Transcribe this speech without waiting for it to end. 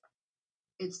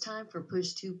It's time for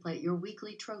Push to Play, your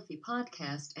weekly trophy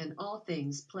podcast and all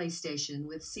things PlayStation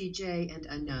with CJ and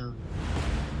Unknown.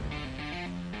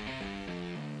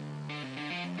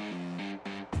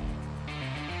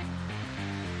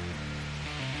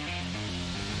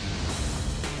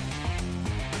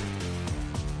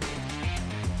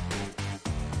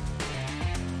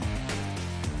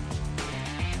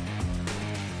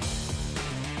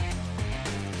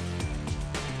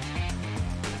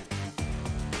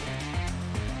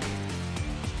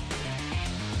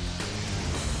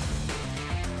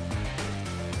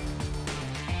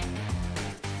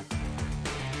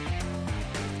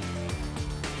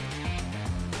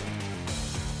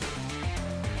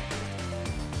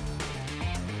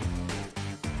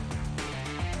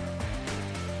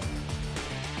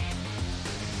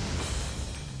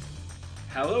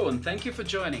 Hello, and thank you for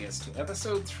joining us to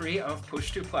episode 3 of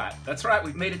Push to Plat. That's right,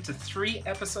 we've made it to 3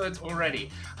 episodes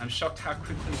already. I'm shocked how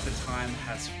quickly the time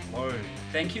has flown.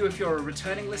 Thank you if you're a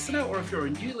returning listener, or if you're a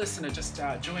new listener just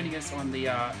joining us on the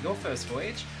your first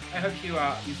voyage. I hope you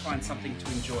find something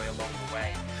to enjoy along the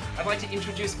way. I'd like to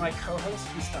introduce my co-host,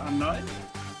 Mr. Unknown.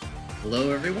 Hello,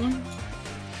 everyone.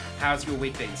 How's your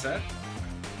week been, sir?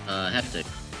 Hectic.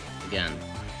 Again.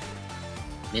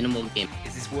 Minimal game.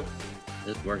 Is this what?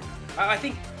 This work. I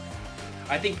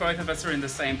think both of us are in the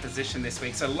same position this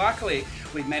week. So luckily,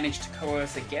 we've managed to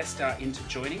coerce a guest into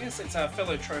joining us. It's our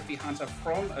fellow trophy hunter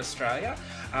from Australia,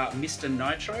 Mr.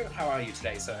 Nitro. How are you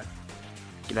today, sir?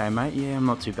 G'day, mate. Yeah, I'm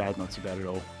not too bad at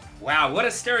all. Wow, what a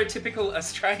stereotypical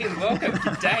Australian welcome.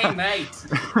 G'day, mate.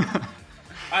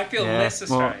 I feel less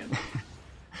Australian.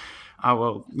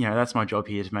 Well, that's my job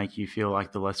here, to make you feel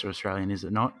like the lesser Australian, is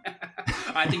it not?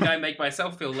 I think I make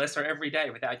myself feel lesser every day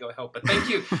without your help. But thank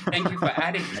you for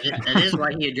adding. That is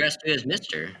why he addressed you as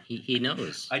Mister. He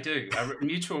knows. I do.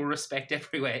 Mutual respect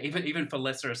everywhere, even for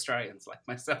lesser Australians like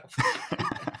myself.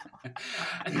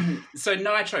 So,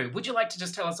 Nitro, would you like to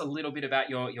just tell us a little bit about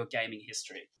your gaming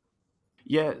history?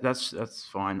 Yeah, that's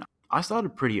fine. I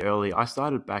started pretty early. I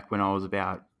started back when I was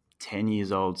about 10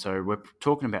 years old. So we're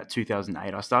talking about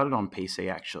 2008. I started on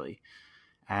PC, actually.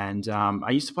 And I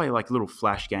used to play like little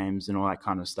flash games and all that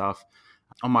kind of stuff.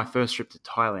 On my first trip to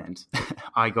Thailand,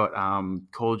 I got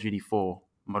Call of Duty 4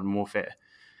 Modern Warfare.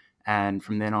 And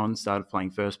from then on, started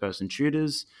playing first-person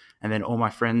shooters. And then all my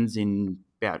friends in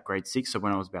about grade 6, so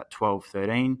when I was about 12,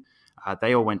 13,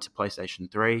 they all went to PlayStation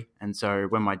 3. And so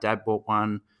when my dad bought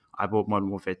one, I bought Modern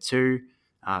Warfare 2.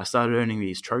 Started earning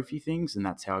these trophy things, and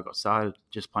that's how I got started,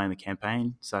 just playing the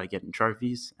campaign, started getting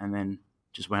trophies, and then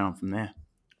just went on from there.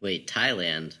 Wait,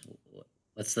 Thailand?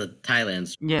 What's the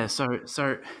Thailand? Yeah,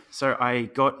 so I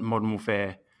got Modern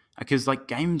Warfare because like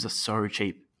games are so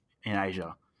cheap in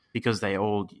Asia, because they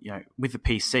all, with the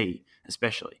PC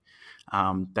especially,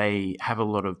 they have a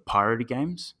lot of pirated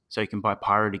games. So you can buy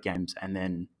pirated games and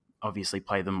then obviously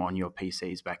play them on your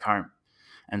PCs back home.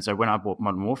 And so when I bought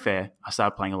Modern Warfare, I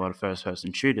started playing a lot of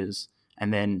first-person shooters.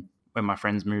 And then when my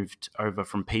friends moved over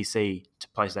from PC to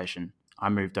PlayStation, I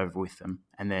moved over with them.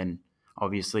 And then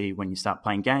obviously, when you start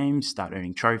playing games, start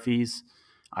earning trophies,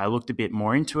 I looked a bit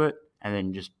more into it and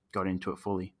then just got into it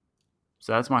fully.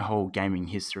 So that's my whole gaming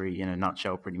history in a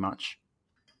nutshell, pretty much.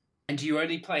 And do you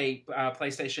only play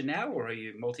PlayStation now, or are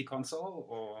you multi-console,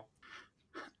 or?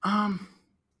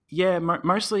 Yeah,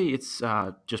 mostly it's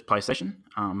just PlayStation.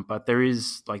 But there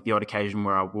is like the odd occasion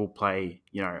where I will play,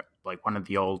 like one of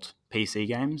the old PC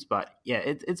games. But yeah,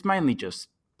 it's mainly just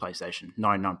PlayStation,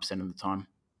 99% of the time.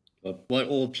 What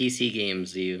old PC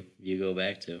games do you go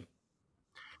back to?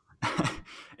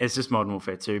 It's just Modern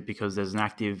Warfare 2, because there's an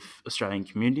active Australian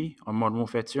community on Modern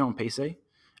Warfare 2 on PC.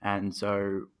 And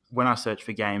so when I search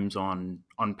for games on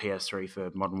PS3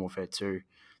 for Modern Warfare 2,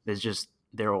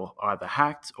 they're all either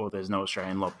hacked or there's no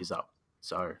Australian lobbies up.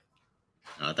 So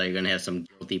I thought you were going to have some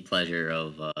guilty pleasure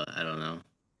of, I don't know,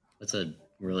 what's a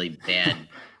really bad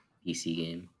PC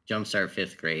game? Jumpstart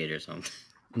 5th grade or something.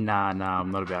 Nah,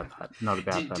 I'm not about that. Not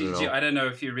about that at all. I don't know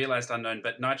if you realised, Unknown,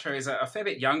 but Nitro is a fair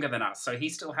bit younger than us, so he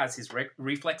still has his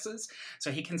reflexes,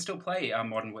 so he can still play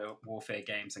Modern Warfare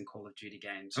games and Call of Duty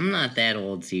games. I'm not that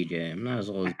old, CJ. I'm not as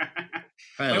old.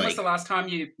 When was the last time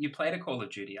you played a Call of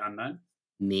Duty, Unknown?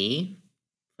 Me?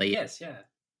 Yes, yeah.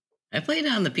 I played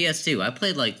it on the PS2. I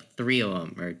played like 3 of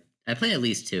them, or I played at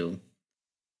least 2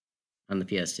 on the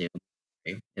PS2,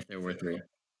 if there were 3.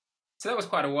 So that was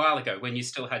quite a while ago when you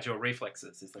still had your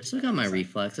reflexes. I still got my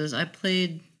reflexes. I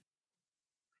played,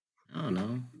 I don't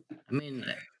know. I mean,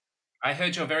 I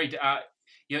heard you're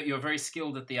very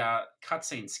skilled at the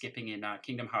cutscene skipping in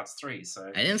Kingdom Hearts 3.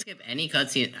 So I didn't skip any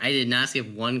cutscene. I did not skip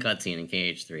one cutscene in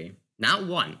KH3. Not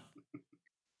one.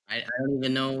 I don't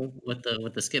even know what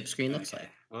the skip screen looks Okay.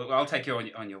 like. Well, I'll take you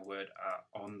on your word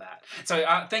on that. So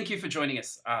thank you for joining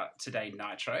us today,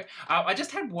 Nitro. I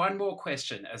just had one more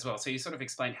question as well. So you sort of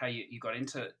explained how you got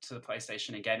into the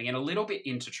PlayStation and gaming and a little bit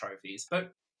into trophies.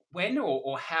 But when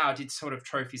or how did sort of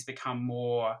trophies become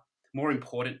more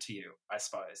important to you, I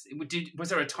suppose? Was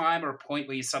there a time or a point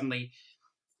where you suddenly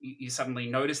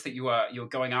noticed that you were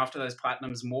going after those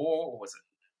platinums more, or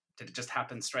did it just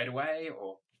happen straight away,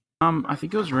 or? I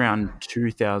think it was around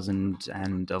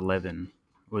 2011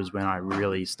 was when I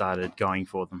really started going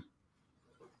for them.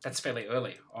 That's fairly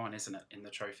early on, isn't it, in the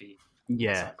trophy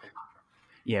Yeah. cycle?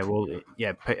 Yeah, well,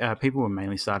 yeah, people were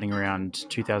mainly starting around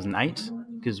 2008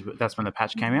 because that's when the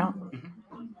patch came out.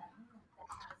 Mm-hmm.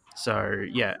 So,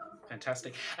 yeah.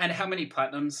 Fantastic. And how many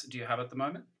platinums do you have at the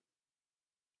moment?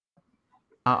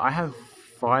 I have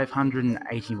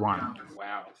 581.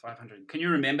 Wow, 500. Can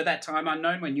you remember that time,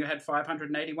 Unknown, when you had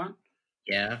 581?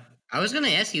 Yeah. I was gonna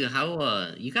ask you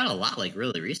how you got a lot like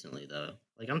really recently though.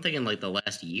 Like I'm thinking like the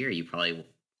last year you probably went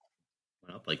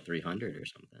up like 300 or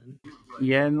something.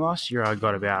 Yeah, and last year I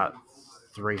got about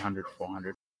 300,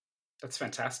 400. That's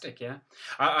fantastic. Yeah,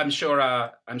 I'm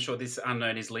sure this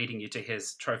Unknown is leading you to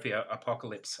his trophy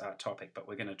apocalypse topic, but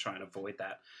we're going to try and avoid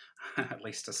that at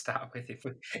least to start with.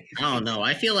 I don't know.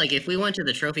 I feel like if we went to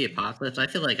the trophy apocalypse, I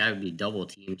feel like I would be double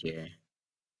teamed here.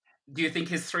 Do you think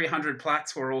his 300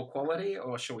 plats were all quality,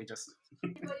 or should we just?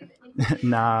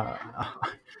 Nah,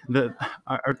 over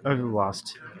the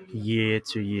last year,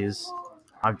 2 years,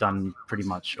 I've done pretty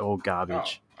much all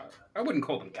garbage. Oh, I wouldn't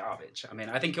call them garbage. I mean,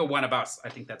 I think you're one of us. I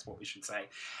think that's what we should say,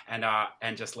 and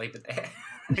just leave it there.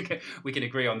 We can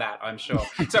agree on that, I'm sure.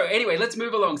 So anyway, let's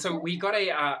move along. So we got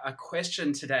a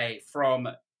question today from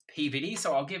PVD,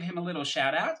 so I'll give him a little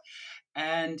shout out,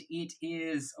 and it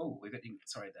is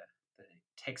the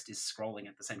text is scrolling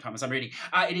at the same time as I'm reading.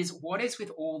 It is, what is with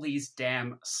all these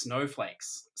damn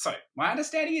snowflakes? So my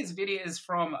understanding is video is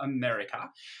from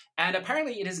America, and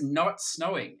apparently it is not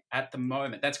snowing at the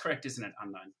moment. That's correct, isn't it,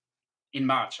 Unknown? In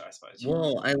March, I suppose.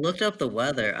 Well, I looked up the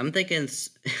weather. I'm thinking, is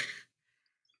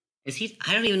he?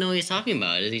 I don't even know what he's talking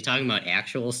about. Is he talking about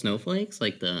actual snowflakes,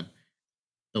 like the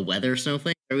weather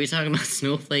snowflakes? Or are we talking about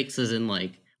snowflakes as in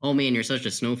like, oh man, you're such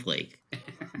a snowflake?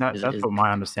 That's what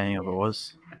my understanding of it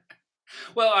was.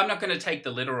 Well, I'm not going to take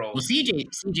the literal. Well,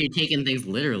 CJ taking things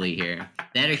literally here.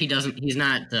 That or he doesn't. He's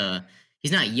not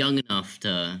young enough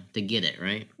to get it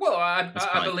right. Well, I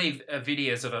believe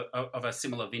videos of a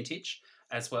similar vintage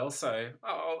as well. So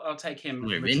I'll take him.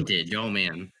 Vintage, oh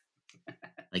man,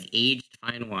 like aged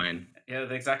fine wine. Yeah,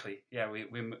 exactly. Yeah, we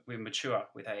mature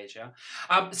with age. Yeah.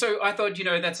 So I thought,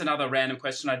 that's another random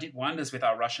question. I did wonders with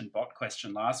our Russian bot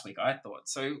question last week, I thought.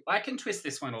 So I can twist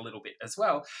this one a little bit as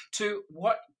well. To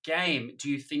what game do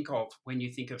you think of when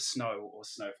you think of snow or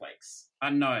snowflakes?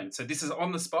 Unknown. So this is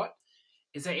on the spot.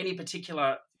 Is there any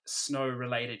particular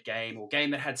snow-related game or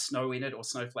game that had snow in it or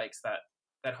snowflakes that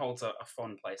holds a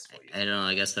fond place for you? I don't know.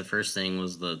 I guess the first thing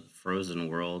was the Frozen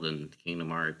World and Kingdom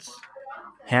Hearts.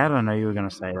 How did I know you were going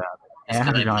to say that?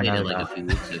 How did I know a few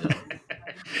weeks ago.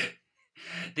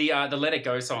 The Let It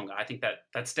Go song, I think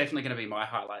that's definitely going to be my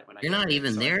highlight. You're not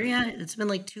even there yet? It's been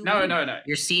like 2 weeks. No.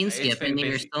 You're scene skipping and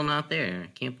you're still not there. I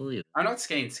can't believe it. I'm not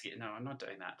skiing. No, I'm not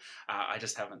doing that. I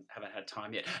just haven't had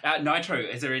time yet. Nitro,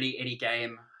 is there any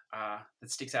game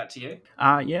that sticks out to you?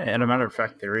 Yeah, and a matter of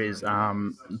fact, there is.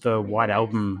 The White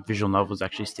Album visual novels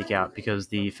actually stick out because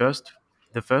the first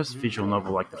visual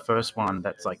novel, like the first one,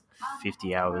 that's like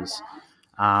 50 hours.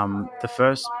 The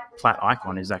first plat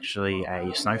icon is actually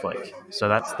a snowflake, so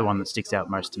that's the one that sticks out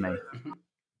most to me. Mm-hmm.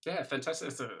 Yeah, fantastic.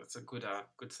 It's a good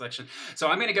selection. So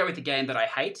I'm going to go with the game that I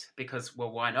hate because,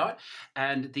 well, why not?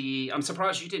 And I'm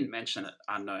surprised you didn't mention it,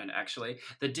 Unknown, actually.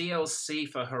 The DLC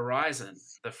for Horizon,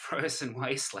 the Frozen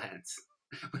Wastelands,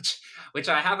 which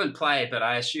I haven't played, but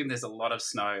I assume there's a lot of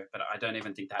snow, but I don't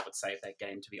even think that would save that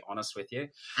game, to be honest with you.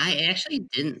 I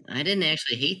didn't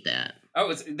actually hate that.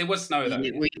 Oh, there was snow, though.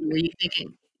 Were you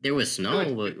thinking there was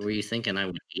snow? Were you thinking I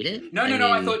would hate it? No.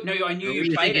 I knew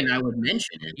you played it. I would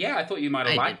mention it. Yeah, I thought you might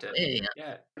have liked it.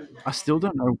 Yeah. I still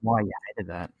don't know why you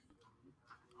hated that,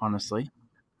 honestly.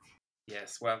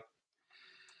 Yes, well,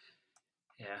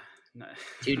 yeah. No.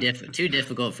 Too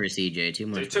difficult for CJ. Too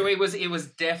much. It was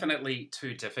definitely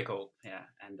too difficult. Yeah,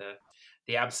 and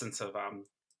the absence of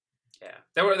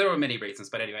there were many reasons,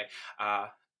 but anyway,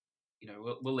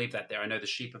 we'll leave that there. I know the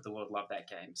sheep of the world love that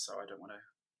game, so I don't want to.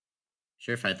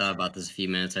 Sure, if I thought about this a few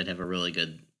minutes, I'd have a really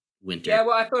good winter. Yeah,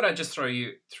 well, I thought I'd just throw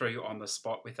you on the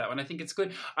spot with that one. I think it's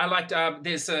good. I liked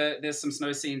there's some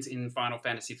snow scenes in Final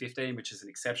Fantasy 15, which is an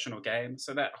exceptional game,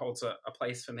 so that holds a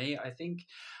place for me, I think.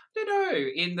 I don't know.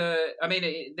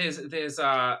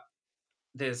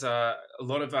 There's a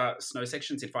lot of snow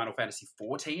sections in Final Fantasy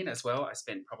XIV as well. I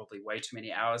spent probably way too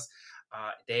many hours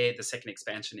there. The second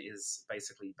expansion is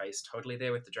basically based totally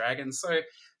there with the dragons.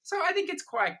 So I think it's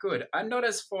quite good. I'm not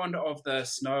as fond of the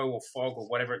snow or fog or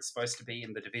whatever it's supposed to be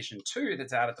in the Division 2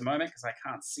 that's out at the moment because I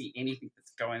can't see anything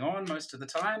that's going on most of the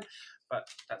time. But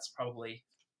that's probably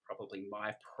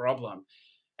my problem.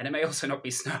 And it may also not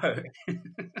be snow.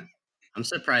 I'm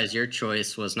surprised your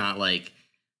choice was not like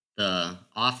the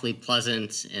awfully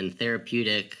pleasant and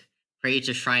therapeutic Pray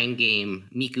to Shrine game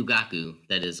Mikugaku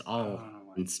that is all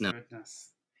in snow.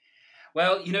 Goodness.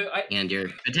 Well, and you're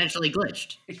potentially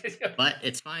glitched, but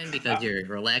it's fine because you're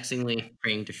relaxingly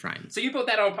praying to shrines. So you put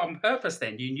that on purpose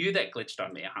then? You knew that glitched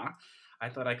on me, huh? I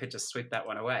thought I could just sweep that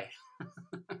one away.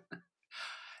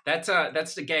 That's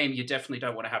the game you definitely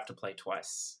don't want to have to play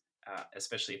twice.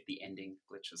 Especially if the ending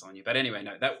glitches on you. But anyway,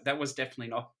 no, that was definitely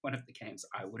not one of the games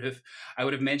I would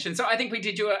have mentioned. So I think we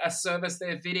did you a service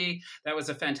there, Viddy. That was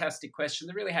a fantastic question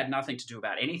that really had nothing to do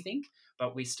about anything,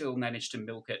 but we still managed to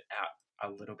milk it out a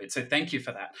little bit. So thank you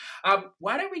for that.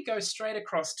 Why don't we go straight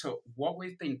across to what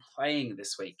we've been playing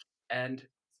this week? And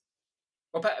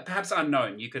well, perhaps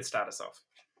Unknown, you could start us off.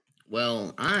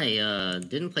 Well, I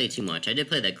didn't play too much. I did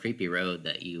play that Creepy Road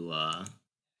that you were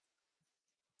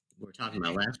talking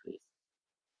about last week.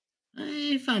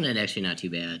 I found it actually not too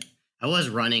bad. I was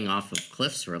running off of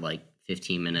cliffs for like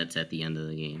 15 minutes at the end of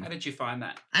the game. How did you find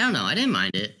that? I don't know. I didn't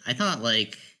mind it. I thought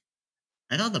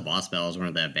the boss battles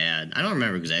weren't that bad. I don't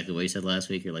remember exactly what you said last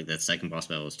week. Or like that second boss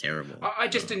battle was terrible. I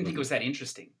just didn't think it was that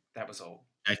interesting. That was all.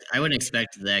 I wouldn't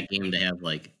expect that game to have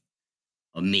like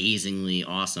amazingly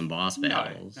awesome boss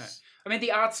battles. No. I mean,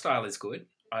 the art style is good.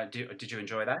 Did you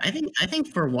enjoy that? I think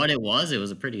for what it was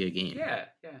a pretty good game. Yeah.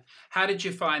 How did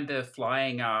you find the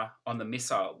flying on the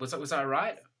missile? Was I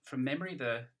right from memory?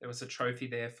 There was a trophy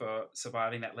there for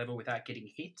surviving that level without getting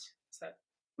hit.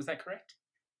 Was that correct?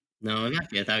 No,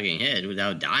 not without getting hit,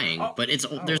 without dying. But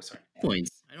there's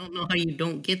points. I don't know how you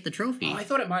don't get the trophy. I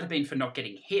thought it might have been for not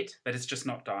getting hit, but it's just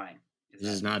not dying.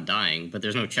 This is not dying, but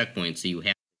there's no checkpoint, so you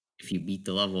have if you beat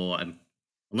the level.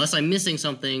 Unless I'm missing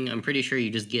something, I'm pretty sure you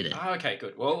just get it. Oh, okay,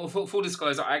 good. Well, full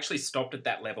disclosure, I actually stopped at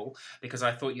that level because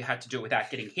I thought you had to do it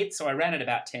without getting hit. So I ran it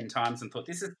about 10 times and thought,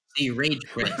 this is... So you rage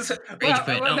quit. No,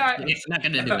 it's not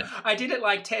going to do it. I did it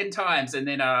like 10 times and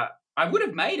then I would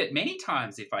have made it many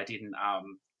times if I didn't...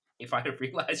 if I'd have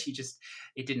realized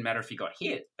it didn't matter if you got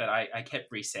hit, but I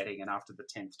kept resetting, and after the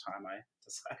 10th time, I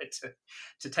decided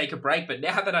to take a break. But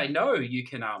now that I know you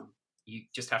can, you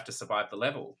just have to survive the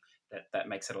level. That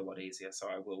makes it a lot easier. So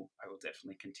I will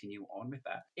definitely continue on with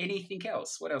that. Anything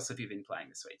else? What else have you been playing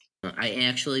this week? I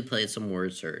actually played some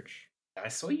Word Search. I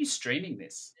saw you streaming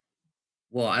this.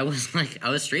 Well, I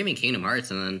was streaming Kingdom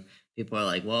Hearts, and then people are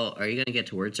like, "Well, are you going to get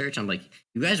to Word Search?" I'm like,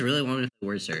 "You guys really wanted to play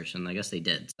Word Search," and I guess they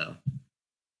did. So.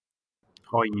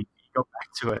 Oh, you got back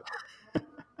to it.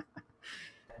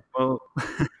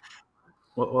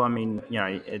 Well, I mean,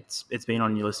 it's been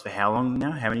on your list for how long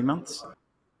now? How many months?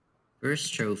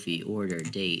 First trophy order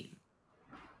date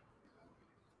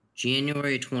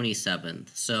January 27th.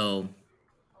 So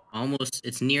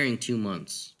it's nearing 2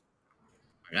 months.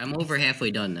 I'm over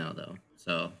halfway done now, though.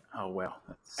 So. Oh well.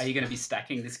 Are you going to be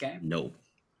stacking this game? No.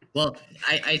 Well,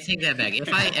 I take that back.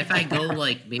 If I go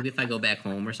maybe if I go back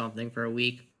home or something for a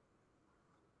week.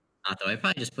 Not though. I'd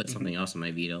probably just put something else on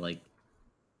my Vita, like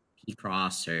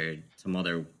P-Cross or some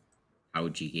other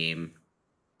PUBG game.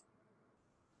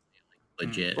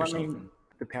 Legit or something. I mean,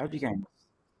 the PUBG games,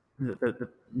 the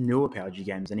newer PUBG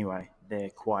games anyway,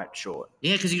 they're quite short.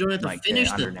 Yeah, because you don't have to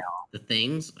finish the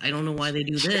things. I don't know why they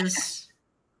do this.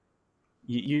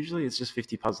 Usually it's just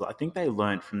 50 puzzles. I think they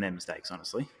learned from their mistakes,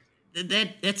 honestly.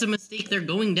 That's a mistake. They're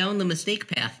going down the mistake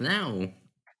path now.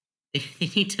 They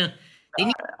need to...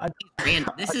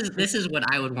 This is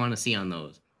what I would want to see on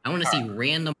those. I want to see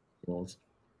random puzzles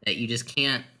that you just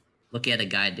can't look at a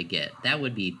guide to get.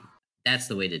 That's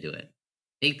the way to do it.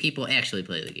 Make people actually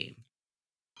play the game.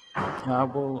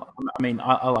 Well, I mean,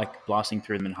 I like blasting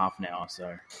through them in half an hour.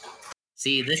 So,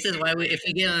 see, this is why if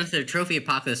we get onto the Trophy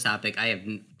Apocalypse topic,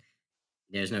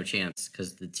 there's no chance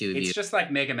because the two of you. It's just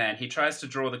like Mega Man. He tries to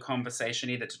draw the conversation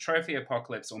either to Trophy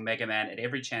Apocalypse or Mega Man at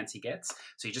every chance he gets.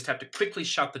 So you just have to quickly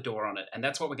shut the door on it. And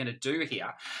that's what we're going to do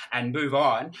here and move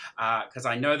on because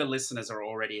I know the listeners are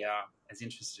already as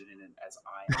interested in it as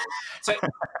I am. So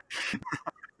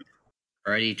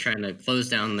already trying to close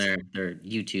down their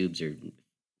YouTubes or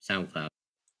SoundCloud.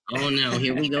 Oh no,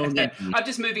 here we go again. I'm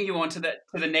just moving you on to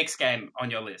the next game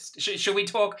on your list. Should we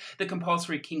talk the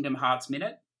compulsory Kingdom Hearts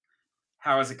minute?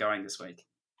 How is it going this week?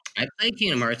 I played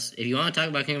Kingdom Hearts. If you want to talk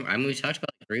about Kingdom, I mean, we talked about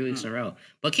it 3 weeks in a row.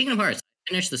 But Kingdom Hearts, I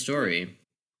finished the story,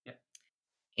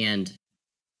 and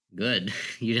good.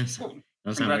 You don't sound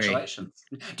Congratulations.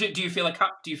 Do you feel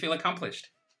accomplished?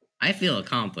 I feel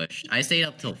accomplished. I stayed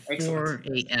up till 4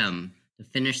 a.m. to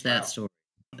finish that story.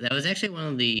 That was actually one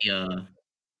of the.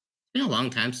 It's been a long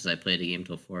time since I played a game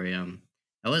till 4 a.m.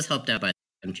 I was helped out by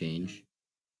the time change.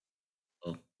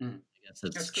 Well, I guess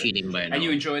it's cheating by now. And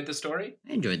you enjoyed the story?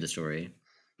 I enjoyed the story,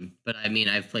 but I mean,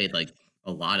 I've played like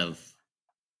a lot of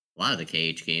the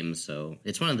KH games, so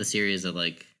it's one of the series that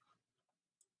like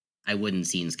I wouldn't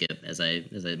scene skip as I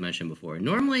mentioned before.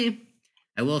 Normally,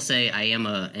 I will say I am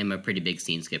a pretty big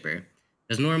scene skipper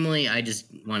because normally I just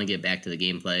want to get back to the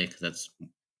gameplay because that's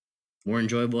more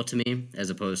enjoyable to me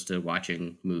as opposed to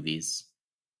watching movies.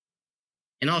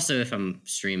 And also, if I'm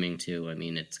streaming too, I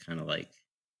mean, it's kind of like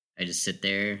I just sit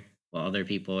there while other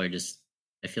people are just.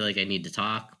 I feel like I need to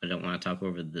talk, but I don't want to talk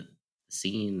over the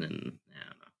scene, and I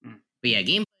don't know. But yeah,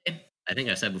 gameplay. I think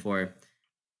I said before,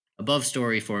 above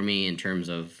story for me in terms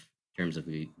of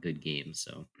good games.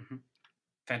 So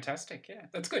fantastic, yeah,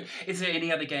 that's good. Is there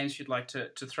any other games you'd like to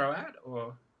throw out,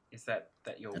 or is that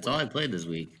your? That's all I played this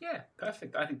week. Yeah,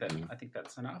 perfect. I think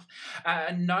that's enough.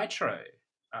 Nitro.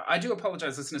 I do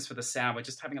apologize, listeners, for the sound. We're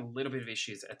just having a little bit of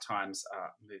issues at times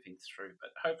moving through, but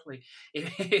hopefully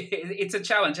it's a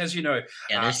challenge, as you know.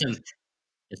 Yeah, there's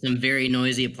some very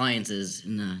noisy appliances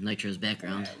in Nitro's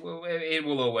background. Well, it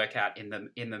will all work out in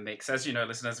the mix. As you know,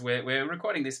 listeners, we're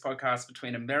recording this podcast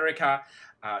between America,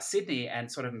 Sydney,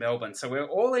 and sort of Melbourne. So we're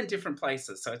all in different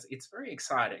places. So it's very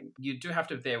exciting. You do have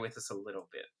to bear with us a little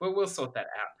bit, but we'll sort that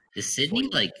out. Is Sydney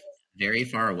like very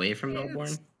far away from Melbourne?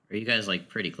 Or are you guys like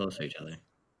pretty close to each other?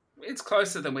 It's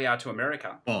closer than we are to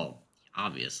America. Well,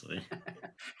 obviously.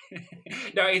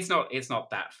 No, it's not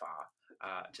that far.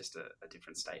 Just a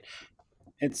different state.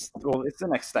 It's the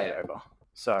next state over.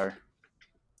 So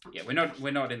yeah,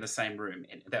 we're not in the same room.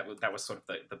 That was sort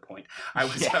of the point I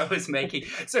was making.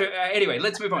 So anyway,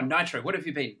 let's move on. Nitro, what have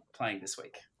you been playing this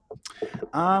week?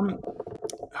 Not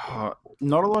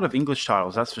a lot of English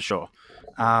titles, that's for sure.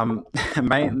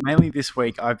 Mainly this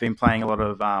week, I've been playing a lot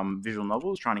of visual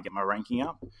novels, trying to get my ranking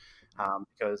up.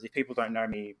 Because if people don't know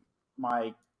me,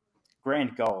 my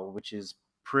grand goal, which is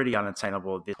pretty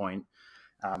unattainable at this point,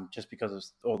 just because of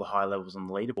all the high levels on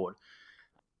the leaderboard,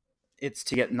 it's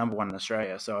to get number one in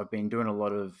Australia. So I've been doing a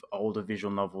lot of older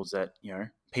visual novels that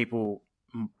people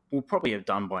will probably have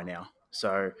done by now.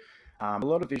 So a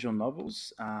lot of visual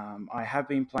novels. I have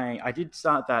been playing. I did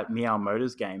start that Meow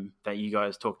Motors game that you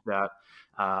guys talked about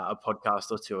a podcast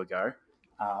or two ago.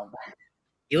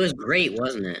 It was great,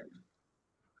 wasn't it?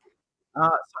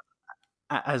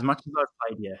 As much as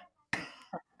I've played, yeah.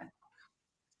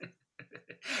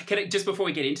 Just before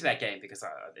we get into that game, because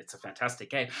it's a fantastic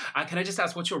game, can I just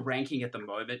ask what's your ranking at the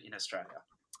moment in Australia?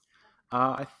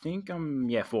 I think I'm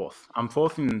fourth. I'm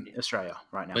fourth in Australia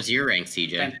right now. What's your rank,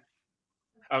 CJ?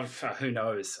 Who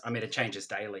knows? I mean, it changes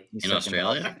daily. In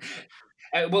Australia?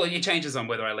 Well, it changes on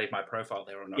whether I leave my profile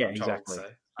there or not. Yeah, exactly. So.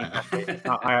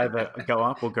 I either go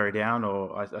up or go down,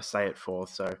 or I stay at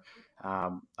fourth. So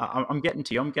I'm getting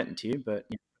to you. But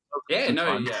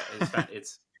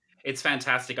it's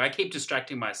fantastic. I keep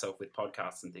distracting myself with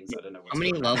podcasts and things. I don't know what's how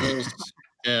many levels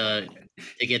to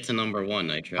get to number one,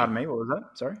 Nitro? Pardon me, what was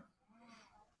that? Sorry?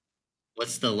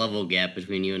 What's the level gap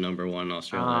between you and number one in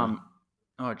Australia?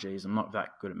 Oh, geez, I'm not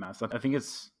that good at maths. I think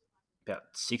it's about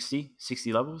 60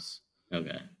 levels.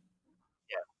 Okay.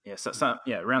 Yeah, so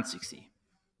around 60.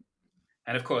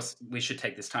 And of course, we should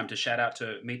take this time to shout out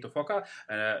to Meet the Fokker,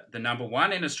 the number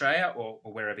one in Australia or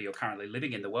wherever you're currently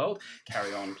living in the world.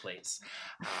 Carry on, please.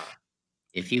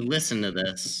 If you listen to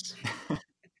this.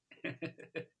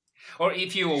 Or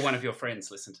if you or one of your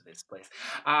friends listen to this, please.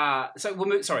 So we'll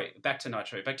move. Sorry, back to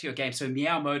Nitro, back to your game. So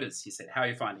Meow Motors, you said. How are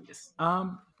you finding this?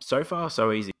 So far,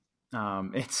 so easy.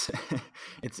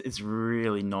 It's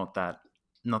really not that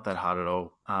hard at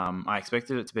all. I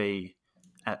expected it to be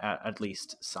at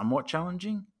least somewhat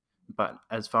challenging, but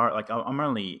as far I'm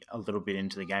only a little bit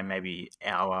into the game, maybe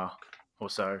hour or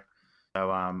so. So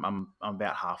I'm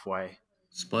about halfway.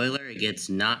 Spoiler: it gets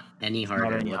not any harder.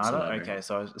 Not any harder. Okay,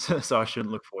 so I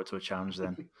shouldn't look forward to a challenge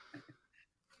then.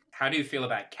 How do you feel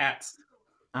about cats?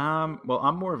 Well,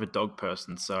 I'm more of a dog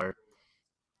person, so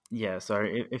yeah. So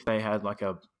if they had like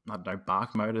I don't know,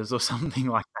 bark motors or something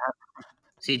like that.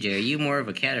 CJ, are you more of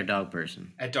a cat or dog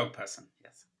person? A dog person,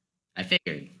 yes. I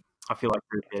figured. I feel like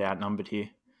we're a bit outnumbered here.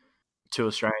 2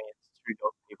 Australians, 2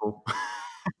 dog people.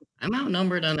 I'm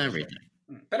outnumbered on everything.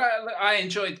 But I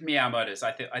enjoyed Meow Motors.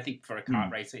 I think for a kart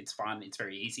Mm. racer, it's fun. It's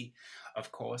very easy,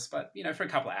 of course. But for a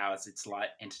couple of hours, it's light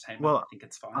entertainment. Well, I think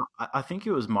it's fine. I think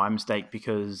it was my mistake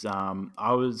because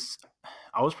I was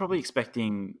probably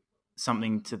expecting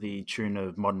something to the tune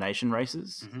of Mod Nation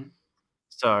races. Mm-hmm.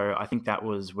 So I think that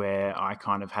was where I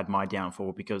kind of had my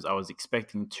downfall because I was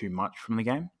expecting too much from the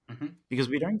game. Mm-hmm. Because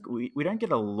we don't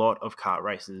get a lot of kart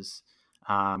races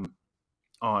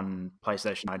on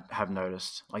PlayStation. I have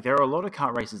noticed like there are a lot of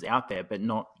kart races out there, but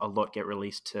not a lot get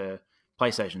released to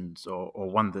PlayStations or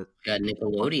one that Got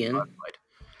Nickelodeon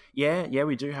Yeah,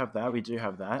 we do have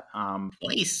that.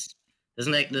 twice. Does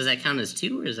that count as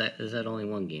two, or is that only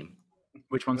one game?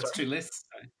 Which one's That's two lists.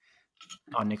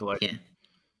 Oh, Nickelodeon.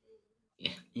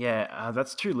 Yeah.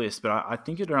 That's two lists, but I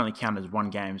think it'd only count as one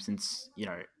game since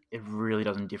it really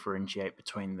doesn't differentiate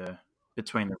between the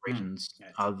regions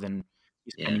other than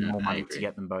you're spending more money to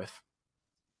get them both.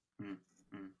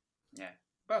 Yeah.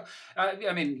 Well,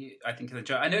 I mean, I think you'll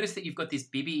enjoy. I noticed that you've got this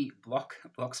Bibi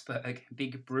Blocksberg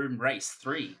Big Broom Race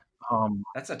 3.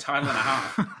 That's a title and a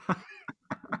half.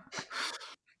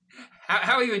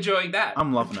 How are you enjoying that?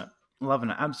 I'm loving it.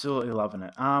 Absolutely loving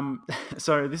it.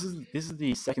 So this is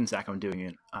the second stack I'm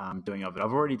doing of it.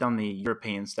 I've already done the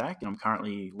European stack, and I'm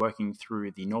currently working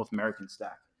through the North American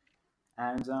stack.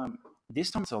 And this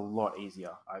time it's a lot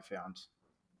easier, I found,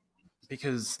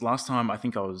 because last time I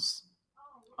think I was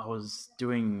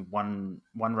doing one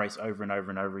race over and over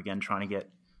and over again, trying to get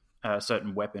a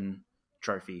certain weapon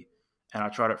trophy, and I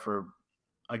tried it for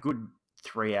a good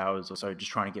 3 hours or so,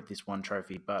 just trying to get this one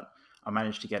trophy, but I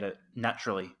managed to get it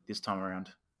naturally this time around.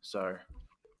 So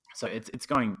it's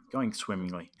going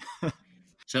swimmingly.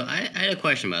 So I had a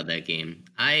question about that game.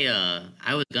 I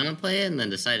was gonna play it and then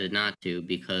decided not to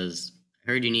because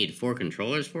I heard you need 4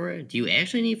 controllers for it. Do you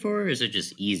actually need 4, or is it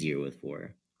just easier with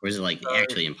 4? Or is it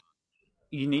actually impossible?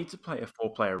 You need to play a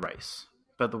 4-player race,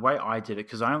 but the way I did it,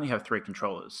 because I only have 3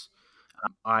 controllers,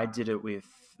 I did it with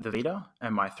the Vita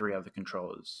and my 3 other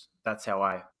controllers. That's how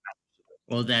I.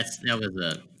 Well,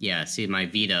 see, my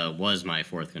Vita was my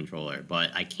 4th controller,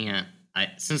 but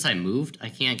since I moved, I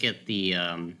can't get the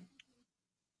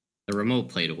remote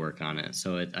play to work on it,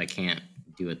 so I can't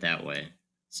do it that way.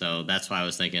 So that's why I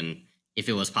was thinking if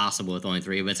it was possible with only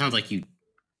 3, but it sounds like you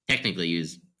technically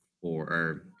used 4,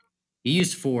 or you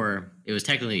used 4. It was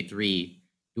technically 3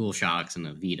 DualShocks and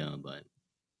a Vita, but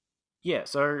yeah.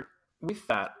 So with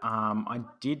that, I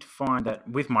did find that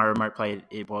with my remote play,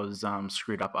 it was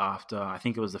screwed up after, I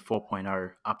think it was the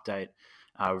 4.0 update.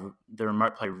 The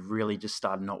remote play really just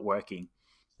started not working.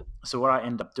 So what I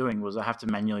ended up doing was I have to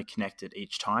manually connect it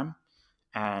each time.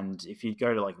 And if you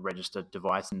go to register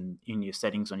device and in your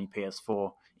settings on your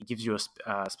PS4, it gives you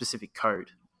a specific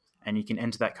code, and you can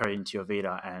enter that code into your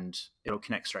Vita and it'll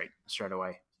connect straight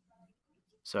away.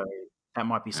 So that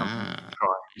might be something to try.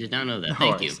 I did not know that.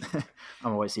 Thank you.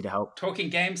 I'm always here to help. Talking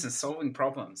games and solving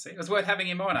problems. It was worth having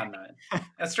him on, Unknown.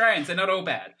 Australians, they're not all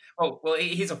bad. Well,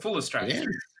 he's a full Australian. Yeah.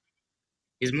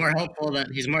 He's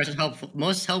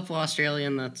most helpful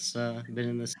Australian that's been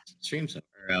in this stream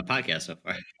podcast so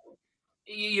far.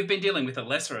 You've been dealing with a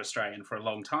lesser Australian for a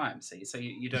long time, see, so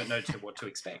you don't know what to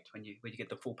expect when you get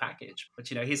the full package. But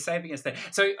he's saving us there.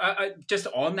 So just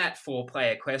on that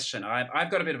 4-player question,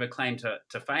 I've got a bit of a claim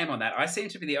to fame on that. I seem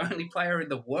to be the only player in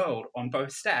the world on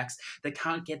both stacks that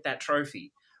can't get that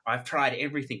trophy. I've tried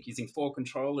everything, using 4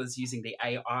 controllers, using the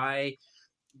AI,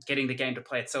 getting the game to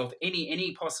play itself,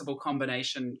 any possible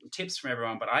combination, tips from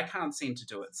everyone, but I can't seem to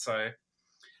do it. So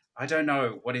I don't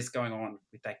know what is going on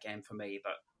with that game for me,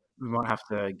 but we might have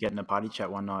to get in a party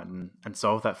chat one night and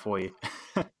solve that for you.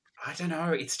 I don't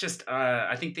know. It's just,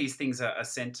 I think these things are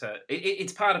sent to...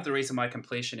 It's part of the reason my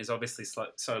completion is obviously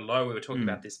so low. We were talking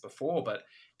about this before, but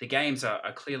the games are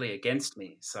clearly against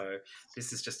me. So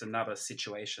this is just another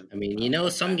situation. I mean,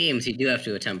 some games you do have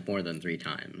to attempt more than 3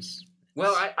 times.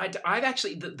 Well, I've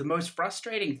actually, the most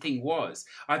frustrating thing was,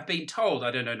 I've been told,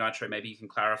 I don't know, Nitro, maybe you can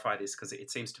clarify this because it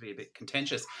seems to be a bit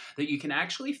contentious, that you can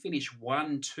actually finish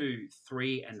 1, 2,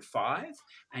 3, and 5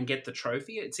 and get the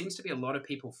trophy. It seems to be a lot of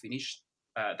people finish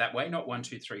that way, not 1,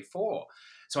 2, 3, 4.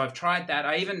 So I've tried that.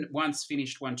 I even once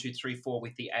finished 1, 2, 3, 4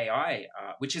 with the AI,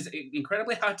 which is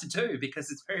incredibly hard to do because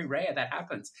it's very rare that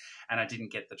happens. And I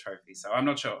didn't get the trophy. So I'm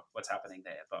not sure what's happening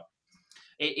there, but...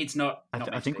 It's not.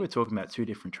 I think we're talking about 2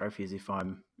 different trophies, if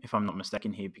I'm not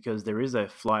mistaken here, because there is a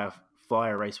flyer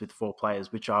race with 4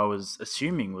 players, which I was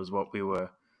assuming was what we were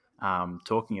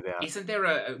talking about. Isn't there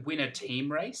a winner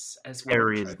team race as well?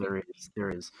 There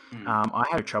is. I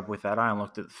had trouble with that. I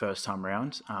unlocked it the first time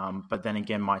round, but then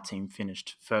again, my team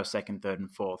finished 1st, 2nd, 3rd, and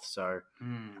 4th. So,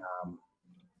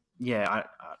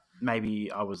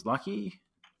 maybe I was lucky.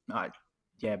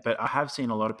 Yeah, but I have seen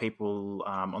a lot of people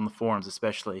on the forums,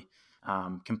 especially,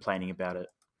 complaining about it.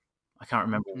 I can't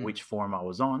remember which forum I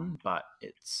was on, but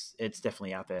it's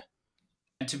definitely out there.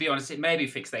 And to be honest, it may be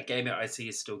fixed. That game I see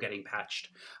is still getting patched,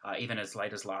 even as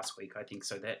late as last week. I think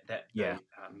so. That Yeah.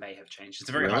 may have changed. It's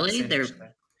a very high Really?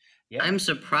 percentage. Yeah. I'm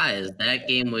surprised that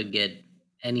game would get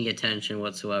any attention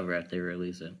whatsoever if they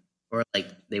release it, or like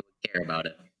they would care about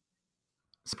it.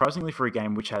 Surprisingly, for a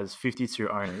game which has 52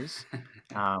 owners,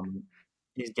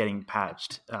 is getting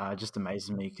patched. Just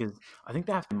amazes me because I think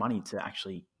they have the money to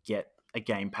actually get a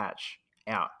game patch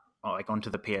out, like onto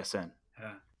the PSN.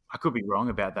 Yeah. I could be wrong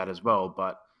about that as well,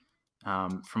 but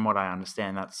from what I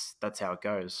understand, that's how it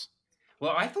goes.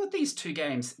 Well, I thought these two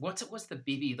games. What's it was the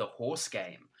Bibi the horse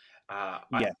game?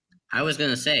 Yeah. I was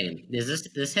gonna say,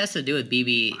 this has to do with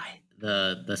BB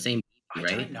the same BB,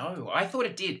 right? I don't know. I thought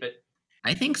it did, but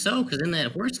I think so, because in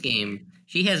that horse game,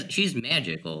 she's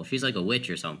magical. She's like a witch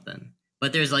or something.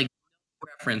 But there's like no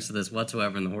reference to this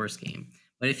whatsoever in the horse game.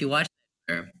 But if you watch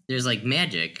there's like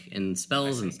magic and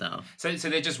spells and stuff. So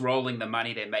they're just rolling the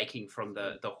money they're making from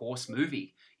the horse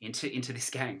movie into this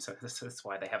game. So that's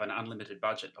why they have an unlimited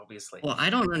budget, obviously. Well, I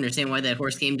don't understand why that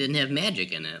horse game didn't have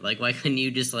magic in it. Like, why couldn't you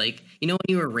just like, when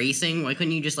you were racing, why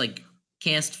couldn't you just like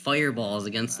cast fireballs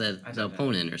against the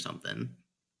opponent or something?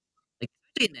 Like,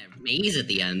 especially in that maze at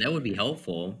the end, that would be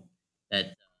helpful.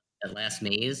 That last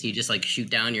maze, you just like shoot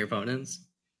down your opponents,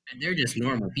 and they're just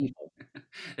normal people.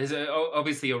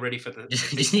 Obviously you're ready for the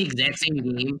just the exact same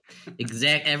game.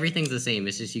 Everything's the same.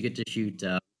 It's just you get to shoot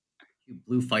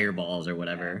blue fireballs or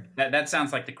whatever. That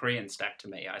sounds like the Korean stack to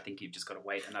me. I think you've just got to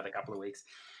wait another couple of weeks.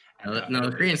 And, no,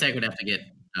 the Korean stack would have to get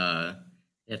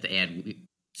they have to add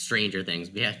stranger things.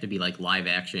 We have to be like live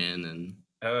action and.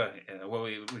 Well,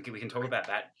 we can talk about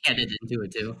that. Added into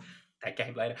it too. That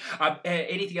game later.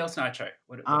 Anything else, Nitro?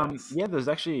 What else? Yeah, there's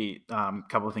actually a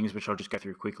couple of things which I'll just go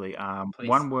through quickly.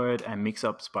 One Word and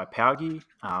Mix-Ups by Paugi.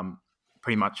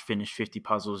 Pretty much finished 50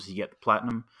 puzzles, you get the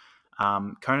platinum.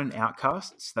 Conan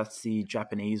Outcasts, that's the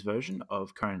Japanese version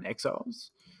of Conan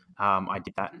Exiles. I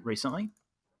did that recently.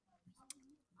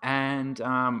 And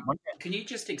can you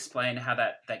just explain how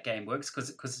that game works?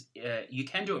 Because you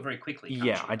can do it very quickly.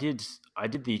 Yeah, you? I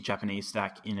did the Japanese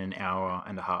stack in an hour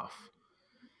and a half.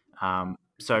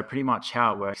 So pretty much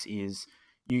how it works is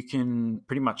you can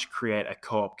pretty much create a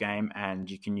co-op game and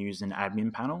you can use an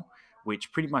admin panel,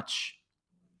 which pretty much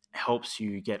helps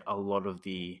you get a lot of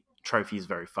the trophies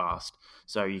very fast.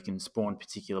 So you can spawn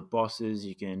particular bosses,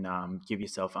 you can give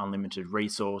yourself unlimited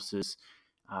resources,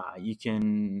 you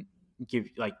can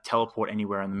teleport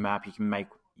anywhere on the map, you can make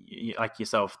like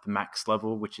yourself the max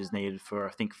level, which is needed for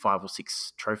I think 5 or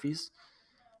 6 trophies.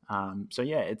 So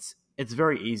yeah, it's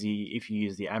very easy if you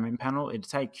use the admin panel. It'd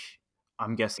take,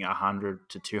 I'm guessing, 100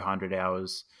 to 200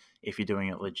 hours if you're doing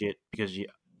it legit, because you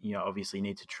obviously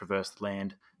need to traverse the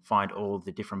land, find all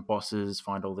the different bosses,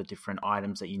 find all the different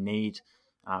items that you need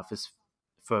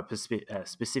for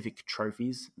specific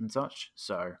trophies and such.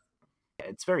 So yeah,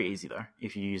 it's very easy though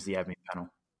if you use the admin panel.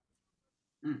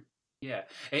 Yeah,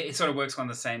 it sort of works on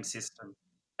the same system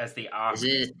as the ARC. Is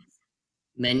it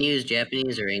menus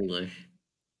Japanese or English?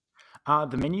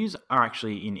 The menus are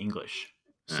actually in English.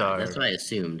 So that's what I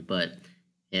assumed, but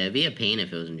yeah, it'd be a pain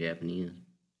if it was in Japanese.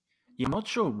 Yeah, I'm not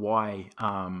sure why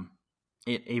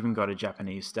it even got a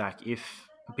Japanese stack.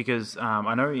 Because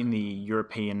I know in the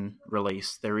European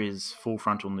release there is full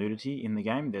frontal nudity in the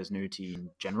game. There's nudity in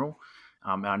general.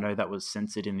 And I know that was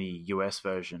censored in the US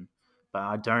version, but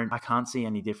I can't see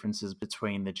any differences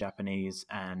between the Japanese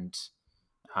and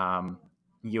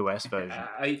US version.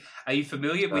 Are you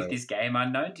familiar with this game,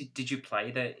 Unknown? Did you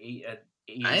play the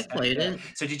I played it.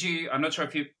 So did you? I'm not sure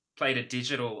if you played a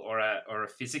digital or a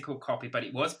physical copy, but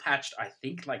it was patched, I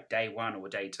think, like day 1 or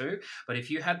day 2. But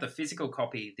if you had the physical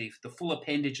copy, the full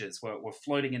appendages were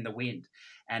floating in the wind.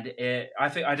 And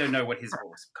I don't know what his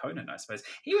was, Conan, I suppose.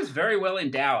 He was very well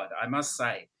endowed, I must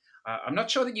say. I'm not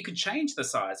sure that you could change the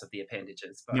size of the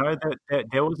appendages. But... No,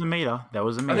 there was a meter. There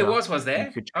was a meter. Oh, was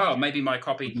there? Oh, maybe my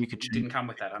copy didn't come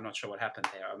with that. I'm not sure what happened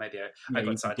there. Or maybe I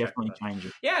got sidetracked. Definitely change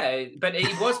it. Yeah, but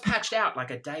it was patched out like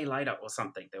a day later or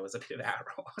something. There was a bit of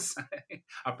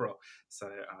uproar. So,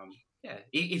 yeah,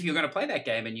 if you're going to play that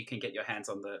game and you can get your hands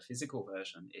on the physical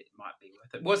version, it might be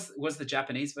worth it. Was the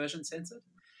Japanese version censored?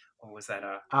 Or was that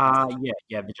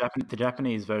yeah. The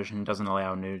Japanese version doesn't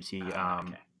allow nudity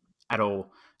at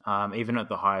all. Even at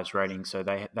the highest rating, so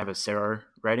they have a 0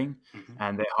 rating,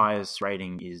 and their highest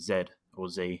rating is Z or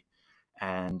Z,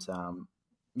 and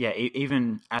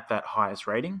even at that highest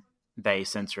rating, they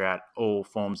censor out all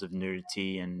forms of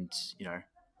nudity and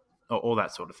all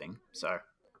that sort of thing. So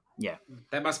Yeah.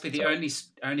 That must be the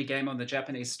So- only game on the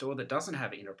Japanese store that doesn't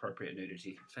have inappropriate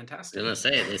nudity. Fantastic. I was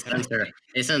gonna say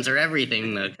they censor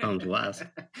everything that comes west.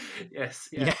 Yes,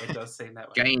 Yeah. it does seem that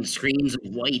way. Giant screens of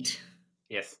white.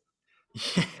 Yes.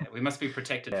 Yeah. Yeah, we must be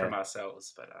protected Yeah. from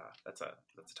ourselves, but that's a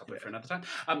topic for another time.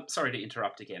 Sorry to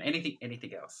interrupt again.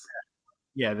 Anything else?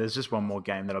 Yeah, there's just one more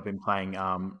game that I've been playing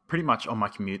pretty much on my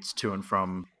commutes to and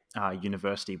from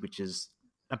university, which is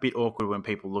a bit awkward when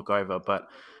people look over. But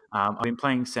I've been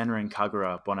playing Senran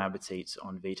Kagura Bon Appetit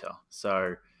on Vita.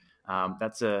 So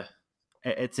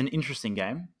it's an interesting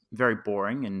game, very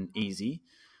boring and easy.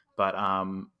 But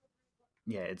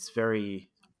yeah, it's very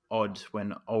odd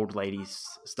when old ladies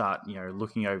start,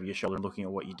 looking over your shoulder and looking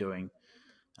at what you're doing.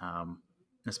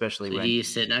 Especially So when do you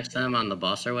sit next to them on the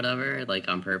bus or whatever, like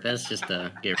on purpose, just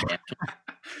to get reaction?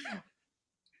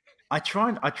 I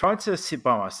tried to sit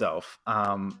by myself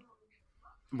when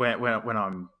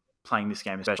I'm playing this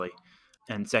game, especially,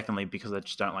 and secondly because I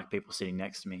just don't like people sitting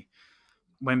next to me.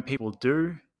 When people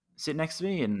do sit next to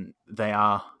me and they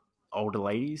are older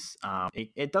ladies,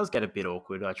 it does get a bit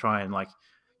awkward. I try and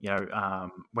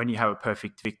when you have a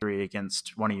perfect victory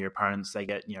against one of your opponents, they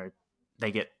get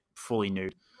fully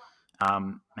nude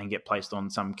and get placed on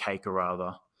some cake or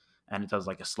other. And it does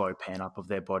like a slow pan up of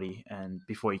their body, and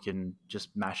before you can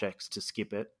just mash X to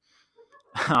skip it.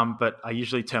 But I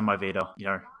usually turn my Vita,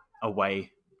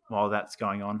 away while that's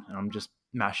going on, and I'm just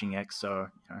mashing X, so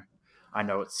I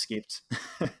know it's skipped.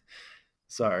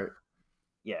 So,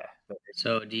 yeah.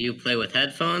 So do you play with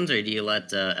headphones, or do you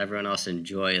let everyone else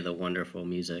enjoy the wonderful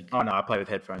music? Oh no, I play with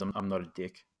headphones. I'm not a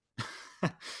dick.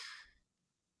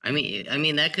 I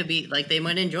mean that could be like they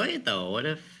might enjoy it though. What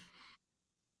if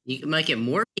you might get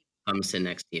more people come sit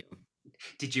next to you?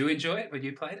 Did you enjoy it when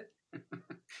you played it?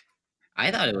 I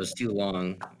thought it was too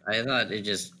long. I thought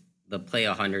the play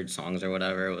 100 songs or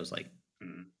whatever. It was like,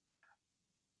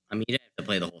 I mean, you didn't have to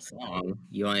play the whole song.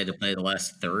 You only had to play the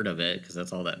last third of it because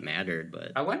that's all that mattered.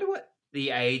 But I wonder what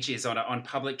the age is on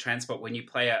public transport when you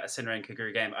play a Senran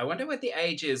Kagura game. I wonder what the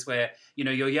age is where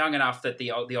you're young enough that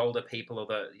the older people or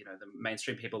the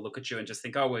mainstream people look at you and just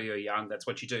think, oh well, you're young, that's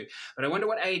what you do. But I wonder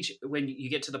what age when you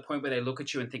get to the point where they look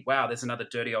at you and think, wow, there's another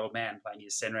dirty old man playing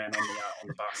his Senran on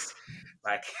the bus.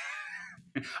 Like,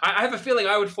 I have a feeling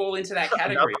I would fall into that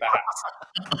category,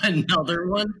 perhaps. Another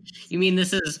one? You mean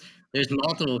there's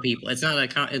multiple people? It's not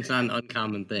an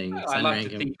uncommon thing. I love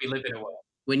to think we live in a world.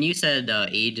 When you said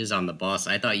age is on the bus,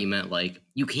 I thought you meant like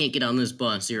you can't get on this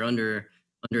bus. You're under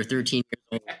 13 years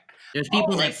old. There's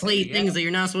people that play things that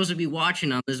you're not supposed to be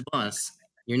watching on this bus.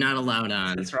 You're not allowed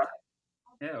on. That's right.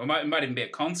 Yeah, it might even be a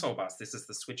console bus. This is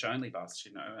the Switch only bus,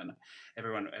 and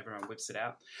everyone whips it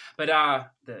out. But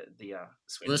the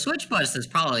Switch. Well, the Switch bus is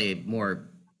probably more.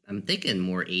 I'm thinking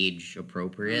more age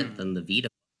appropriate than the Vita.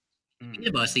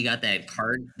 Vita bus, you got that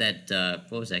card that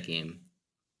what was that game?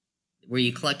 Where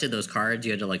you collected those cards,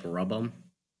 you had to like rub them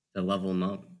to level them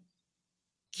up.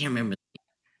 Can't remember.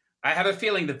 I have a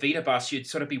feeling the Vita bus, you'd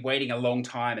sort of be waiting a long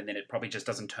time, and then it probably just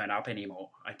doesn't turn up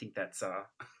anymore. I think that's the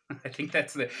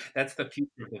future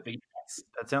of the Vita bus.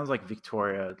 That sounds like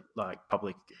Victoria, like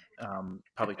public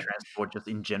transport, just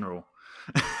in general.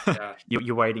 Yeah.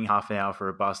 You're waiting half an hour for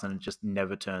a bus, and it just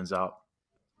never turns up.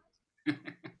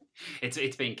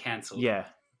 It's been cancelled. Yeah.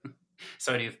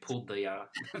 Sony have pulled the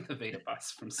Vita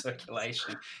bus from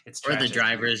circulation. It's or tragic. the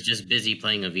driver is just busy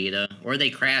playing a Vita, or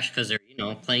they crash because they're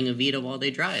playing a Vita while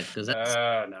they drive. Because that's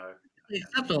no.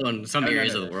 acceptable in some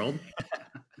areas of the world.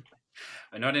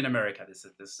 But not in America. This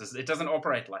is it doesn't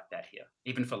operate like that here,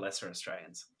 even for lesser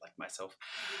Australians like myself.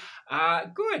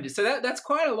 Good. So that's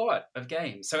quite a lot of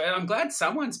games. So I'm glad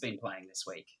someone's been playing this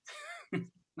week.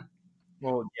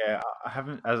 Well, yeah, I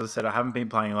haven't. As I said, I haven't been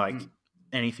playing like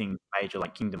anything major,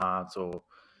 like Kingdom Hearts or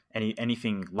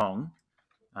anything long.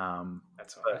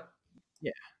 That's all right.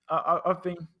 Yeah,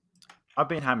 I've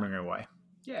been hammering away.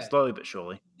 Yeah, slowly but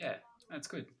surely. Yeah, that's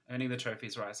good. Earning the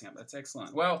trophies, rising up. That's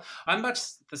excellent. Well, I'm much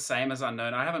the same as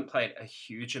Unknown. I haven't played a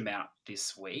huge amount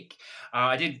this week.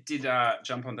 I did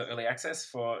jump on the early access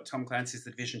for Tom Clancy's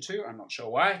The Division 2. I'm not sure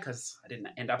why, because I didn't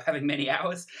end up having many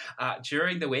hours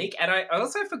during the week. And I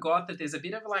also forgot that there's a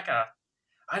bit of like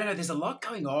I don't know, there's a lot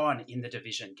going on in the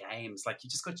Division games. Like you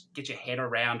just got to get your head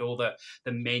around all the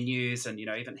menus and,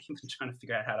 even trying to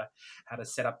figure out how to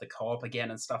set up the co-op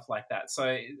again and stuff like that.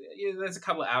 So there's a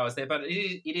couple of hours there, but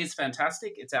it is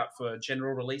fantastic. It's out for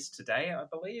general release today, I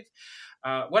believe.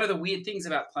 One of the weird things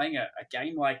about playing a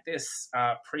game like this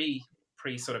pre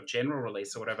sort of general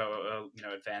release or whatever,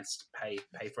 advanced pay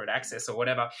for it access or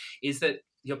whatever, is that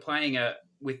you're playing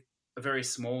with a very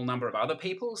small number of other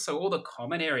people, so all the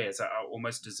common areas are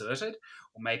almost deserted,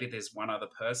 or maybe there's one other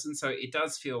person. So it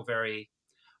does feel very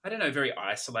I don't know, very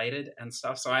isolated and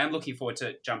stuff. So I am looking forward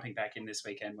to jumping back in this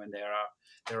weekend when there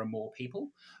are more people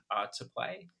to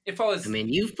play. It follows. I mean,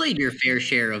 you've played your fair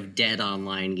share of dead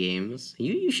online games.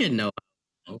 You should know.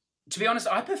 To be honest,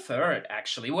 I prefer it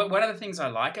actually. One of the things I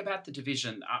like about the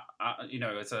Division,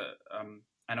 as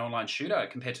an online shooter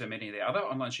compared to many of the other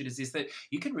online shooters, is that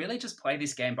you can really just play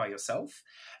this game by yourself.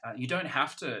 You don't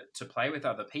have to play with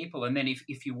other people. And then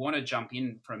if you want to jump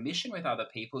in for a mission with other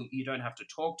people, you don't have to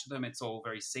talk to them. It's all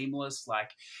very seamless.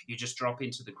 Like you just drop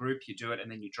into the group, you do it,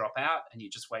 and then you drop out, and you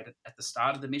just wait at the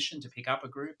start of the mission to pick up a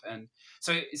group. And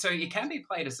so it can be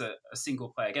played as a single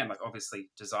player game, like obviously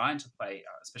designed to play,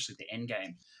 especially the end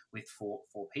game, with four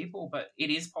people. But it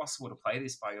is possible to play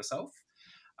this by yourself.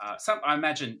 I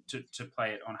imagine to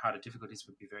play it on harder difficulties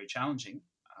would be very challenging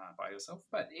by yourself,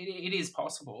 but it is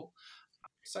possible.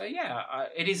 So yeah,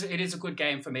 it is a good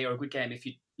game for me, or a good game if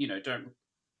you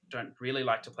don't really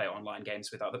like to play online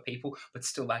games with other people, but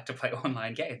still like to play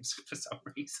online games for some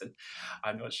reason.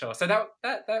 I'm not sure. So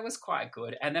that was quite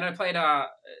good. And then I played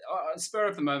spur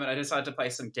of the moment. I decided to play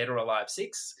some Dead or Alive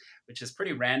 6, which is a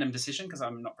pretty random decision because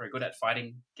I'm not very good at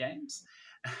fighting games.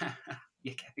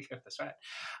 Yeah, that's right.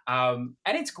 And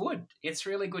it's good. It's a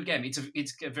really good game. It's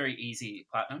a very easy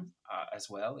platinum as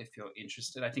well, if you're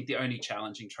interested. I think the only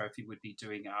challenging trophy would be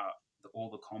doing all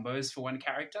the combos for one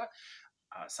character.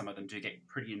 Some of them do get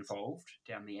pretty involved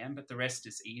down the end, but the rest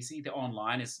is easy. The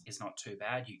online is not too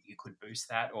bad. You could boost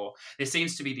that, or there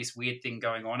seems to be this weird thing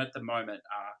going on at the moment.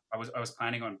 I was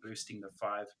planning on boosting the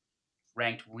 5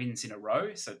 ranked wins in a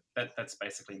row, so that's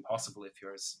basically impossible if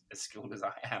you're as skilled as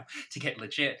I am to get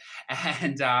legit.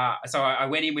 And so I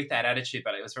went in with that attitude,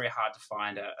 but it was very hard to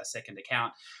find a second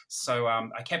account. So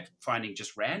I kept finding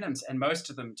just randoms, and most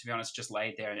of them, to be honest, just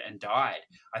laid there and died.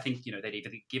 I think they'd either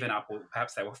given up, or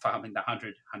perhaps they were farming the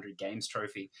 100 games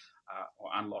trophy. Or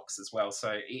unlocks as well.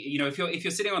 So if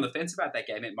you're sitting on the fence about that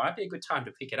game, it might be a good time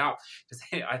to pick it up,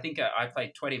 because I think I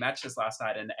played 20 matches last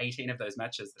night, and 18 of those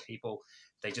matches, the people,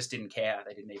 they just didn't care.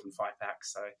 They didn't even fight back.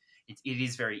 So it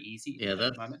is very easy at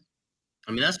the moment.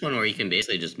 I mean, that's one where you can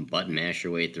basically just button mash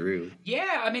your way through.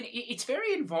 Yeah, I mean, it's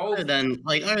very involved. Other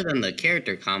than the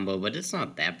character combo, but it's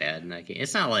not that bad in that game.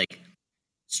 It's not like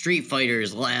Street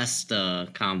Fighter's last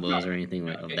combos or anything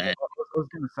like that. I was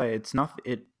going to say, it's not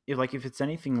it. If it's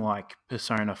anything like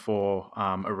Persona 4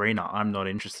 Arena, I'm not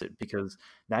interested, because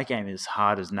that game is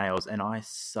hard as nails, and I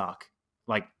suck.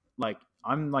 Like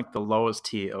I'm like the lowest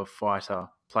tier of fighter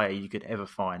player you could ever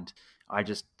find. I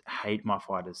just hate my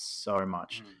fighters so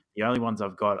much. The only ones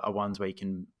I've got are ones where you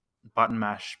can button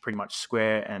mash pretty much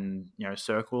square and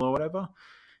circle or whatever,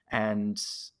 and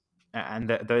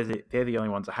they're the only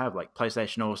ones I have, like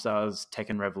PlayStation All Stars,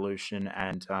 Tekken Revolution,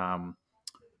 and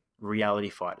Reality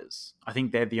Fighters. I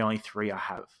think they're the only 3 I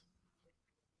have.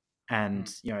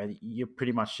 And you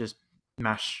pretty much just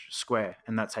mash square,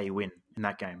 and that's how you win in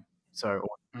that game. So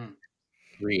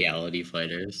Reality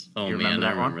Fighters. Oh man, I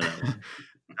remember that one.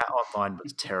 That online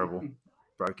was terrible.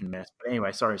 Broken mess. But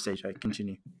anyway, sorry, CJ,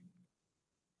 continue.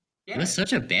 Yeah. It was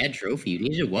such a bad trophy. You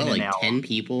needed 10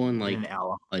 people in like an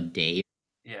hour. A day?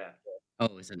 Yeah. Oh,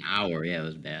 it was an hour. Yeah, it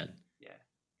was bad.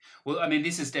 Well, I mean,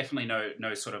 this is definitely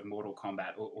no sort of Mortal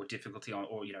Kombat or difficulty on,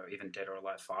 or even Dead or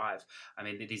Alive 5. I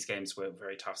mean, these games were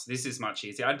very tough. So this is much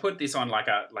easier. I'd put this on like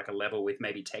a level with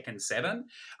maybe Tekken 7.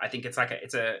 I think it's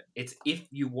if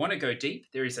you want to go deep,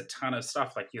 there is a ton of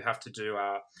stuff. Like you have to do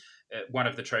one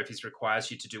of the trophies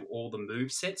requires you to do all the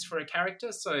move sets for a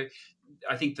character. So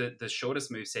I think the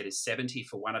shortest move set is 70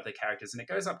 for one of the characters, and it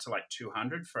goes up to like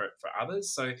 200 for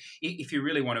others. So if you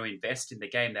really want to invest in the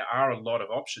game, there are a lot of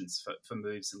options for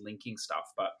moves and linking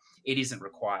stuff, but it isn't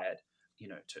required,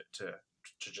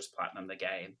 to just platinum the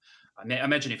game. I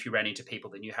imagine if you ran into people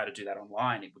that knew how to do that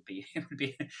online, it would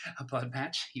be a blood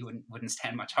match. You wouldn't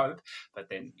stand much hope. But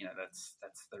then that's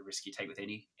the risk you take with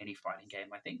any fighting game,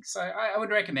 I think. So I would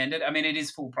recommend it. I mean, it is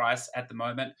full price at the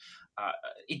moment.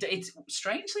 It's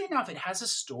strangely enough, it has a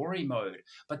story mode,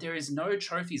 but there is no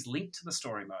trophies linked to the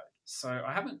story mode. So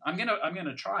I'm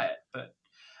gonna try it, but.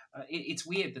 It's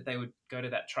weird that they would go to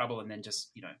that trouble and then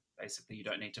just basically you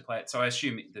don't need to play it. So I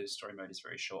assume the story mode is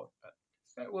very short, but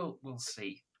we'll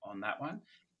see on that one.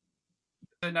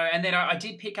 So no, and then I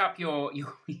did pick up your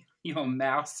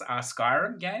mouse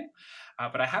Skyrim game,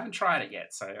 but I haven't tried it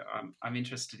yet. So I'm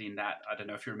interested in that. I don't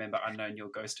know if you remember Unknown Your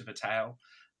Ghost of a Tale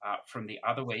from the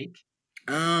other week.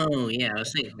 Oh yeah, I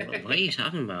was thinking, what are you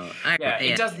talking about?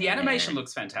 It does. The animation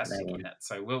looks fantastic in that.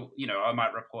 So I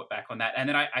might report back on that. And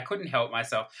then I couldn't help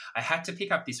myself. I had to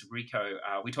pick up this Rico.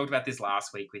 We talked about this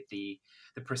last week with the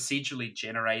procedurally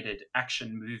generated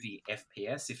action movie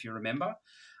FPS, if you remember.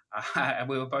 And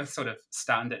we were both sort of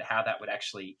stunned at how that would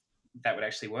actually that would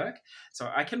actually work.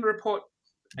 So I can report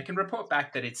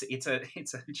back that it's a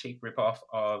cheap ripoff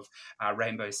of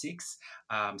Rainbow Six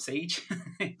Siege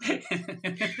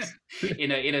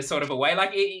in a sort of a way.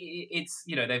 Like it's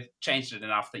they've changed it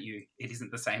enough that it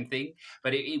isn't the same thing,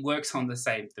 but it works on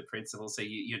the principle. So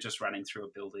you're just running through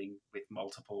a building with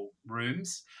multiple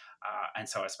rooms. And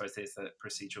so I suppose there's the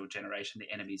procedural generation.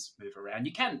 The enemies move around.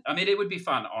 It would be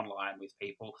fun online with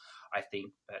people, I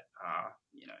think, but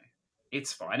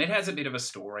it's fine. It has a bit of a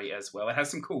story as well. It has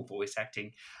some cool voice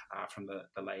acting from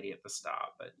the lady at the start.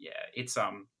 But yeah,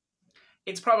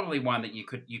 it's probably one that you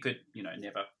could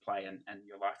never play and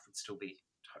your life would still be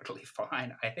totally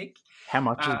fine, I think. How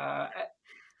much?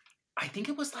 I think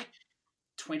it was like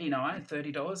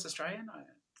 $29-$30 Australian.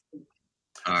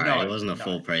 All right, it wasn't a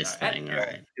full price thing. All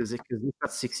right, because you've got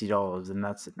 $60, and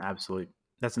that's an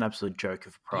absolute joke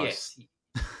of a price.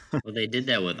 Yes. Well, they did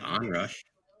that with Onrush.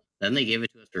 Then they gave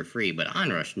it to us for free, but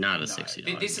Onrush, not a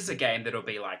 $60. This is a game that'll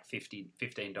be like $15,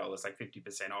 like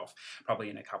 50% off, probably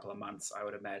in a couple of months, I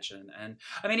would imagine. And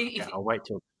I mean, I'll wait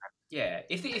till. Yeah,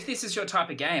 if this is your type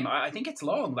of game, I think it's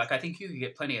long. Like I think you could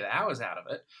get plenty of hours out of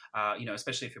it.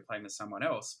 Especially if you're playing with someone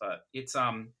else. But it's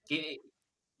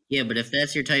Yeah, but if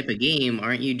that's your type of game,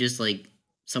 aren't you just like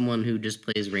someone who just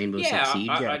plays Rainbow Six Siege?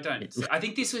 I don't. I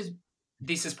think this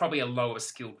is probably a lower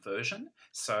skilled version.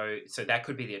 So that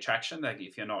could be the attraction. Like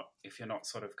if you're not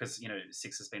sort of, because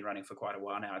Six has been running for quite a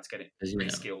while now. It's getting pretty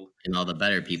skilled, and all the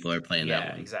better people are playing that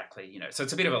one. Yeah, exactly. So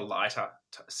it's a bit of a lighter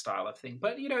style of thing,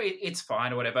 but it's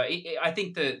fine or whatever. I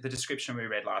think the description we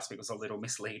read last week was a little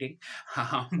misleading,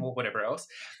 or whatever else.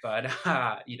 But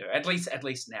at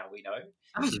least now we know.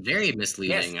 That was very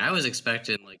misleading. Yes. I was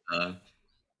expecting like a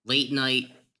late night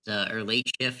or late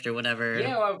shift or whatever.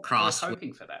 Yeah, I was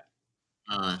hoping for that.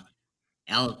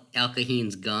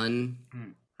 Al-Kaheen's gun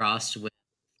crossed with,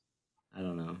 I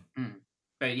don't know.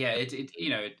 But yeah,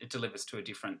 it delivers to a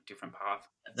different path.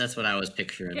 That's what I was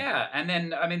picturing. Yeah, and then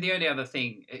the only other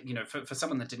thing, for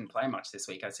someone that didn't play much this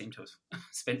week, I seem to have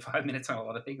spent 5 minutes on a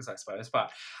lot of things, I suppose.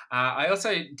 But I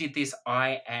also did this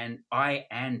I and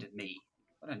Me.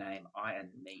 What a name, I and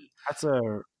Me. That's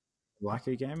a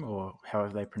Leica game, or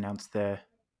however they pronounce their.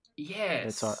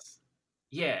 Yes.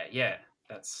 Yeah.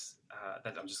 That's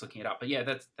that. I'm just looking it up, but yeah,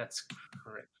 that's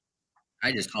correct.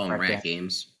 I just call them rat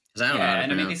games because I don't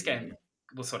know. And this game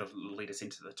will sort of lead us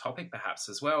into the topic perhaps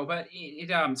as well. But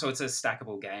so it's a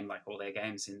stackable game like all their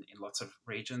games in lots of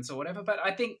regions or whatever. But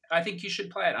I think you should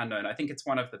play it Unknown. I think it's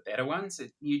one of the better ones.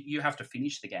 You have to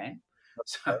finish the game,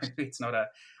 so it's not a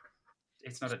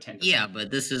 10%. Yeah,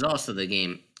 but this is also the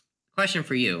game. Question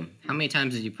for you: how many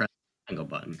times did you press the triangle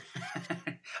button?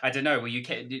 I don't know.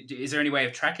 Is there any way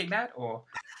of tracking that, or?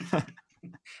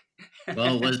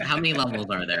 Well, how many levels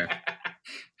are there?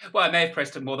 Well, I may have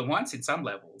pressed it more than once in some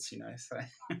levels, So,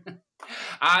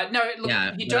 no, look,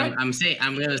 yeah, you don't. I'm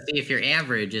going to see if your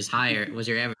average is higher. Was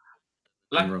your average?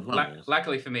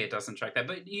 Luckily for me, it doesn't track that,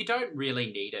 but you don't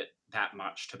really need it that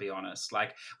much, to be honest.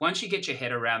 Like once you get your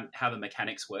head around how the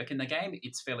mechanics work in the game,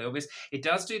 it's fairly obvious. It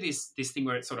does do this thing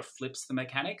where it sort of flips the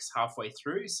mechanics halfway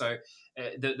through. So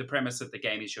the premise of the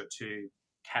game is you're two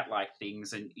cat-like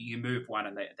things and you move one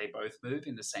and they both move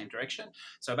in the same direction.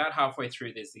 So about halfway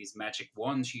through there's these magic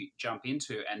wands you jump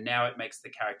into, and now it makes the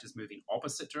characters move in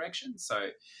opposite directions. So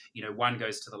one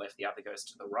goes to the left, the other goes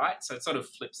to the right, so it sort of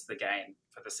flips the game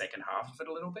for the second half of it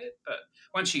a little bit. But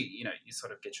once you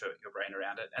sort of get your brain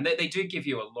around it, and they do give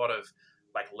you a lot of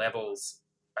like levels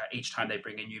each time they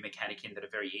bring a new mechanic in that are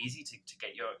very easy to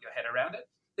get your head around it.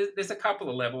 There's a couple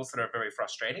of levels that are very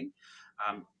frustrating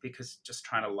because just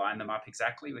trying to line them up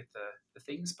exactly with the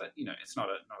things, but it's not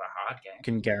a hard game. I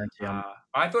can guarantee.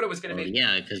 I thought it was going to be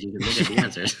because you can look at the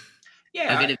answers.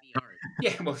 Yeah, how could it be hard?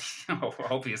 Yeah, well,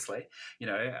 obviously,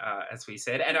 as we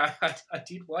said, and I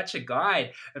did watch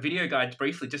a video guide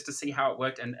briefly just to see how it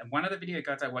worked, and one of the video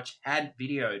guides I watched had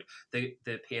videoed the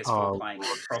PS4 playing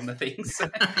from the things.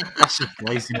 That's just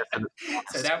laziness.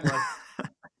 So that was.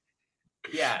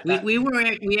 Yeah,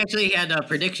 we actually had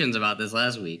predictions about this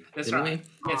last week. That's didn't right.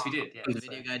 We? Yes, we did. Yeah, the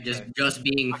video guide just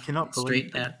being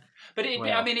straight that. But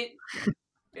wow.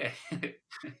 Yeah,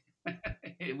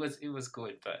 it was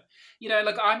good. But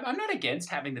look, I'm not against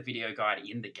having the video guide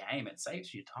in the game. It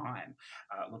saves you time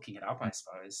looking it up, I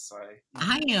suppose. So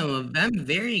I'm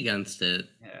very against it.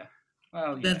 Yeah.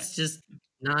 Well, that's just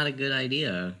not a good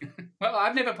idea. Well,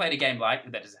 I've never played a game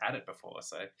like that has had it before,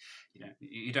 so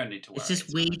you don't need to worry. It's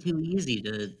just way too easy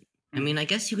to. I mean, I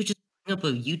guess you could just bring up a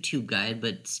YouTube guide,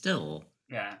 but still.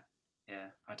 Yeah.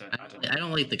 I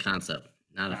don't like the concept.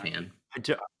 Not a fan. I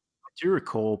do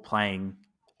recall playing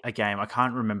a game. I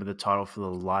can't remember the title for the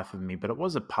life of me, but it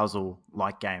was a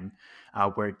puzzle-like game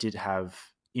where it did have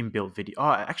inbuilt video.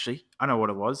 Oh, actually, I know what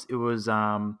it was. It was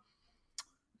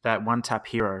that One Tap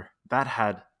Hero that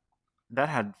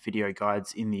had video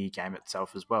guides in the game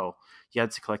itself as well. You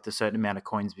had to collect a certain amount of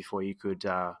coins before you could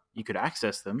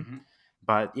access them. Mm-hmm.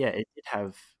 But yeah, it did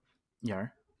have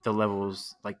the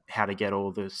levels, like how to get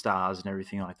all the stars and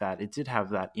everything like that. It did have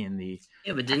that in the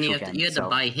but didn't you actual you had to game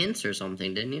buy hints or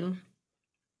something, didn't you?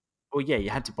 Well, yeah,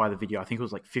 you had to buy the video. I think it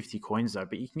was like 50 coins though,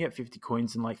 but you can get 50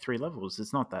 coins in like 3 levels.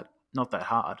 It's not that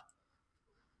hard.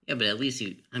 Yeah, but at least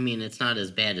it's not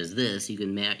as bad as this. You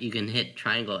can hit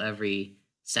triangle every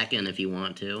second if you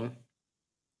want to.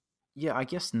 Yeah, I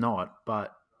guess not,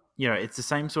 but it's the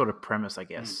same sort of premise, I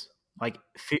guess. Like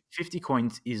 50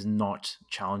 coins is not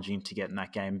challenging to get in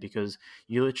that game because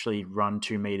you literally run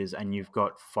 2 meters and you've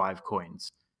got 5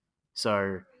 coins.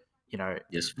 So,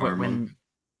 Just farm them.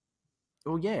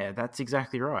 Well, yeah, that's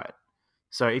exactly right.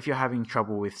 So if you're having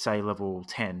trouble with, say, level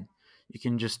 10, you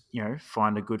can just,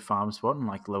 find a good farm spot in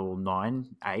like level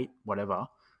 9, 8, whatever,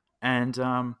 and,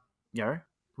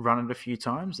 run it a few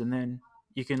times, and then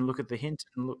you can look at the hint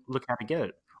and look how to get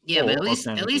it. Yeah, but Or at least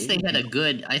they had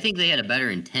alternatively, I think they had a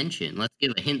better intention. Let's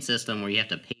give a hint system where you have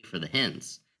to pay for the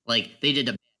hints. Like, they did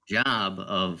a bad job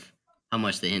of how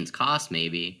much the hints cost,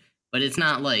 maybe, but it's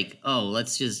not like, oh,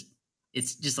 it's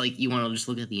just like you want to just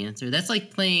look at the answer. That's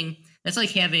like playing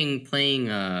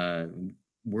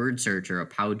word search or a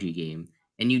Pouji game,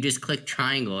 and you just click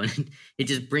triangle and it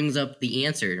just brings up the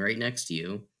answer right next to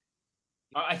you.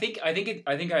 I think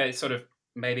I sort of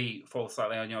maybe fall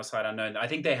slightly on your side, Unknown. I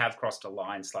think they have crossed a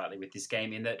line slightly with this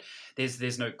game in that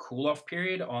there's no cool off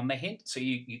period on the hint, so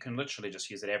you can literally just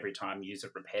use it every time, use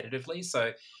it repetitively.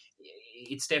 So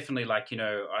it's definitely like,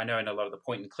 I know in a lot of the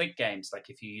point and click games, like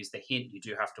if you use the hint, you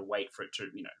do have to wait for it to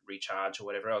recharge or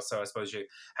whatever else. So I suppose you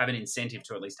have an incentive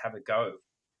to at least have a go.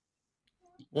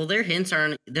 Well, their hints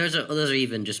aren't. Those are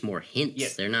even just more hints.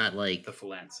 Yes, they're not like the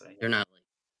full answer. Yeah. They're not like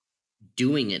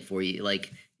doing it for you.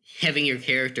 Like having your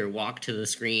character walk to the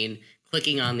screen,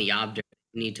 clicking on the object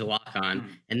you need to walk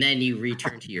on, and then you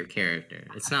return to your character.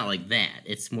 It's not like that.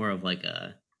 It's more of like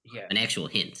an actual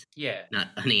hint. Yeah. Not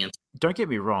an answer. Don't get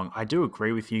me wrong. I do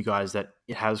agree with you guys that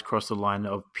it has crossed the line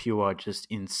of pure just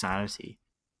insanity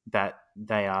that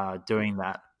they are doing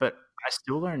that. But I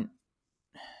still don't.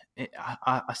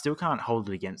 I still can't hold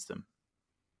it against them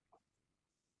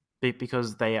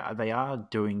because they are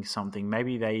doing something.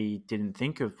 Maybe they didn't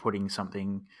think of putting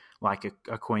something like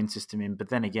a coin system in, but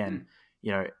then again,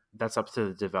 that's up to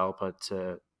the developer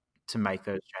to make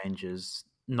those changes,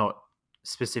 not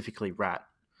specifically Rat.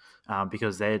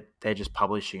 Because they're just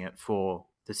publishing it for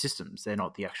the systems. They're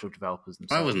not the actual developers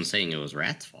themselves. I wasn't saying it was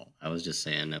Rat's fault. I was just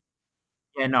saying that.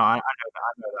 Yeah, no, I know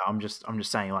that. I'm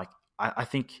just saying, like, I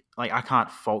think, like, I can't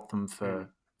fault them for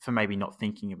maybe not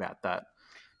thinking about that.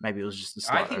 Maybe it was just a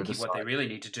slight oversight. What they really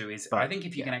need to do is, I think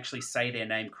if you can actually say their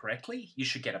name correctly, you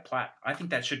should get a plat. I think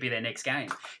that should be their next game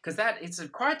because it's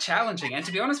quite challenging. And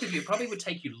to be honest with you, it probably would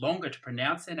take you longer to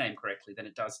pronounce their name correctly than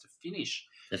it does to finish.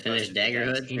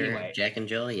 Daggerhood or Jack and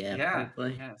Jill, yeah.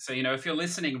 So if you're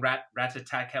listening, Rat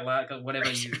Attack,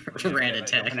 whatever your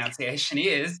pronunciation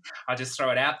is, I'll just throw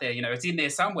it out there. It's in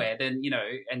there somewhere. Then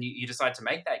and you decide to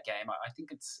make that game. I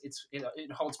think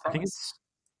it holds promise.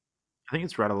 I think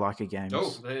it's Ratalaika Games.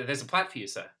 Oh, there's a plat for you,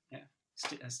 sir. Yeah,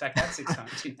 stack that 6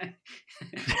 times.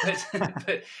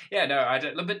 but yeah, no, I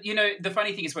don't. But the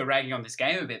funny thing is, we're ragging on this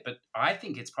game a bit, but I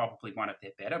think it's probably one of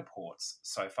their better ports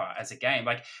so far as a game.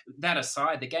 Like that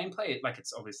aside, the gameplay, like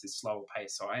it's obviously slower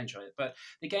pace, so I enjoy it. But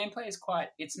the gameplay is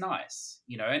it's nice,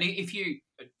 And if you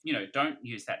don't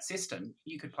use that system,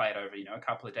 you could play it over a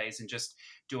couple of days and just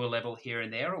do a level here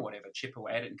and there or whatever, chip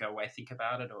away at it and go away, think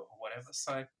about it or whatever.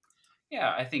 So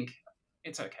yeah, I think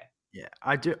it's okay. Yeah,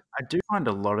 I do find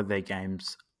a lot of their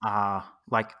games are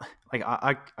like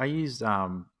I used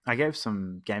I gave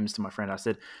some games to my friend. I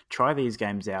said, try these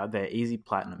games out. They're easy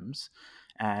platinums,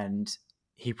 and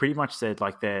he pretty much said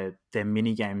like they're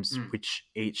mini games which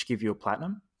each give you a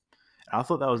platinum. And I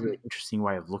thought that was an interesting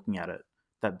way of looking at it.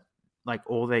 That like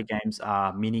all their games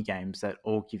are mini games that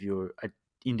all give you an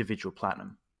individual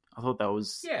platinum. I thought that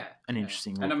was an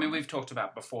interesting look. And I mean, we've talked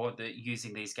about before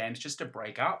using these games just to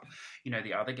break up,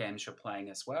 the other games you're playing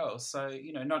as well. So,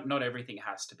 not everything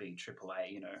has to be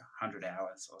AAA, 100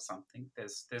 hours or something.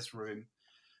 There's room,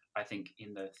 I think,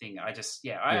 in the thing.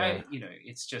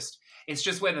 It's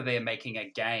just whether they're making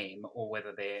a game or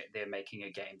whether they're making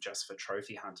a game just for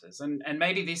trophy hunters. And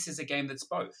maybe this is a game that's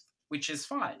both, which is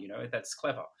fine, that's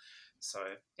clever. So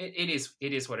it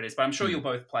is what it is. But I'm sure you'll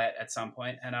both play it at some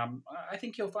point, and I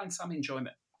think you'll find some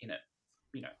enjoyment in it,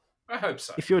 I hope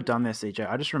so. If you're done there, CJ,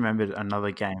 I just remembered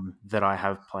another game that I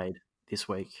have played this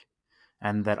week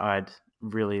and that I'd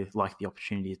really like the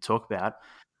opportunity to talk about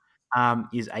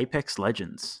is Apex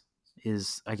Legends.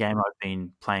 Is a game I've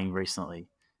been playing recently,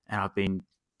 and I've been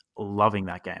loving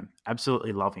that game.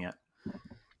 Absolutely loving it.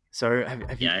 So have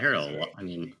you? Yeah, I heard a lot. I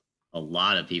mean, a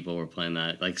lot of people were playing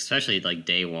that. Like, especially like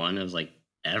day one, it was like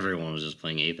everyone was just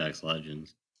playing Apex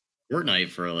Legends. Fortnite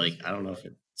for like, I don't know if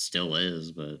it still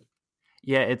is, but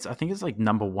Yeah, I think it's like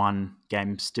number one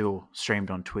game still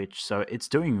streamed on Twitch, so it's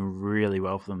doing really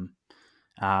well for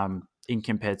them, in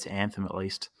compared to Anthem at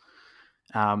least,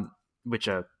 which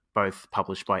are both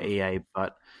published by EA.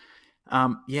 But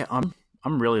yeah, I'm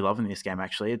really loving this game.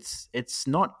 Actually, it's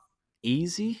not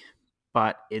easy,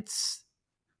 but it's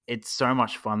so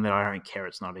much fun that I don't care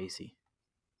it's not easy.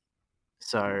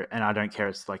 So, and I don't care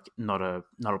it's like not a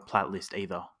plat list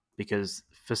either, because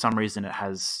for some reason it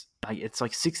has like it's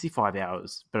like 65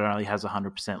 hours, but it only has a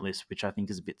 100% list, which I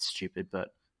think is a bit stupid. But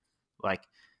like,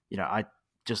 I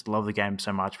just love the game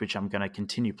so much, which I'm going to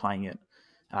continue playing it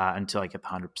until I get the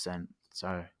 100%.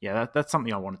 So yeah, that's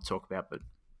something I wanted to talk about. But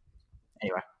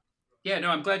anyway, Yeah, no,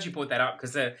 I'm glad you brought that up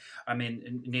because, I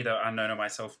mean, neither Unknown or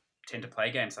myself tend to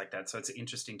play games like that. So it's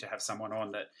interesting to have someone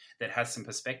on that has some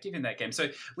perspective in that game. So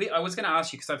I was going to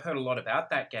ask you, because I've heard a lot about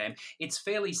that game. It's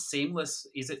fairly seamless.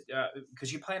 Is it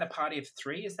because you play in a party of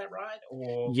 3? Is that right?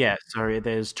 Or yeah, so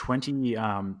there's 20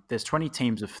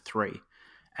 teams of 3,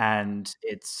 and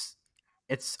it's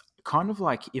kind of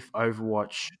like if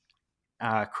Overwatch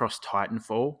cross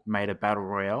Titanfall made a battle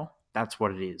royale. That's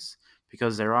what it is,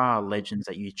 because there are legends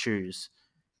that you choose,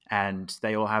 and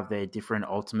they all have their different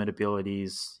ultimate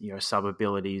abilities, sub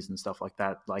abilities and stuff like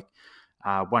that. Like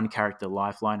one character,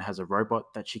 Lifeline, has a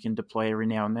robot that she can deploy every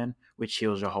now and then, which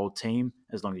heals your whole team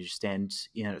as long as you stand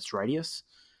in its radius,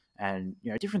 and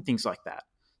different things like that.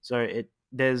 So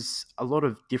there's a lot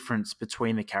of difference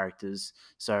between the characters.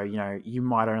 So you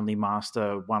might only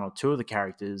master 1 or 2 of the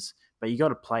characters, but you got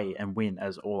to play and win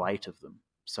as all 8 of them.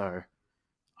 So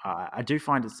I do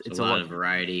find it's a lot of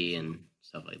variety and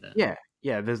stuff like that.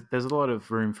 Yeah. There's a lot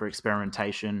of room for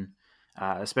experimentation,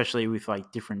 especially with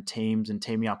like different teams and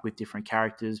teaming up with different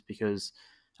characters. Because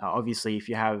obviously, if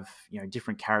you have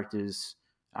different characters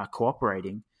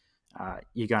cooperating,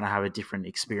 you're going to have a different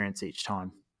experience each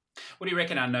time. What do you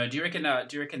reckon, Unknown? Do you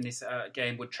reckon this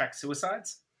game would track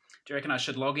suicides? Do you reckon I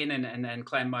should log in and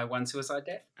claim my 1 suicide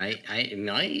death? I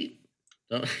might.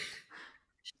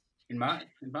 In my,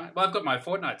 well, I've got my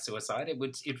Fortnite suicide.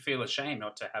 It'd feel a shame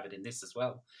not to have it in this as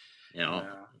well. Yeah,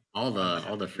 all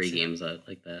the free games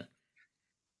like that.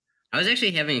 I was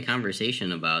actually having a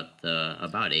conversation about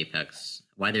Apex.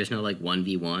 Why there's no like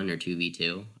 1v1 or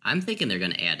 2v2. I'm thinking they're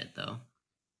gonna add it though.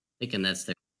 Thinking that's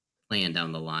their plan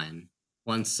down the line.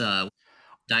 Once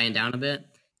dying down a bit,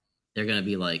 they're gonna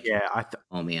be like,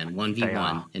 oh man,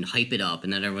 1v1 and hype it up,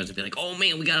 and then everyone's gonna be like, oh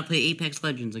man, we gotta play Apex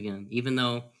Legends again, even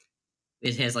though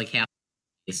it has like half.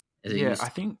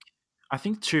 I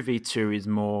think 2v2 is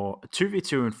more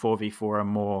 2v2 and 4v4 are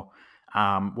more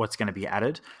what's going to be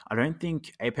added. I don't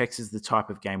think Apex is the type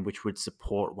of game which would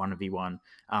support 1v1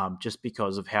 just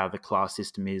because of how the class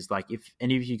system is. Like if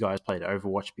any of you guys played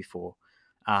Overwatch before,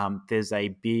 there's a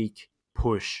big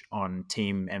push on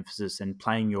team emphasis and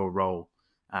playing your role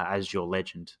as your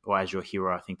legend or as your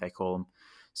hero, I think they call them.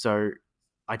 So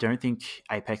I don't think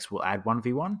Apex will add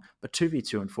 1v1, but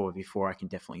 2v2 and 4v4 I can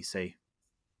definitely see.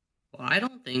 Well, I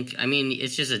don't think. I mean,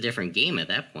 it's just a different game at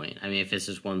that point. I mean, if it's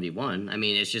just 1v1, I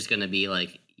mean, it's just going to be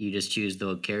like you just choose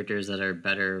the characters that are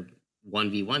better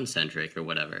 1v1 centric or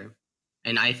whatever.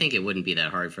 And I think it wouldn't be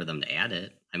that hard for them to add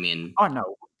it. I mean, oh no, it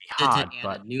would be hard,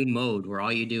 but a new mode where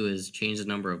all you do is change the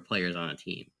number of players on a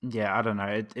team. Yeah, I don't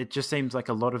know. It just seems like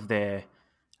a lot of their,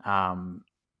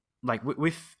 like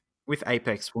with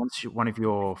Apex, once one of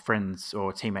your friends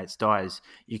or teammates dies,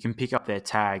 you can pick up their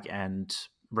tag and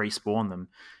respawn them.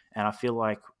 And I feel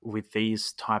like with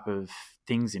these type of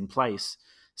things in place,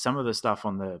 some of the stuff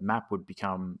on the map would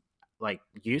become like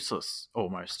useless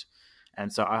almost.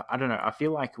 And so I don't know. I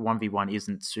feel like 1v1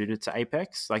 isn't suited to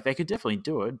Apex. Like they could definitely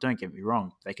do it. Don't get me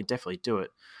wrong. They could definitely do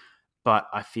it. But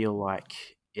I feel like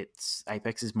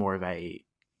Apex is more of a,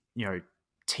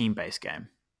 team-based game,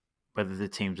 whether the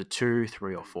teams are 2,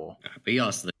 3, or 4. But you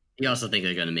also think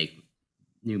they're going to make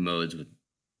new modes with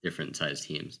different sized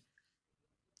teams.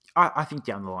 I think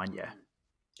down the line, yeah.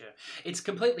 Yeah. It's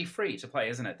completely free to play,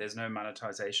 isn't it? There's no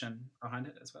monetization behind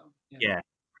it as well.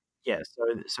 Yeah.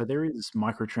 So there is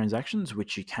microtransactions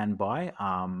which you can buy,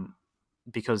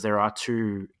 because there are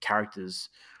 2 characters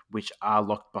which are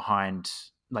locked behind.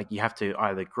 Like you have to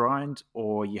either grind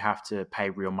or you have to pay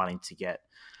real money to get.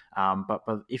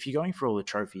 But if you're going for all the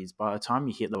trophies, by the time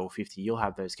you hit level 50, you'll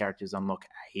have those characters unlock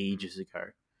ages ago.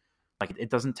 Like, it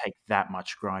doesn't take that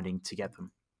much grinding to get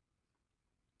them.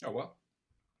 Oh, well.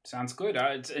 Sounds good.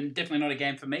 It's definitely not a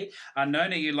game for me.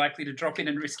 Unknown, are you likely to drop in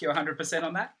and risk your 100%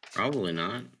 on that? Probably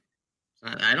not.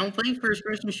 I don't play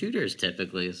first-person shooters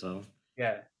typically, so...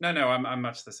 Yeah. No, I'm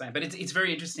much the same. But it's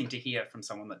very interesting to hear from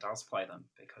someone that does play them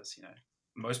because,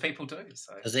 most people do.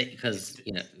 So Because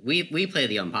we play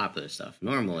the unpopular stuff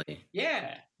normally.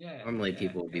 Yeah. Normally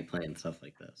people would be playing stuff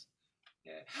like this.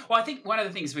 Yeah. Well, I think one of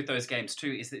the things with those games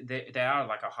too is that they are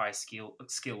like a high skill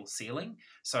ceiling.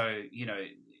 So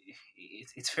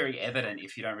it's very evident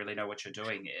if you don't really know what you're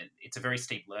doing. It's a very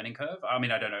steep learning curve. I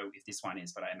mean, I don't know if this one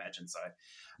is, but I imagine so.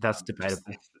 That's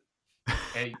debatable.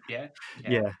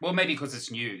 Yeah. Well, maybe because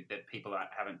it's new that people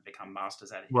haven't become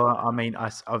masters at it. Well, I mean,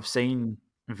 I've seen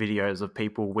videos of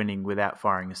people winning without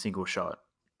firing a single shot.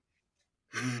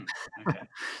 Okay.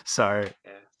 So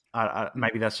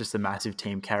maybe that's just a massive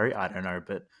team carry. I don't know,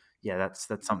 but yeah, that's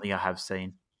something I have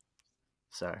seen.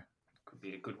 So could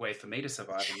be a good way for me to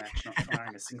survive a match not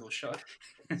firing a single shot.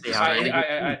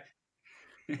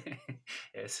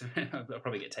 Yes, I'll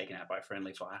probably get taken out by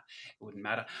friendly fire. It wouldn't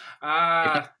matter.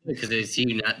 Because they see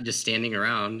you not just standing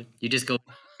around. You just go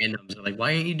random. So like,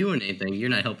 why aren't you doing anything? You're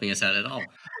not helping us out at all.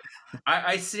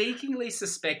 I sneakingly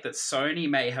suspect that Sony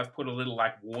may have put a little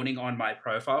warning on my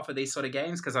profile for these sort of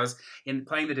games because I was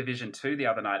playing the Division 2 the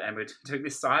other night and we took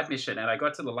this side mission and I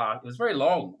got to the last. It was very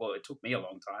long. Well, it took me a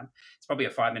long time. It's probably a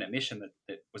 5-minute mission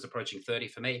that was approaching 30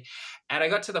 for me. And I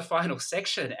got to the final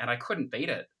section and I couldn't beat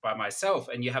it by myself.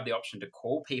 And you have the option to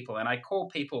call people. And I call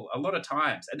people a lot of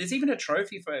times. And there's even a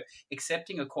trophy for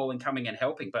accepting a call and coming and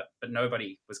helping, but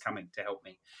nobody was coming to help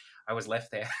me. I was left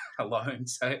there alone.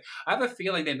 So I have a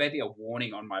feeling there may be a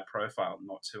warning on my profile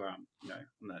not to, on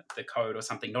the code or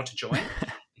something, not to join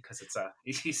because it's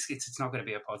not going to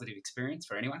be a positive experience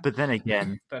for anyone. But then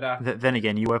again,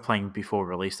 you were playing before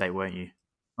release date, weren't you?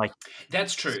 Like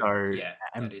that's true. So, yeah,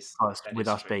 and with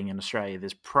us being in Australia,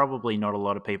 there's probably not a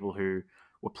lot of people who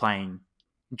were playing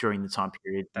during the time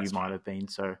period you might have been.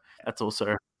 So that's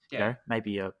also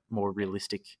maybe a more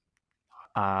realistic.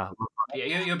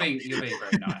 You're being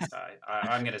very nice.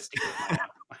 I'm going to stick with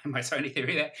my Sony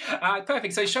theory there.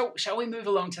 Perfect. So shall we move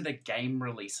along to the game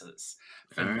releases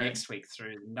for next week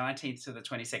through 19th to the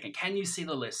 22nd? Can you see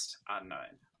the list? Unknown.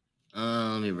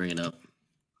 Let me bring it up.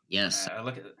 Yes.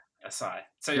 Look at it. Aside.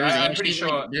 So I'm pretty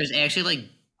sure there's actually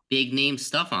big name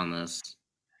stuff on this.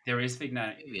 There is big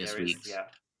name.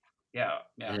 Yeah.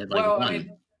 Well, I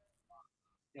mean.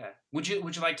 Yeah. Would you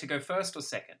like to go first or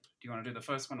second? Do you want to do the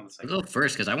first one or the second? I'll go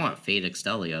first because I want Fate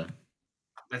Extelia.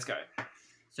 Let's go.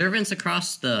 Servants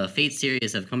across the Fate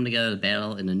series have come together to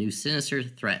battle in a new sinister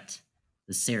threat,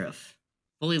 the Seraph.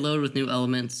 Fully loaded with new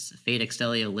elements, Fate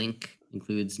Extelia Link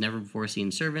includes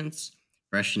never-before-seen servants,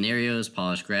 fresh scenarios,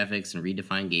 polished graphics, and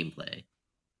redefined gameplay.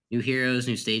 New heroes,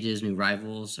 new stages, new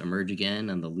rivals emerge again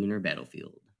on the lunar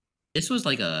battlefield. This was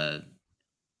like a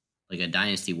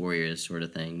Dynasty Warriors sort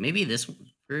of thing. Maybe this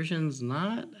version's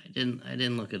not. I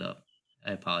didn't look it up.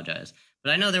 I apologize.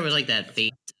 But I know there was like that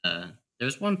Fate. There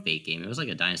was one Fate game. It was like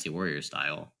a Dynasty Warriors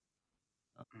style.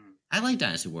 I like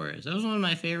Dynasty Warriors. That was one of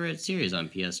my favorite series on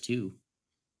PS2.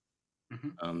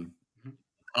 A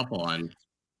couple on.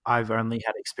 I've only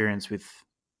had experience with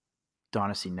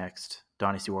Dynasty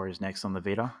Warriors Next on the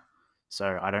Vita,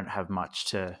 so I don't have much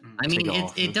to. I mean,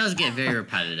 it does get very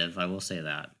repetitive. I will say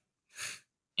that.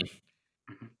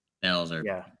 Battles are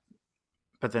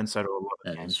but then so do a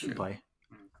lot of games you play.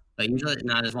 But usually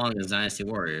not as long as Dynasty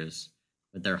Warriors,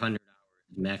 with their 100 hours,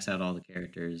 max out all the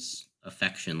characters'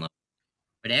 affection level.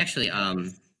 But actually,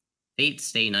 Fate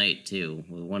Stay Night too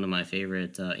was one of my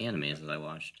favorite animes that I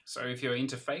watched. So if you're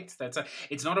into Fate,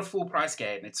 it's not a full price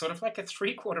game. It's sort of like a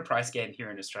 3/4 price game here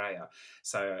in Australia.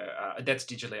 So that's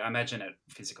digitally. I imagine at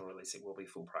physical release it will be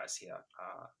full price here,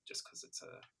 just because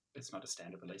it's not a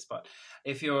standard release. But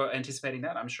if you're anticipating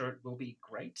that, I'm sure it will be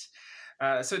great.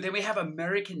 So then we have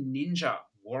American Ninja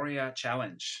Warrior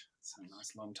Challenge. It's a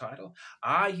nice long title.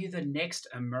 Are you the next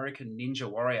American Ninja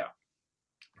Warrior?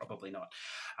 Probably not.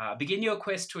 Begin your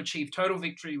quest to achieve total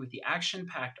victory with the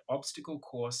action-packed obstacle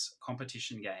course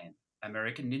competition game,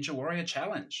 American Ninja Warrior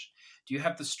Challenge. Do you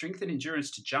have the strength and endurance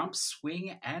to jump,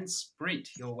 swing, and sprint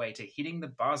your way to hitting the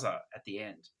buzzer at the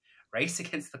end? Race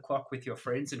against the clock with your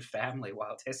friends and family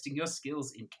while testing your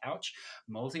skills in couch,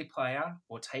 multiplayer,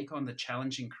 or take on the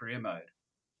challenging career mode.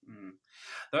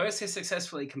 Those who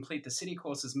successfully complete the city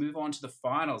courses move on to the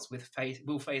finals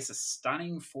will face a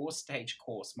stunning 4-stage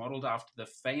course modeled after the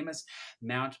famous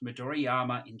Mount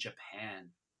Midoriyama in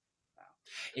Japan. Wow.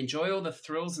 Enjoy all the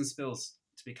thrills and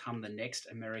to become the next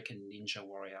American Ninja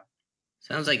Warrior.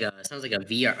 Sounds like a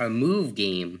VR, a move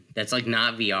game that's like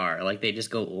not VR. Like they just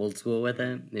go old school with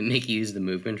it. They make you use the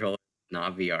move controller,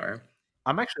 not VR.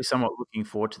 I'm actually somewhat looking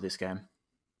forward to this game.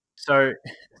 So,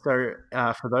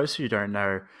 for those who don't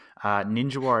know,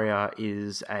 Ninja Warrior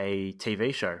is a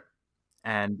TV show,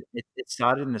 and it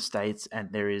started in the States,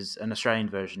 and there is an Australian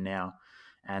version now,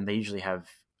 and they usually have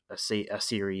a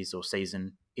series or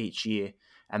season each year,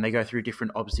 and they go through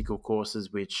different obstacle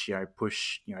courses, which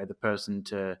push the person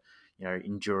to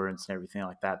endurance and everything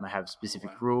like that, and they have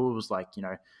specific rules, like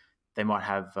they might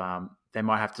have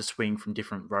to swing from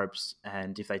different ropes,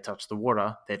 and if they touch the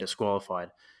water, they're disqualified.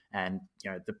 And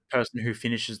the person who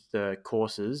finishes the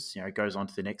courses, goes on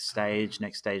to the next stage,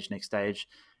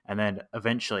 and then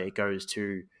eventually it goes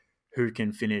to who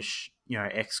can finish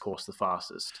X course the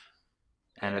fastest.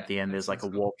 And at the end, there's like a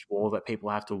warped wall that people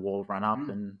have to run up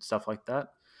and stuff like that.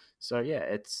 So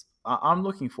yeah, I'm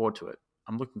looking forward to it.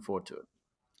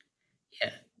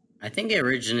 Yeah, I think it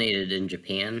originated in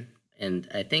Japan, and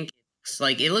I think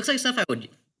it looks like stuff I would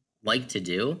like to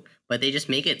do, but they just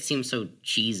make it seem so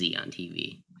cheesy on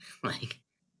TV. Like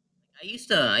I used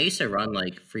to run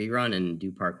like free run and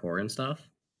do parkour and stuff,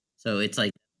 so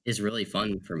it's really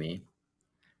fun for me.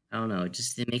 I don't know,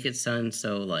 just to make it sound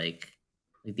so like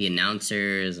the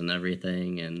announcers and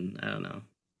everything, and I don't know.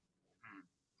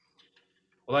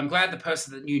 Well, I'm glad the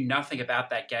person that knew nothing about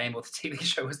that game or the TV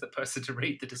show was the person to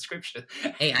read the description.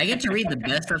 Hey, I get to read the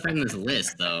best stuff in this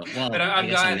list, though. Well, but I'm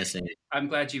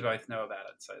glad you both know about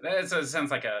it. So it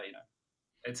sounds like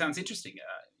it sounds interesting.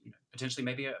 Potentially,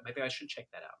 maybe I should check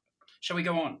that out. Shall we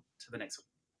go on to the next one?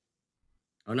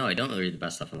 Oh no, I don't read the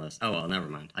best stuff on the list. Oh well, never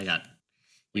mind. You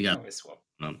got this one.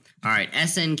 All right,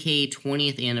 SNK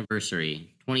 20th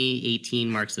anniversary. 2018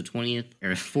 marks the 20th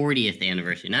or 40th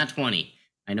anniversary, not 20.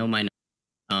 I know my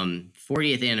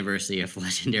 40th anniversary of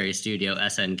legendary studio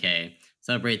SNK.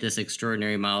 Celebrate this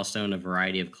extraordinary milestone. A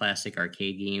variety of classic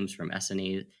arcade games from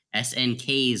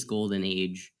SNK's golden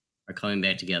age are coming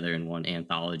back together in one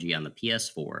anthology on the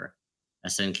PS4.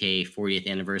 SNK 40th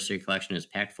anniversary collection is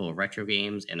packed full of retro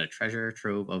games and a treasure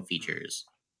trove of features.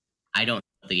 I don't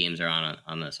know if the games are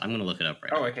on this. I'm going to look it up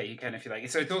right now. Oh, okay, you can if you like.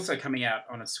 So it's also coming out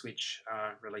on a Switch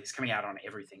release, coming out on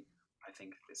everything, I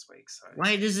think, this week. So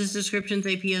why does this description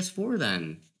say PS4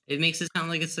 then? It makes it sound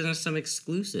like it's some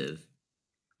exclusive.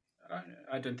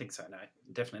 I don't think so. No,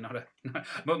 definitely not.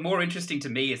 But more interesting to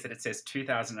me is that it says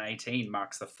 2018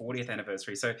 marks the 40th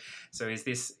anniversary. So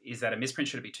is that a misprint?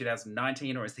 Should it be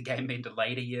 2019, or is the game been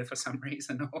delayed a year for some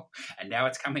reason, and now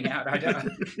it's coming out? I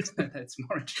don't. That's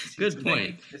more interesting. Good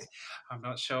point. I'm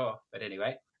not sure, but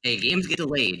anyway. Hey, games get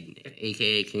delayed,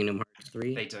 aka Kingdom Hearts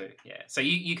 3. They do, yeah. So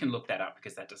you can look that up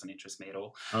because that doesn't interest me at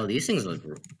all. Oh, these things look.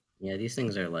 Yeah, these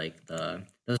things are like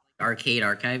those arcade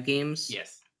archive games.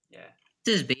 Yes. Yeah.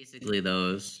 This is basically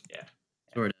those. Yeah.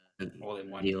 Sort of all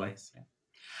in one place.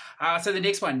 Yeah. So the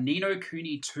next one, Ni no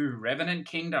Kuni 2, Revenant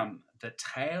Kingdom, The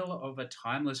Tale of a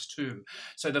Timeless Tomb.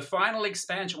 So the final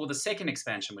expansion, or the second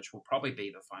expansion, which will probably be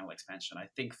the final expansion, I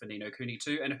think, for Ni no Kuni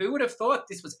 2. And who would have thought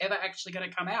this was ever actually going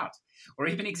to come out or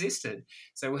even existed?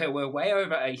 So we're way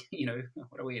over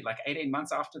what are we, like 18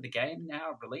 months after the game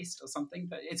now released or something?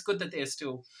 But it's good that they're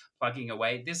still plugging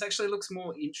away. This actually looks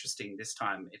more interesting this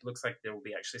time. It looks like there will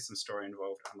be actually some story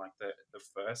involved, unlike the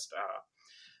first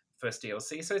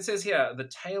DLC. So it says here, The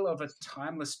Tale of a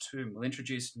Timeless Tomb will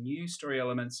introduce new story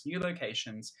elements, new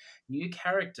locations, new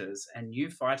characters, and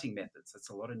new fighting methods. That's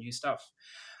a lot of new stuff.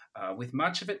 With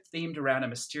much of it themed around a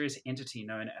mysterious entity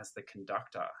known as the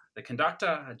Conductor. The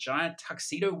Conductor, a giant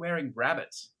tuxedo-wearing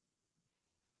rabbit.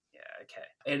 Yeah, okay.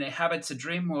 And it inhabits a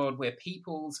dream world where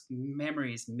people's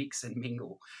memories mix and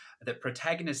mingle that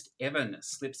protagonist Evan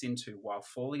slips into while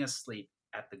falling asleep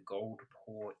at the Gold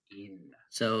Paw Inn.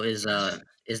 So is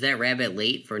that rabbit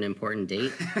late for an important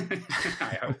date?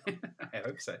 I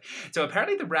hope so. So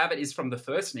apparently the rabbit is from the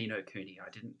first Ni no Kuni. I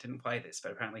didn't play this,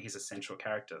 but apparently he's a central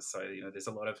character. So there's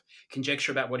a lot of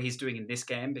conjecture about what he's doing in this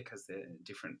game because they're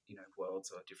different worlds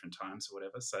or different times or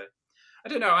whatever. So I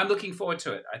don't know. I'm looking forward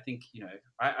to it. I think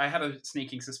I have a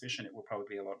sneaking suspicion it will probably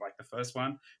be a lot like the first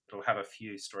one. It'll have a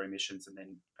few story missions and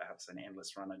then perhaps an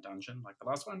endless run and dungeon like the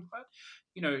last one. But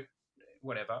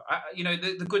whatever.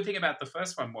 The good thing about the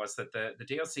first one was that the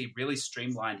DLC really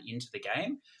streamlined into the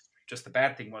game. Just the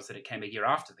bad thing was that it came a year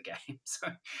after the game,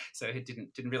 so it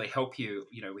didn't really help you,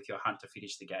 with your hunt to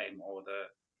finish the game or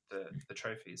the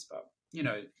trophies. But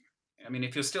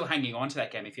if you're still hanging on to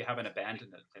that game, if you haven't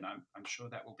abandoned it, then I'm sure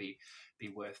that will be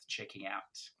worth checking out.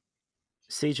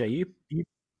 CJ, you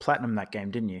platinumed that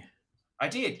game, didn't you? I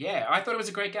did, yeah. I thought it was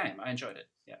a great game. I enjoyed it.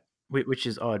 Yeah. which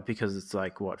is odd because it's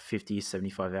like, what, 50,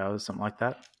 75 hours, something like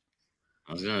that?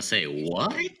 I was gonna say,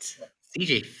 what?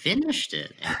 CJ finished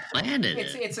it and planted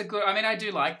it. It's a good. I mean, I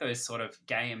do like those sort of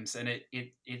games, and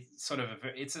it's sort of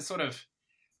it's a sort of,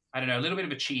 I don't know, a little bit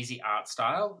of a cheesy art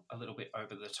style, a little bit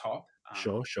over the top.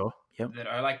 Sure. Yep. That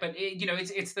I like, but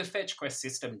it's the fetch quest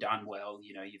system done well.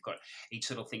 You've got each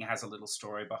little thing has a little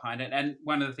story behind it, and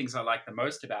one of the things I like the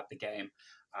most about the game,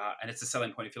 and it's a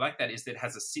selling point if you like that, is that it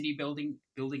has a city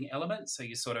building element. So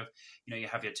you sort of, you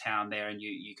have your town there, and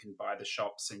you can buy the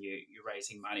shops, and you're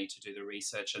raising money to do the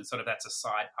research, and sort of that's a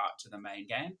side part to the main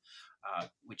game,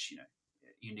 which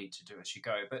you need to do as you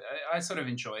go. But I sort of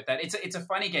enjoyed that. It's a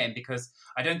funny game because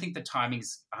I don't think the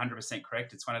timing's 100%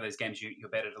 correct. It's one of those games you're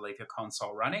better to leave your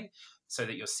console running so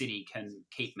that your city can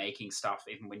keep making stuff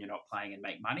even when you're not playing and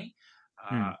make money.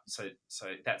 So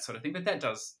that sort of thing. But that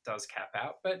does cap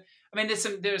out. But I mean,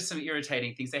 there's some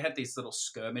irritating things. They had these little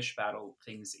skirmish battle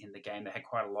things in the game. They had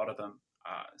quite a lot of them.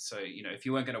 So if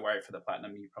you weren't going to worry for the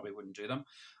platinum, you probably wouldn't do them.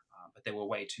 But there were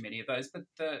way too many of those. But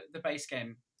the base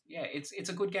game, yeah, it's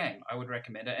a good game. I would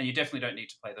recommend it, and you definitely don't need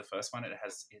to play the first one.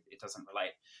 It doesn't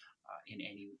relate in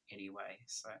any way.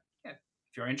 So yeah,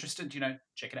 if you're interested,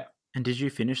 check it out. And did you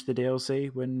finish the DLC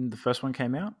when the first one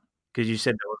came out? Because you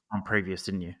said there was one previous,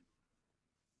 didn't you?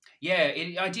 Yeah,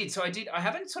 I did. So I did. I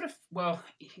haven't sort of. Well,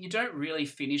 you don't really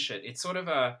finish it. It's sort of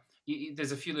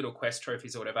there's a few little quest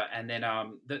trophies or whatever, and then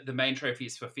the main trophy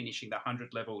is for finishing the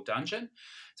 100 level dungeon.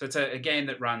 So it's a game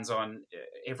that runs on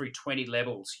every 20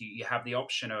 levels. You have the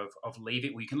option of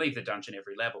leaving. Well, you can leave the dungeon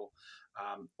every level,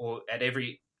 or at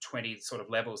every 20 sort of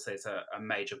levels, there's a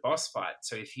major boss fight.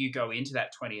 So if you go into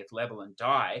that 20th level and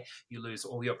die, you lose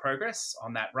all your progress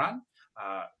on that run.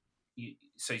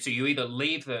 So you either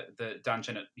leave the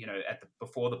dungeon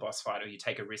before the boss fight, or you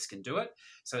take a risk and do it.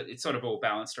 So it's sort of all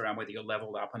balanced around whether you're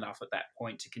leveled up enough at that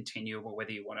point to continue, or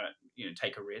whether you want to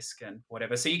take a risk and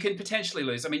whatever. So you can potentially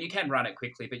lose. I mean, you can run it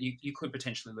quickly, but you could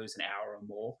potentially lose an hour or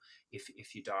more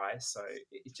if you die. So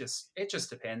it just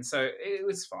depends. So it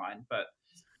was fine, but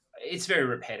it's very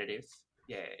repetitive.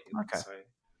 Yeah. Okay. So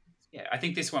yeah, I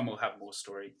think this one will have more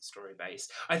story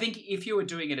based. I think if you were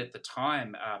doing it at the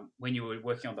time when you were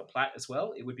working on the plat as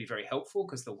well, it would be very helpful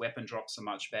because the weapon drops are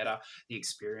much better. The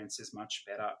experience is much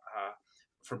better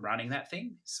from running that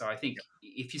thing. So I think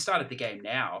if you started the game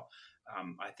now,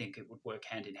 I think it would work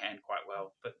hand in hand quite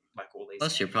well. But like all these,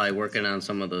 plus you're probably working on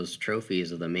some of those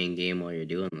trophies of the main game while you're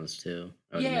doing this too.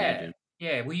 Yeah.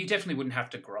 Well, you definitely wouldn't have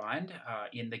to grind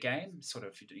in the game. Sort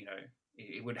of,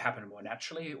 it would happen more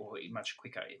naturally or much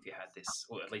quicker if you had this,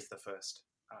 or at least the first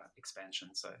expansion.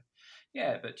 So,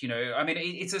 yeah, but I mean,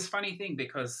 it's a funny thing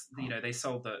because they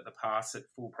sold the pass at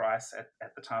full price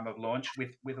at the time of launch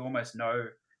with almost no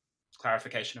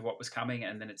clarification of what was coming,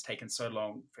 and then it's taken so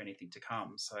long for anything to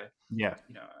come. So, yeah,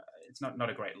 it's not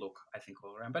a great look, I think,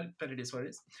 all around, but it is what it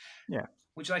is. Yeah.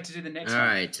 Would you like to do the next one? All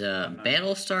right,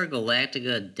 Battlestar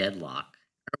Galactica Deadlock.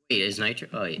 Wait, is Nitro?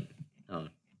 Oh, wait. Oh, all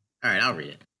right, I'll read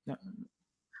it.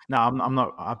 No, I'm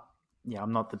not.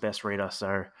 I'm not the best reader,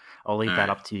 so I'll leave that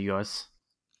up to you guys.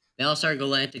 Battlestar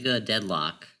Galactica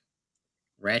Deadlock.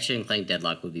 Ratchet and Clank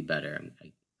Deadlock would be better.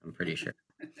 I'm pretty sure.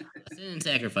 Sin and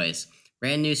Sacrifice.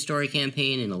 Brand new story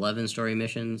campaign and 11 story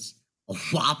missions. A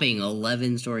whopping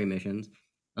 11 story missions.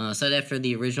 Set after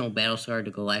the original Battlestar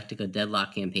Galactica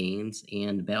Deadlock campaigns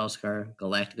and Battlestar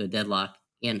Galactica Deadlock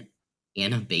and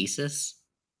Anabasis.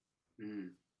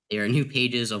 There are new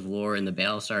pages of lore in the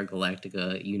Battlestar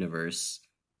Galactica universe.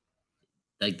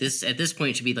 Like this, at this point,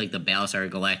 it should be like the Battlestar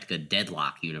Galactica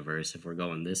Deadlock universe if we're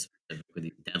going this with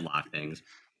these Deadlock things.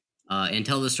 And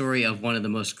tell the story of one of the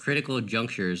most critical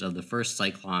junctures of the first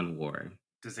Cyclone War.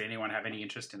 Does anyone have any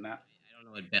interest in that?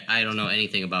 I don't know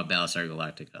anything about Battlestar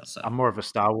Galactica. So I'm more of a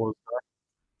Star Wars guy.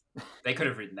 They could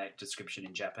have written that description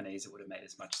in Japanese. It would have made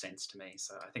as much sense to me.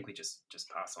 So I think we just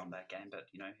pass on that game. But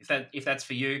if that's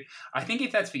for you, I think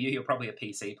if that's for you, you're probably a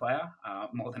PC player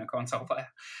more than a console player.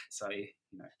 So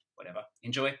whatever,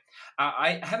 enjoy.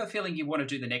 I have a feeling you want to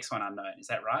do the next one, Unknown. Is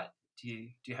that right? Do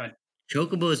you have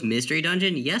Chocobo's Mystery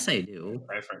Dungeon? Yes, I do.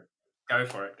 Go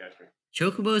for it.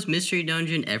 Chocobo's Mystery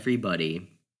Dungeon, everybody,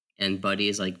 and buddy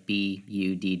is like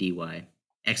BUDDY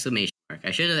exclamation mark.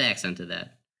 I should have accented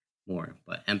that more,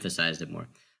 but emphasized it more.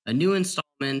 A new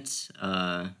installment,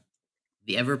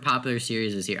 the ever popular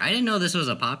series is here. I didn't know this was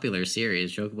a popular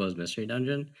series, Chocobo's Mystery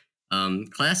Dungeon.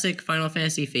 Classic Final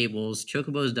Fantasy Fables,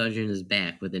 Chocobo's Dungeon is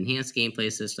back with enhanced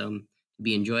gameplay system to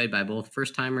be enjoyed by both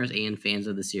first-timers and fans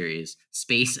of the series.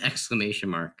 Space exclamation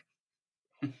mark.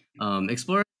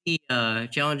 Explore the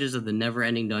challenges of the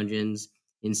never-ending dungeons,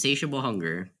 insatiable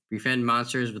hunger, befriend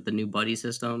monsters with the new buddy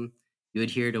system, You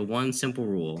adhere to one simple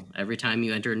rule. Every time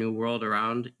you enter a new world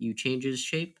around you changes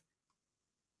shape,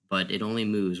 but it only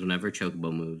moves whenever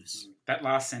Chocobo moves. That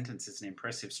last sentence is an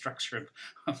impressive structure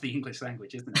of the English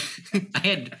language, isn't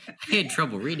it? I had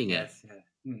trouble reading it. Yes,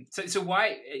 yeah. So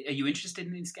why are you interested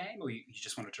in this game, or you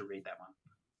just wanted to read that one?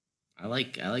 I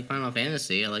like Final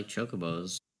Fantasy. I like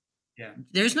Chocobos. Yeah.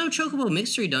 There's no Chocobo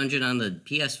Mystery Dungeon on the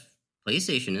PS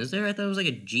PlayStation, is there? I thought it was like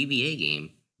a GBA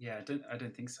game. Yeah, I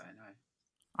don't think so. No.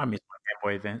 I miss my Game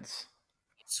Boy Advance.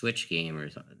 Switch game or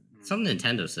something. Some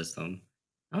Nintendo system.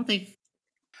 I don't think.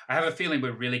 I have a feeling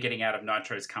we're really getting out of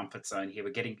Nitro's comfort zone here.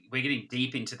 We're getting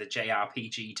deep into the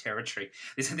JRPG territory.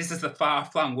 This is the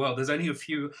far-flung world. There's only a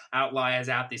few outliers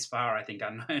out this far, I think.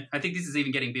 Unknown. I think this is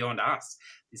even getting beyond us,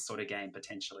 this sort of game,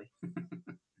 potentially.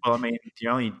 Well, I mean, the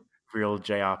only real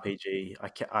JRPG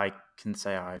I can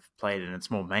say I've played, and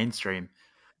it's more mainstream,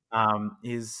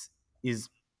 is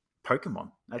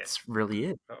Pokemon. That's really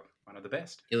it. Oh, one of the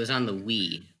best. It was on the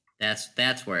Wii.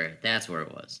 That's where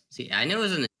it was. See, I know it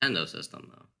was a Nintendo system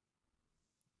though.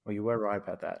 Well, you were right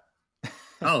about that.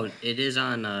 Oh, it is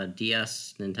on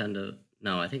DS, Nintendo.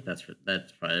 No, I think that's probably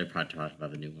they're probably talking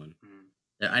about the new one.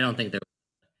 I don't think there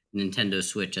was a Nintendo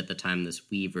Switch at the time this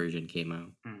Wii version came out.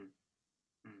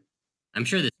 I'm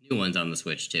sure this new one's on the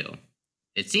Switch too.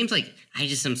 It seems like I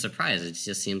just am surprised. It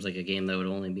just seems like a game that would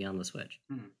only be on the Switch.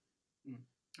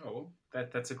 Oh, well,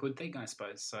 that's a good thing, I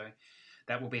suppose. So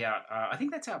that will be out. I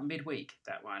think that's out midweek,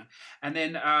 that one. And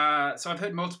then, so I've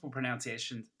heard multiple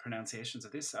pronunciations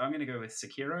of this. I'm going to go with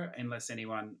Sekiro, unless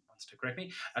anyone wants to correct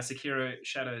me. Sekiro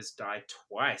Shadows Die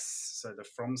Twice. So the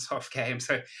FromSoft game.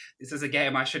 So this is a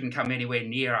game I shouldn't come anywhere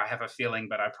near, I have a feeling,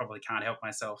 but I probably can't help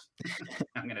myself.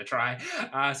 I'm going to try.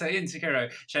 So in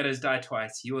Sekiro Shadows Die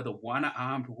Twice, you are the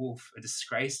one-armed wolf, a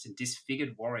disgraced and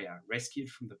disfigured warrior rescued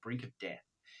from the brink of death.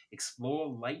 Explore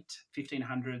late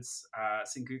 1500s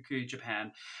Sengoku,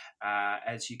 Japan,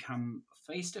 as you come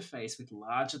face to face with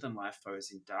larger-than-life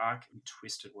foes in dark and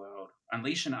twisted world.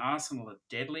 Unleash an arsenal of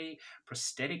deadly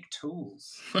prosthetic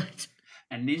tools. What?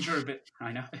 And ninja a bit.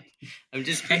 I know. I'm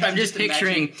just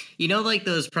picturing. You know, like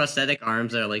those prosthetic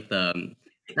arms that are like the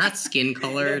not skin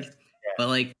colored, but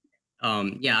like,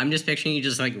 yeah. I'm just picturing you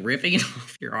just like ripping it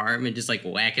off your arm and just like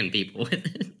whacking people with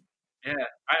it. Yeah,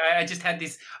 I just had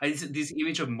this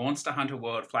image of Monster Hunter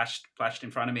World flashed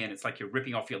in front of me, and it's like you're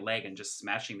ripping off your leg and just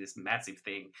smashing this massive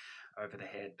thing over the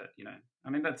head. But I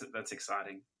mean, that's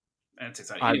exciting. That's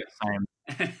exciting.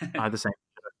 I had the same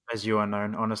as you,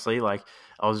 Unknown. Honestly, like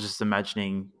I was just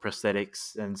imagining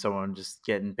prosthetics and someone just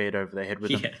getting beat over the head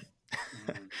with them.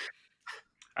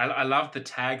 I love the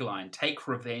tagline: "Take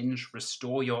revenge,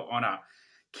 restore your honor,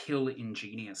 kill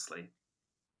ingeniously."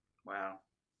 Wow.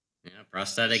 Yeah,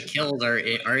 prosthetic kills are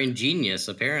ingenious,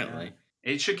 apparently.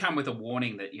 Yeah. It should come with a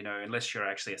warning that, unless you're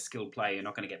actually a skilled player, you're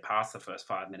not going to get past the first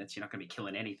 5 minutes. You're not going to be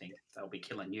killing anything. They'll be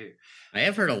killing you. I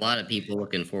have heard a lot of people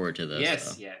looking forward to this.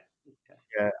 Yes, though.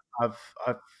 Yeah.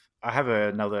 I have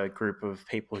another group of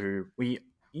people who we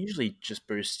usually just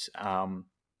boost online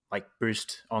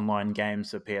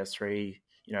games for PS3,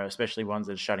 especially ones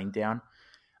that are shutting down.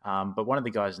 But one of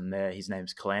the guys in there, his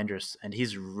name's Calandris, and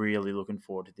he's really looking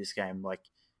forward to this game. Like,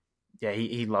 yeah,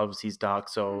 he loves his Dark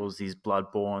Souls, his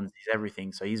Bloodborne, his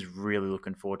everything. So he's really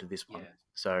looking forward to this one. Yeah.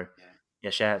 So,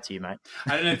 yeah, shout out to you, mate.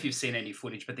 I don't know if you've seen any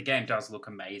footage, but the game does look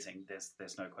amazing.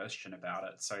 There's no question about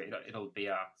it. So it'll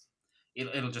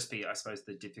just be, I suppose,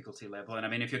 the difficulty level. And I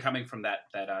mean, if you're coming from that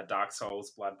Dark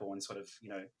Souls, Bloodborne sort of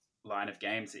line of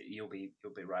games, you'll be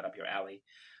right up your alley.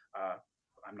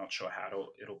 I'm not sure how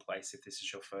it'll place if this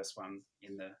is your first one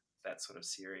in that sort of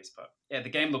series, but yeah, the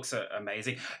game looks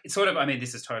amazing. It's sort of, I mean,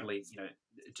 this is totally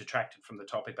detracted from the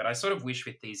topic, but I sort of wish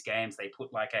with these games they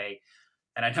put like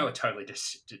and I know it totally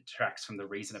detracts from the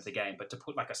reason of the game, but to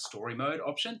put like a story mode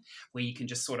option where you can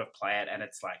just sort of play it and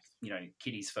it's like,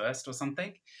 kiddies first or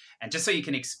something. And just so you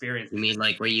can experience. You mean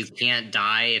like where you can't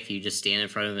die if you just stand in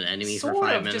front of an enemy for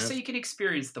 5 minutes? Just so you can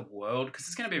experience the world, because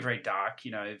it's going to be a very dark,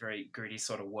 very gritty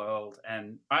sort of world.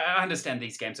 And I understand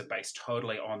these games are based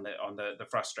totally on the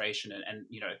frustration and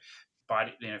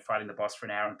fighting the boss for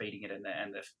an hour and beating it,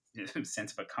 and the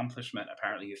sense of accomplishment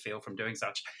apparently you feel from doing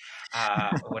such,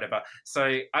 or whatever.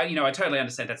 So I totally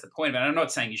understand that's the point. But I'm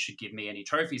not saying you should give me any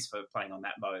trophies for playing on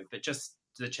that mode, but just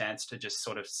the chance to just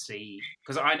sort of see,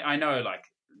 because I know like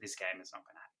this game is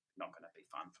not gonna be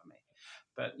fun for me.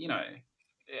 But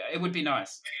it would be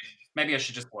nice. Maybe I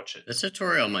should just watch it. The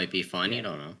tutorial might be fun. You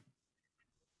don't know.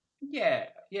 Yeah.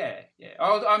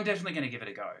 I'm definitely going to give it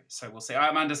a go. So we'll see.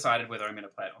 I'm undecided whether I'm going to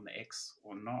play it on the X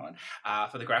or not.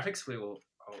 For the graphics,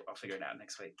 I'll figure it out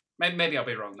next week. Maybe I'll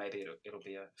be wrong. Maybe it'll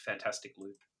be a fantastic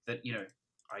loop that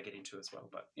I get into as well.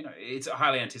 But, it's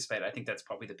highly anticipated. I think that's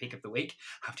probably the pick of the week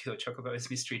after your Chocobo's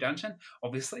Mystery Dungeon,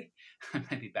 obviously.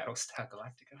 Maybe Battlestar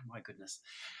Galactica. My goodness.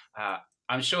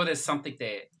 I'm sure there's something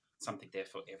there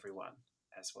for everyone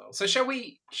as well. So shall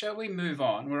we move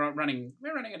on? We're running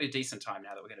at a decent time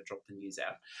now that we're going to drop the news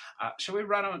out. Shall we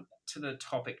run on to the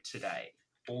topic today?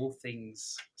 All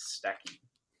things stacking.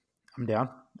 I'm down.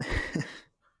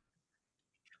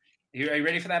 Are you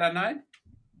ready for that, Unknown?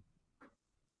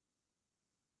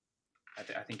 I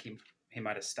think he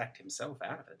might have stacked himself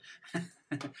out of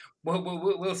it.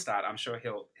 We'll start. I'm sure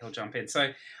he'll jump in.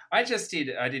 So I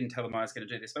didn't tell him I was going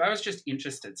to do this, but I was just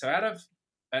interested. So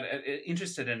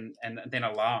interested and then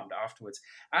alarmed afterwards.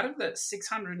 Out of the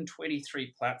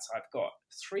 623 plats I've got,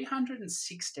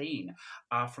 316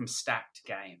 are from stacked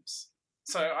games.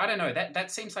 So I don't know.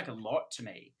 That seems like a lot to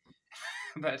me,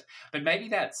 but maybe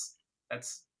that's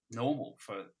normal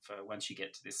for once you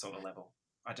get to this sort of level.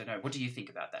 I don't know. What do you think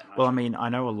about that, Nigel? Well, I mean, I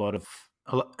know a lot of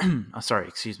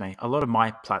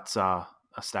my plats are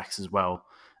stacks as well.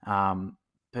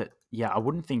 But yeah, I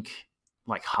wouldn't think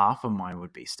like half of mine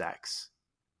would be stacks.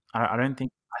 I don't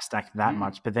think I stack that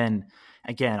much. But then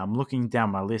again, I'm looking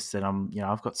down my list and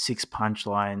I've got 6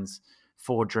 punchlines,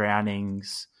 4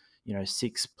 drownings,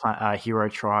 6 hero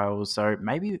trials. So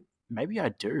maybe I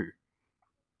do.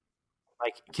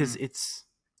 Like, because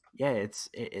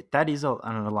that is an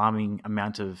alarming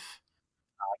amount of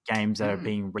games that are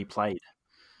being replayed.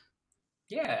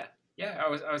 Yeah, I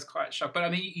was quite shocked. But I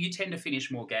mean, you tend to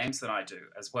finish more games than I do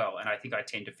as well, and I think I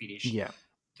tend to finish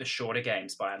the shorter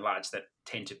games by and large that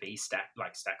tend to be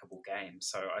stackable games.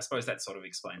 So I suppose that sort of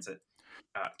explains it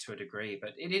to a degree.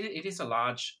 But it is a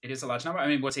large number. I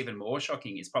mean, what's even more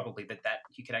shocking is probably that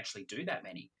you can actually do that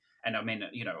many. And I mean,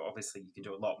 obviously you can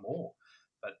do a lot more,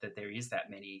 but that there is that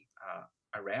many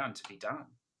around to be done.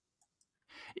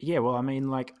 Yeah, well, I mean,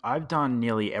 like, I've done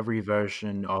nearly every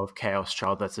version of Chaos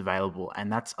Child that's available, and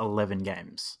that's 11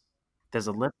 games. There's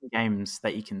 11 games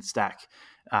that you can stack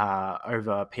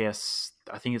over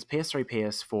I think it's PS3,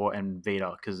 PS4, and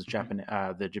Vita, because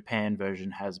the Japan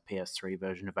version has a PS3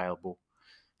 version available,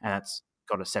 and that's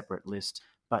got a separate list.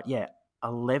 But yeah,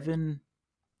 11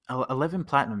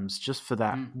 platinums just for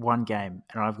that one game,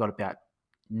 and I've got about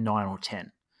 9 or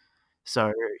 10.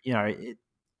 So,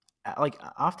 like,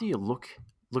 after you look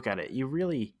at it, you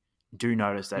really do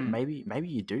notice that maybe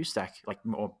you do stack, like,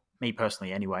 or me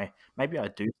personally anyway, maybe I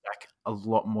do stack a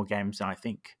lot more games than I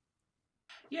think.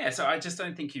 Yeah, so I just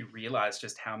don't think you realize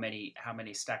just how many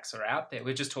stacks are out there.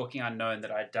 We're just talking Unknown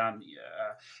that I'd done.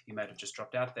 You might have just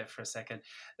dropped out there for a second.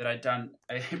 That I'd done.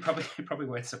 It probably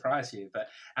won't surprise you, but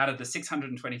out of the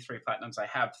 623 platinums I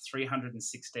have,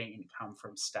 316 come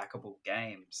from stackable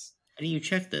games. How do you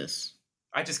check this?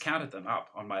 I just counted them up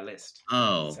on my list.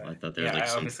 Oh, so, I thought there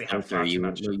was I obviously have far too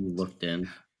much. You looked in.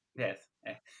 Yes.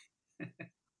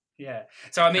 Yeah.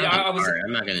 So I mean, I was.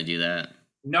 I'm not going to do that.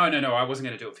 No. I wasn't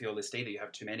going to do it for your list either. You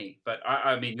have too many. But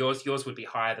I mean, yours would be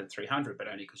higher than 300, but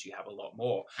only because you have a lot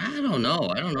more. I don't know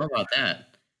about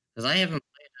that, because I haven't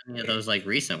played any of those like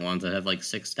recent ones that have like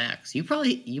 6 stacks. You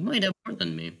might have more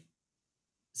than me.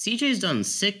 CJ's done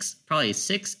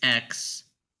 6x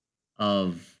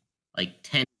of like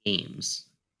 10 games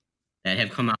that have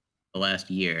come out the last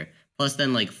year, plus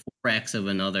then like 4x of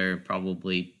another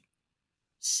probably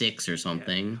 6 or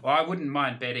something. Yeah. Well, I wouldn't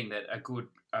mind betting that at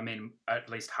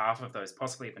least half of those,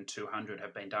 possibly even 200,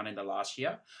 have been done in the last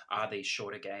year. Are these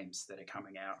shorter games that are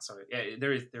coming out? So yeah,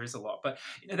 there is a lot, but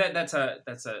that's a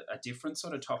different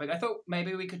sort of topic. I thought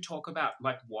maybe we could talk about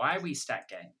like why we stack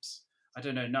games. I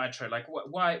don't know, Nitro. Like,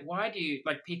 why do you,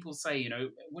 like, people say,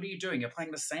 what are you doing? You're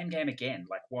playing the same game again.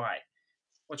 Like, why?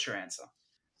 What's your answer?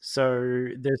 So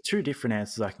there's 2 different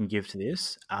answers I can give to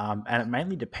this, and it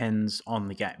mainly depends on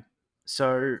the game.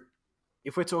 So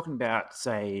if we're talking about,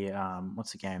 say,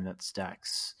 what's a game that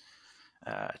stacks?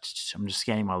 I'm just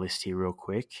scanning my list here real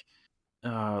quick.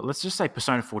 Let's just say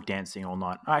Persona 4 Dancing All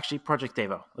Night. Oh, actually, Project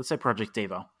Diva. Let's say Project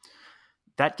Diva.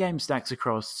 That game stacks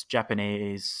across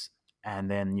Japanese,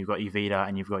 and then you've got your Vita,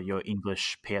 and you've got your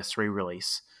English PS3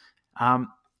 release.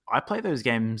 I play those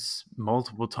games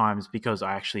multiple times because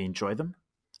I actually enjoy them.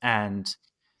 And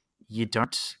you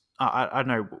don't, I don't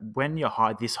know, when you're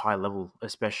this high level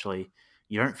especially,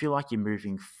 you don't feel like you're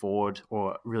moving forward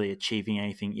or really achieving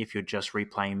anything if you're just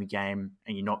replaying the game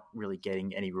and you're not really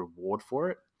getting any reward for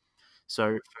it.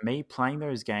 So for me, playing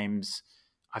those games,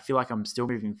 I feel like I'm still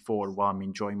moving forward while I'm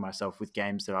enjoying myself with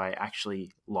games that I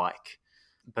actually like.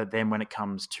 But then when it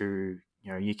comes to,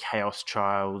 your Chaos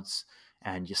Childs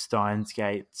and your Steins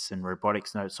Gates and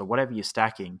Robotics Notes or whatever you're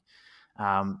stacking,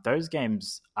 those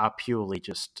games are purely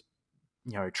just,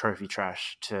 trophy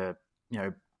trash to,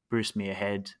 boost me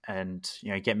ahead and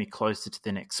get me closer to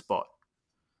the next spot.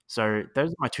 So those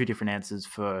are my two different answers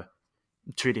for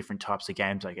two different types of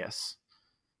games, I guess.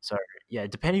 So yeah,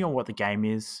 depending on what the game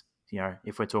is,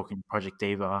 if we're talking Project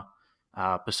Diva,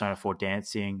 Persona 4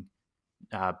 Dancing,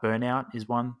 Burnout is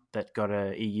one that got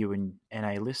a EU and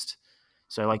NA list.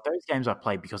 So like those games I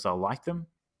play because I like them,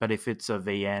 but if it's a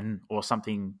VN or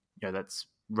something that's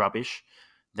rubbish,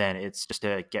 then it's just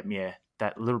to get me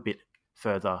that little bit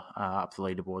further up the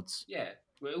leaderboards. Yeah.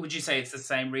 Would you say it's the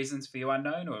same reasons for you,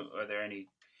 Unknown, or are there any?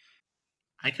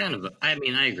 I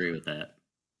agree with that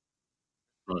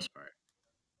for the most part.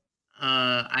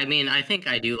 I think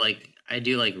I do like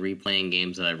replaying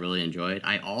games that I really enjoyed.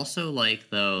 I also like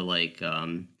though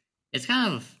it's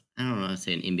kind of, I don't want to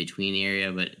say an in between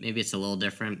area, but maybe it's a little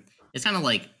different. It's kind of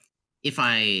like if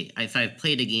I've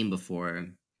played a game before.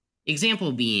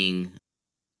 Example being,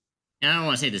 and I don't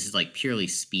want to say this is like purely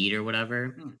speed or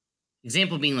whatever.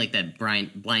 Example being like that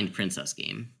Blind Princess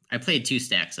game. I played 2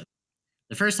 stacks of it.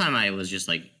 The first time I was just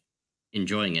like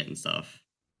enjoying it and stuff,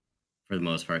 for the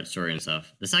most part, story and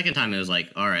stuff. The second time it was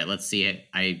like, all right, let's see it.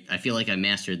 I feel like I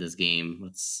mastered this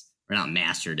game. Or not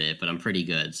mastered it, but I'm pretty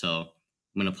good. So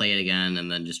I'm gonna play it again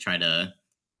and then just try to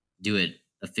do it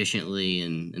efficiently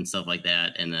and stuff like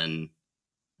that. And then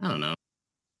I don't know.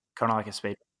 Kind of like a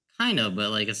speed. Kind of, but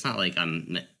like it's not like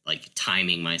I'm like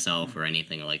timing myself or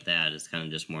anything like that. It's kind of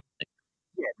just more like,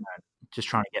 just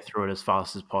trying to get through it as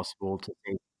fast as possible to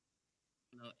see.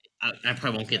 I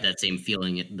probably won't get that same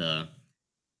feeling the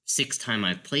 6th time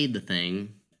I've played the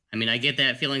thing. I mean, I get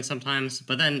that feeling sometimes,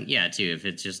 but then, yeah, too, if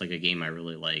it's just like a game I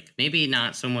really like, maybe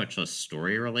not so much a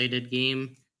story-related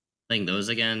game, playing those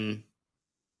again.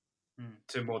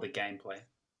 To more the gameplay.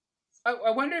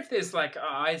 I wonder if there's like,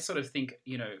 I sort of think,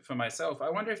 for myself, I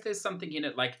wonder if there's something in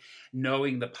it like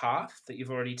knowing the path that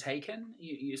you've already taken.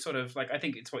 You sort of like, I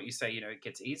think it's what you say, it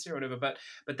gets easier or whatever, but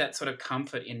that sort of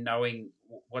comfort in knowing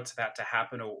what's about to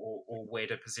happen or where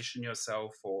to position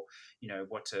yourself or,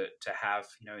 what to have,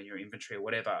 in your inventory or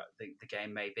whatever the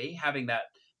game may be. Having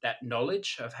that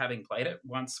knowledge of having played it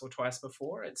once or twice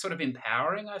before, it's sort of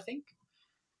empowering, I think.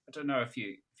 I don't know if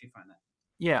you find that.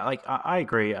 Yeah, like I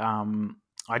agree.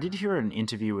 I did hear an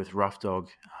interview with Rough Dog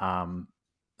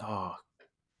that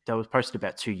was posted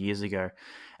about 2 years ago,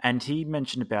 and he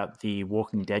mentioned about the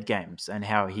Walking Dead games and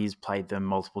how he's played them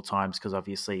multiple times because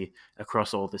obviously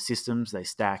across all the systems they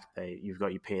stack. You've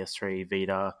got your PS3,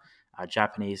 Vita,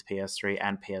 Japanese PS3,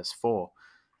 and PS4,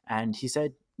 and he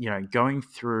said going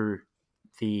through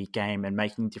the game and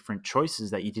making different choices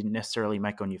that you didn't necessarily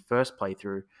make on your first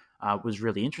playthrough was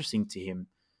really interesting to him,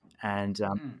 and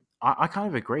I kind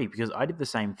of agree because I did the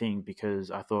same thing because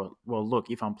I thought, well,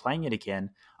 look, if I'm playing it again,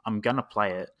 I'm going to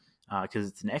play it because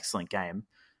it's an excellent game,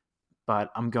 but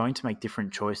I'm going to make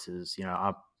different choices.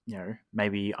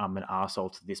 Maybe I'm an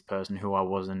arsehole to this person who I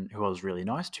was really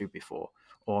nice to before,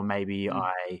 or maybe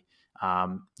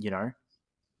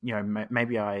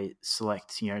maybe I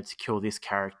select, to kill this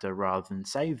character rather than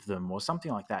save them or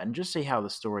something like that, and just see how the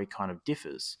story kind of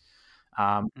differs.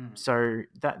 So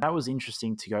that was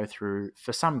interesting to go through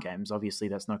for some games. Obviously,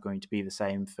 that's not going to be the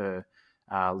same for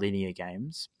linear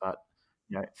games, but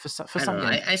for some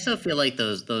games, I still feel like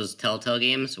those Telltale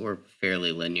games were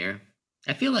fairly linear.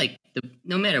 I feel like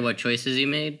no matter what choices you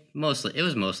made, it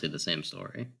was mostly the same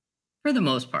story for the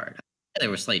most part. There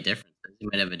were slight differences. You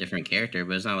might have a different character,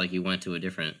 but it's not like you went to a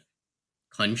different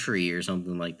country or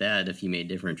something like that if you made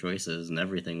different choices and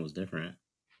everything was different.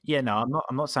 Yeah, no,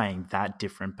 I'm not saying that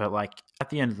different, but like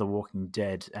at the end of The Walking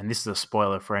Dead, and this is a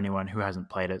spoiler for anyone who hasn't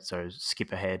played it, so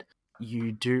skip ahead.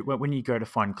 You do when you go to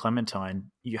find Clementine,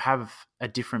 you have a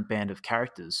different band of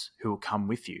characters who will come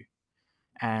with you,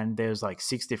 and there's like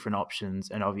 6 different options,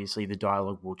 and obviously the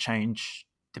dialogue will change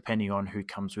depending on who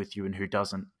comes with you and who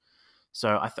doesn't.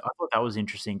 So I thought that was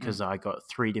interesting because I got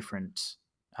 3 different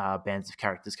bands of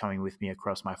characters coming with me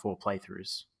across my 4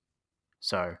 playthroughs.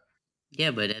 So.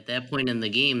 Yeah, but at that point in the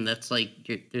game, that's like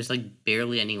there's like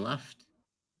barely any left,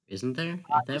 isn't there?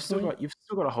 At that point, you've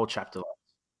still got a whole chapter left,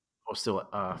 or still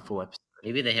a full episode.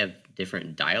 Maybe they have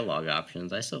different dialogue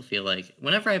options. I still feel like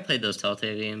whenever I played those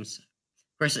Telltale games,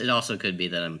 of course, it also could be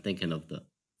that I'm thinking of the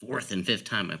 4th and 5th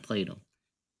time I played them.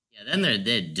 Yeah, then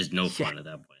they're just no fun at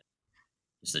that point.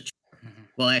 Just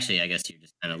well, actually, I guess you're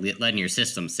just kind of letting your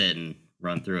system sit and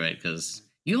run through it because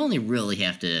you only really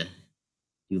have to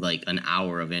do like an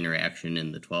hour of interaction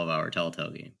in the 12-hour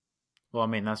Telltale game. Well, I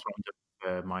mean, that's what I'm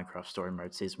doing for Minecraft Story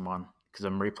Mode Season 1 because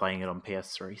I'm replaying it on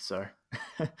PS3, so.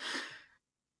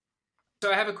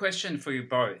 So I have a question for you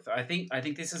both. I think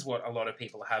this is what a lot of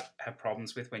people have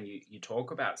problems with when you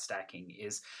talk about stacking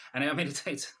is, and I mean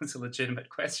it's a legitimate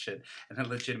question and a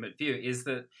legitimate view, is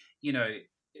that, you know,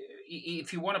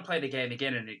 if you want to play the game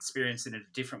again and experience it in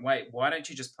a different way, why don't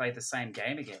you just play the same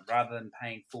game again rather than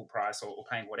paying full price or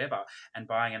paying whatever and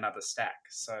buying another stack?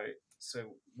 So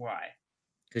why?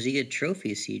 Because you get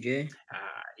trophies, CJ.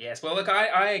 Yes. Well, look,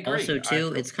 I agree. Also,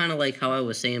 too, it's kind of like how I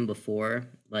was saying before,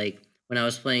 like when I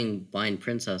was playing Blind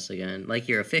Princess again, like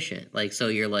you're efficient. Like, so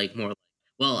you're like more,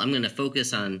 well, I'm going to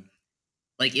focus on,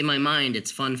 like in my mind,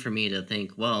 it's fun for me to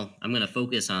think, well, I'm going to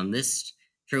focus on this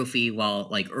trophy while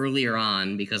like earlier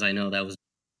on, because I know that was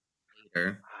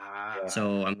later.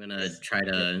 So I'm going to try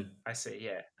to, I see.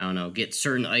 Yeah. I don't know, get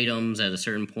certain items at a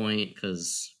certain point,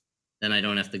 because then I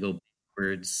don't have to go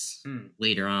backwards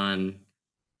later on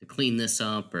to clean this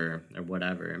up or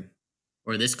whatever,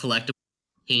 or this collectible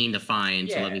pain to find,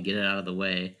 so let me get it out of the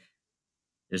way.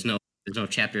 There's no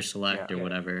chapter select or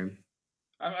whatever.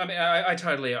 I mean, I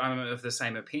totally, I'm of the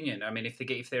same opinion. I mean,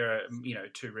 if there are, you know,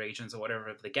 2 regions or whatever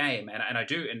of the game, and I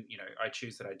do, and, you know, I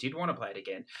choose that I did want to play it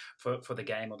again for the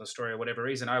game or the story or whatever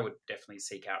reason, I would definitely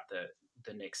seek out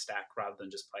the next stack rather than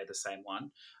just play the same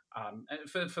one,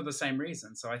 for the same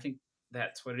reason. So I think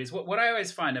that's what it is. What I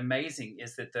always find amazing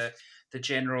is that the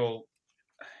general,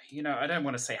 you know, I don't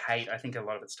want to say hate. I think a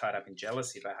lot of it's tied up in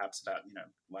jealousy, perhaps, about, you know,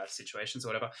 life situations or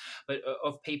whatever, but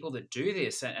of people that do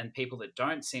this and people that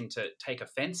don't seem to take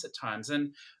offense at times.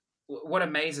 And what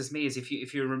amazes me is if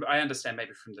you I understand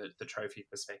maybe from the trophy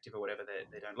perspective or whatever,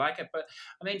 they don't like it, but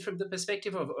I mean from the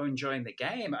perspective of enjoying the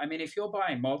game, I mean if you're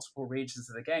buying multiple regions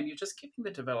of the game, you're just giving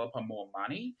the developer more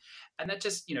money, and that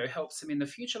just, you know, helps them in the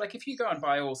future. Like if you go and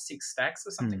buy all 6 stacks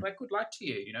or something, like good luck to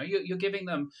you. You know, you're giving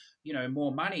them, you know,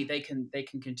 more money. They can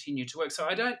continue to work. So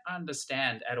I don't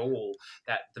understand at all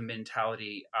that the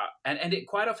mentality, and it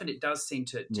quite often it does seem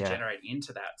to generate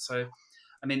into that. So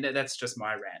I mean that's just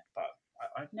my rant, but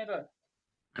I've never.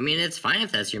 I mean, it's fine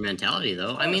if that's your mentality,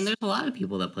 though. I mean, there's a lot of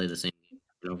people that play the same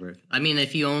game over. I mean,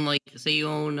 if you own, like, say you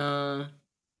own a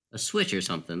Switch or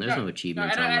something, there's no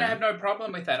achievements. And I have no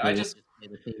problem with that. I just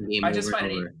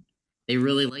find it. They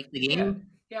really like the game.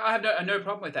 Yeah, I have no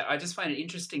problem with that. I just find it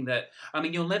interesting that, I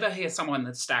mean, you'll never hear someone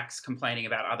that stacks complaining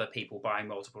about other people buying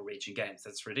multiple region games.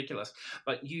 That's ridiculous.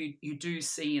 But you do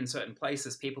see in certain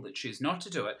places people that choose not to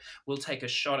do it will take a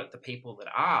shot at the people that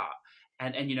are.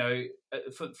 And you know,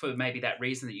 for maybe that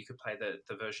reason that you could play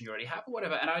the version you already have or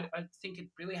whatever. And I think it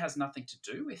really has nothing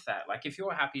to do with that. Like if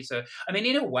you're happy to, I mean,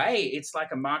 in a way, it's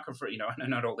like a mark of, you know, I know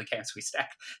not all the games we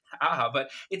stack are, but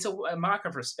it's a mark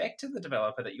of respect to the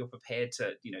developer that you're prepared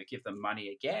to, you know, give them money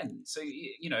again. So,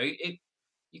 you know,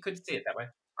 you could see it that way.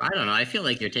 I don't know. I feel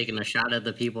like you're taking a shot at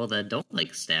the people that don't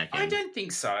like stacking. I don't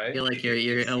think so. I feel like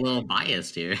you're a little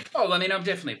biased here. Oh, I mean, I'm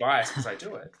definitely biased because I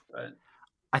do it, but...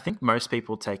 I think most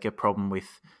people take a problem with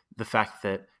the fact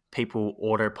that people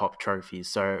auto pop trophies.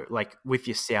 So, like with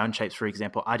your sound shapes, for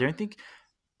example, I don't think,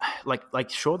 like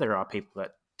sure there are people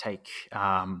that take,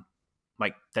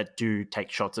 that do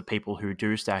take shots at people who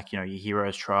do stack. You know, your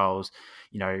Heroes Trials,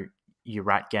 you know, your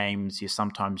Rat games, your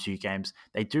sometimes you games.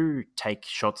 They do take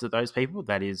shots at those people.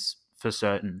 That is for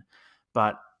certain.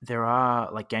 But there are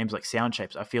like games like Sound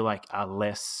Shapes, I feel like are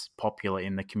less popular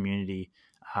in the community.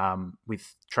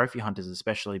 With trophy hunters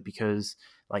especially, because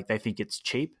like they think it's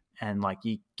cheap and like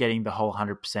you getting the whole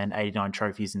 100% 89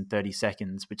 trophies in 30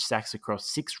 seconds, which stacks across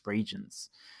 6 regions.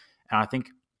 And I think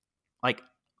like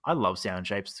I love Sound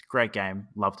Shapes, great game,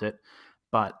 loved it,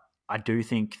 but I do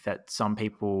think that some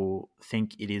people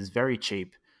think it is very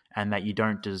cheap and that you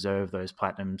don't deserve those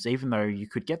platinums, even though you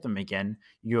could get them again.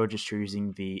 You're just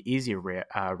choosing the easier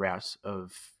route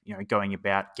of, you know, going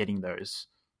about getting those.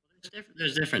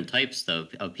 There's different types though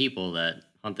of people that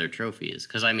hunt their trophies,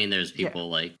 because I mean there's people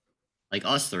like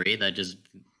us 3 that just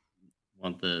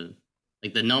want the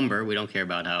number. We don't care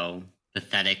about how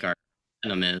pathetic our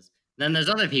venom is. Then there's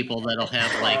other people that'll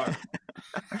have like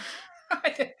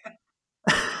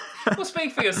Well,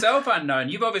 speak for yourself, Unknown.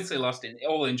 You've obviously lost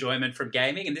all enjoyment from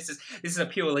gaming, and this is a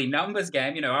purely numbers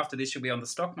game. You know, after this you'll be on the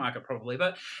stock market probably,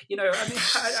 but you know, I mean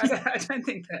I don't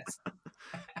think that's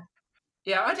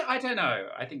Yeah, I don't know.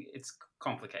 I think it's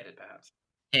complicated, perhaps.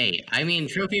 Hey, I mean,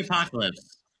 Trophy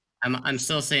Apocalypse. I'm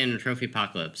still saying Trophy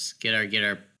Apocalypse. Get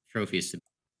our trophies.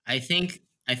 I think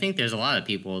there's a lot of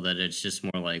people that it's just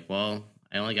more like, well,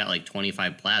 I only got like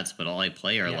 25 plats, but all I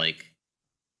play are like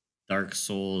Dark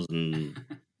Souls and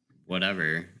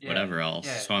whatever else.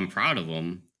 Yeah. So I'm proud of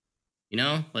them. You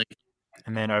know, like.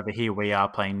 And then over here we are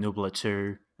playing Nubla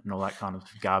 2. And all that kind of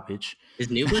garbage. Is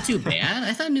Nubla 2 bad?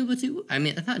 I thought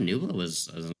Nubla was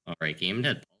an alright game. It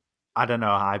had I don't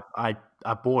know.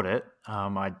 I bought it.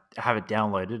 I have it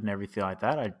downloaded and everything like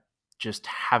that. I just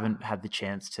haven't had the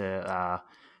chance to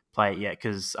play it yet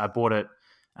because I bought it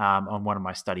on one of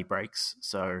my study breaks,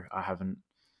 so I haven't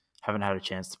had a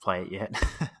chance to play it yet.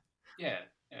 Yeah,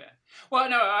 yeah. Well,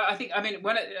 no, I think, I mean,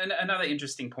 another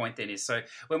interesting point then is, so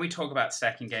when we talk about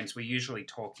stacking games, we're usually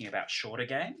talking about shorter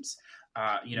games,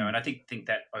 and I think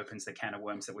that opens the can of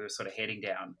worms that we were sort of heading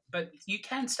down. But you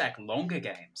can stack longer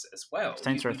games as well.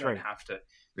 Saints Row you 3. don't have to.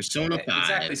 Persona 5.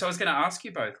 Exactly. So I was going to ask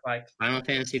you both, like, Final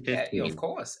Fantasy 15. yeah, of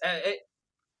course.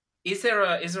 Is there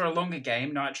a longer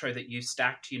game, Nitro, that you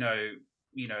stacked,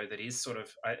 that is sort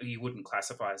of, you wouldn't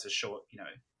classify as a short,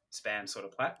 spam sort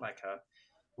of plat, like a...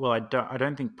 Well, I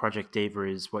don't think Project Diva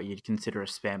is what you'd consider a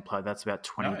spam play. That's about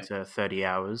 20 to 30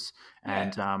 hours,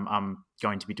 and I'm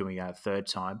going to be doing a third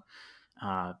time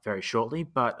very shortly.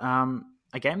 But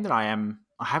a game that I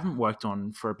haven't worked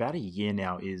on for about a year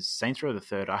now is Saints Row the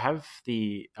Third. I have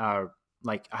the I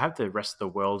have the rest of the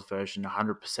world version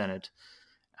 100%ed,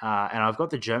 and I've got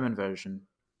the German version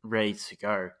ready to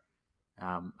go.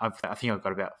 I think I've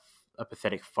got about a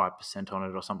pathetic 5% on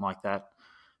it or something like that.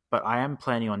 But I am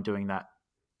planning on doing that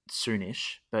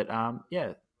soonish. But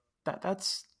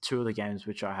that's two of the games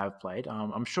which I have played.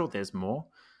 I'm sure there's more,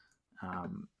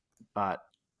 but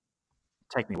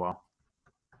take me a while.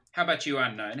 How about you,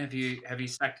 Unknown? Have you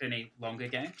stacked any longer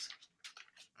games?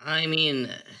 I mean,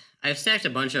 I've stacked a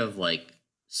bunch of like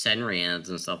Senrians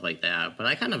and stuff like that, but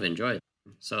I kind of enjoy them.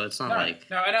 So it's not like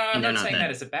I'm not saying that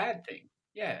as a bad thing.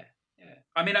 Yeah.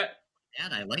 I mean,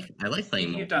 I like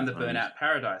playing. You've done the Burnout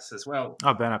Paradise as well.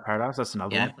 Oh, Burnout Paradise, that's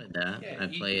another one. I played that. Yeah, I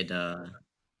played.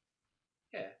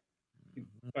 You've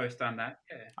both done that.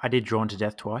 Yeah. I did Drawn to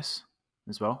Death twice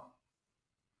as well.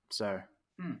 So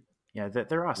yeah,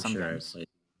 there are some games.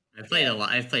 I played a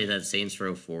lot. I've played that Saints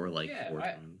Row 4 4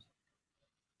 times.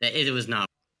 It was not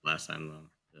last time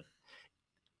though.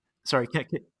 Sorry, can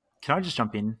I just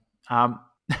jump in?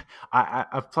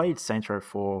 I've played Saints Row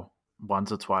 4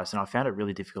 once or twice, and I found it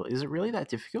really difficult. Is it really that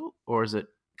difficult, or is it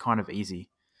kind of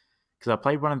easy? Because I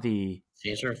played one of the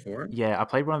Saints Row 4. Yeah, I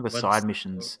played one of the side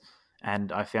missions,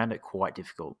 and I found it quite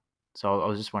difficult. So I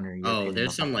was just wondering. Oh,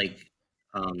 there's some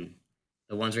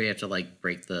the ones where you have to like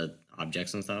break the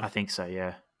objects and stuff. I think so.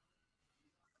 Yeah.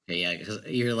 Okay, yeah, because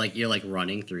you're like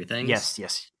running through things. Yes,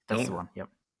 that's the one. Yep.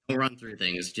 Don't run through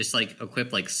things. Just like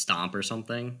equip like stomp or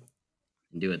something,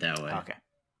 and do it that way. Okay,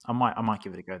 I might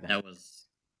give it a go then. That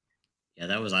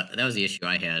was the issue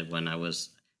I had when I was,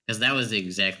 because that was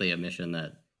exactly a mission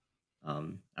that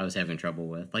I was having trouble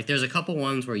with. Like, there's a couple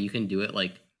ones where you can do it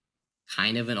like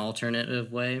kind of an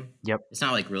alternative way. Yep. It's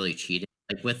not like really cheating.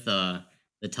 Like with the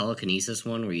telekinesis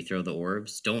one where you throw the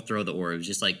orbs. Don't throw the orbs.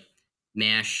 Just like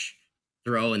mash,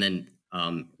 throw, and then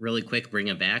really quick bring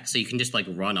it back. So you can just like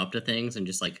run up to things and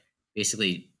just like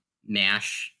basically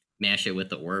mash it with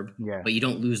the orb. Yeah. But you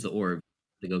don't lose the orb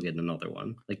to go get another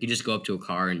one. Like you just go up to a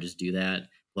car and just do that.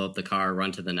 Blow up the car,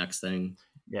 run to the next thing.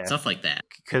 Yeah. Stuff like that.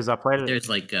 Because I played it. There's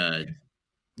like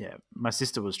yeah, my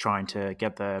sister was trying to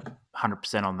get the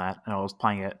 100% on that, and I was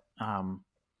playing it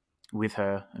with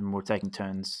her, and we were taking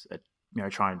turns at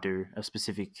trying to do a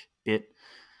specific bit.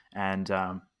 And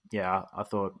I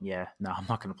thought, no, I'm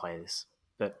not going to play this.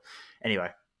 But anyway,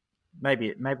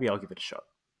 maybe I'll give it a shot.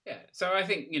 Yeah, so I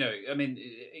think, I mean,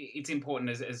 it's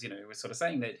important, as we're sort of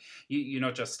saying, that you're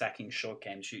not just stacking short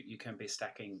games, you can be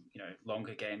stacking,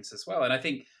 longer games as well. And I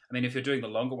think, if you're doing the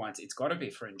longer ones, it's got to be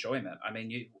for enjoyment. I mean,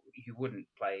 you wouldn't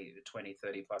play a 20,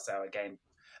 30 plus hour game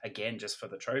again just for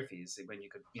the trophies when you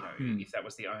could, if that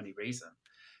was the only reason.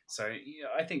 So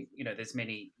I think, there's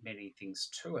many, many things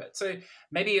to it. So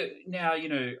maybe now,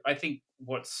 I think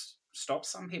what's stops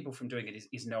some people from doing it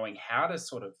is knowing how to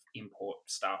sort of import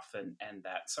stuff and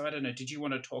that. So I don't know, did you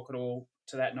want to talk at all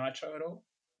to that, Nitro, at all?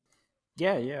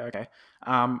 Yeah, okay.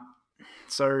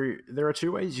 So there are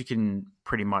two ways you can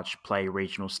pretty much play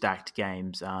regional stacked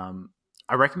games.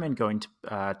 I recommend going to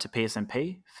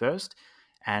PSNP first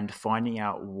and finding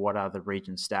out what are the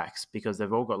region stacks, because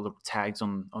they've all got little tags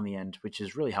on the end, which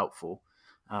is really helpful.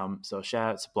 So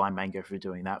shout out to Blind Mango for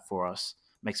doing that for us.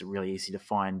 Makes it really easy to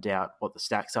find out what the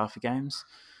stacks are for games.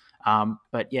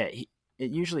 But yeah,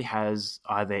 it usually has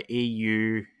either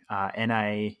EU,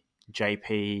 NA,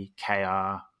 JP,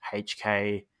 KR,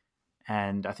 HK,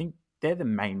 and I think they're the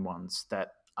main ones that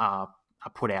are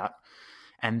put out.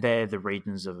 And they're the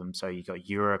regions of them. So you got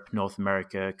Europe, North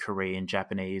America, Korean,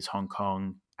 Japanese, Hong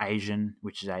Kong, Asian,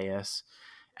 which is AS.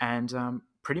 And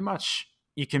pretty much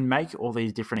you can make all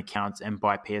these different accounts and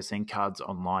buy PSN cards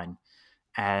online.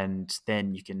 And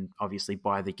then you can obviously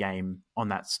buy the game on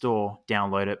that store,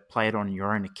 download it, play it on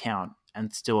your own account,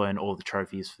 and still earn all the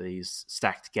trophies for these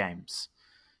stacked games.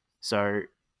 So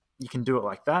you can do it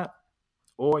like that,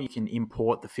 or you can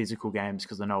import the physical games,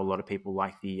 because I know a lot of people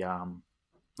like the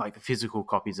physical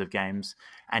copies of games.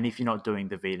 And if you're not doing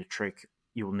the Vita trick,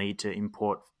 you'll need to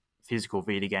import physical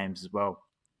Vita games as well.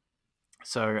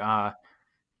 So A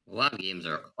lot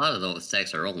of those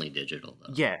stacks are only digital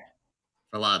though. yeah,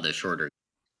 For a lot of the shorter,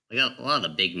 like a lot of the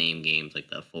big name games, like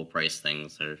the full price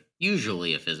things, are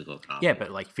usually a physical copy. yeah,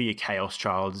 but like for your Chaos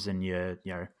Childs and your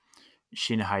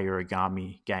Shinohei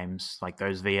Origami games, like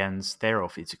those VNs, they're all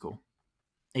physical.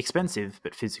 Expensive,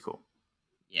 but physical.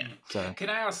 Yeah. So can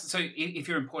I ask? So if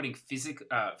you're importing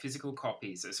physical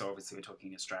copies, so obviously we're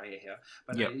talking Australia here,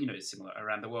 but Yep. Similar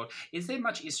around the world. Is there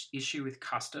much issue with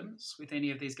customs with any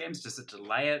of these games? Does it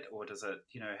delay it, or does it?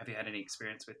 Have you had any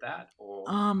experience with that? Or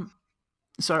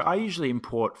so I usually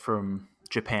import from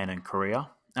Japan and Korea.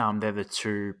 They're the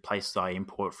two places I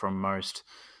import from most,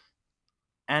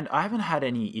 and I haven't had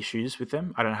any issues with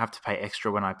them. I don't have to pay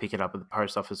extra when I pick it up at the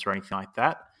post office or anything like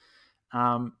that.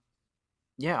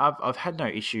 Yeah, I've had no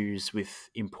issues with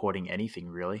importing anything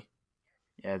really.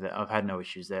 Yeah, I've had no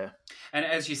issues there. And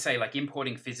as you say, like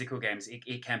importing physical games,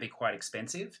 it can be quite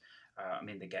expensive.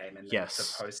 The game and the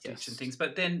postage and things.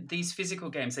 But then these physical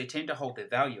games, they tend to hold their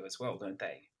value as well, don't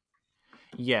they?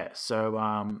 Yeah. So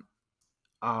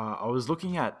I was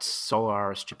looking at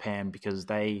Solaris Japan, because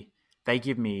they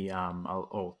give me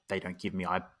or they don't give me.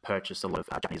 I purchased a lot of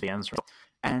Japanese VNs from,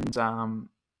 and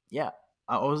yeah,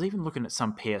 I was even looking at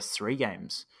some PS3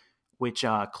 games, which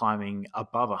are climbing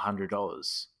above $100.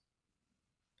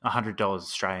 $100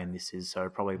 Australian, this is, so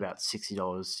probably about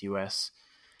 $60 US.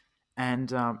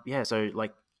 And so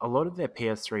like a lot of their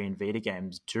PS3 and Vita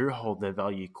games do hold their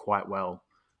value quite well.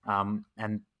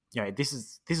 And this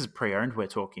is pre-owned. We're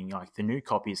talking like the new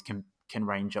copies can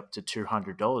range up to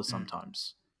 $200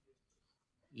 sometimes.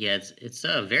 Yeah, it's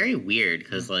very weird,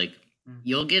 because like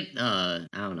you'll get I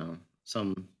don't know,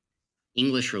 some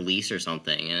English release or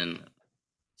something, and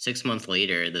 6 months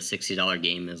later the $60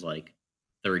 game is like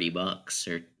 $30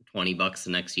 or $20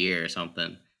 the next year or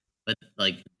something. But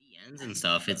like VNs and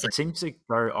stuff, it seems to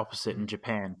go opposite in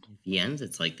Japan. VNs,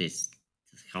 it's like they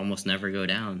almost never go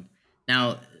down.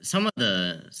 Now, some of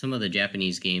the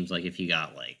Japanese games, like if you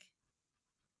got like,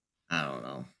 I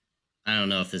don't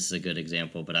know if this is a good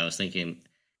example, but I was thinking,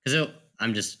 because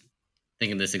I'm just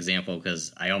thinking this example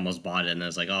because I almost bought it and I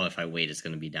was like, oh, if I wait, it's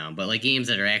going to be down. But like games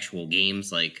that are actual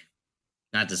games, like,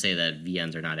 not to say that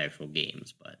VNs are not actual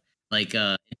games, but like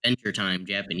Adventure Time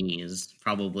Japanese,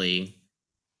 probably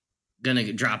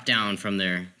gonna drop down from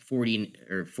their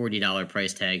 $40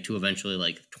 price tag to eventually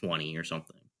like 20 or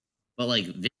something. But like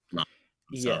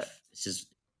stuff, it's just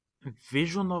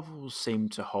visual novels seem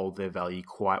to hold their value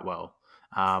quite well.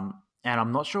 And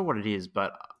I'm not sure what it is,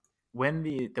 but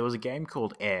when there was a game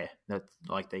called Air, that's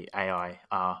like the AI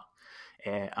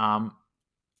Air,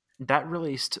 that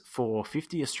released for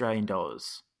 $50 Australian.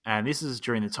 And this is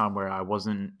during the time where I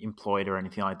wasn't employed or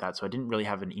anything like that, so I didn't really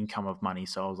have an income of money.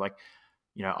 So I was like,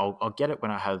 I'll get it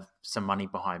when I have some money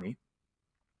behind me.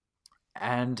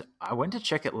 And I went to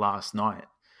check it last night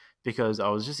because I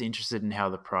was just interested in how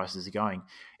the prices are going.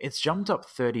 It's jumped up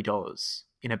 $30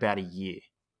 in about a year.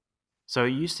 So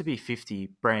it used to be $50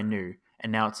 brand new,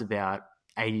 and now it's about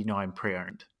 $89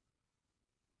 pre-owned.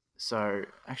 So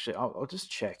actually, I'll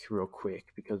just check real quick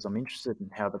because I'm interested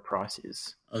in how the price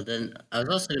is. Oh, then I was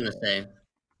also going to say,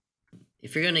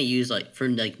 if you're going to use like for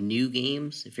like new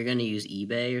games, if you're going to use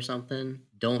eBay or something,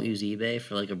 don't use eBay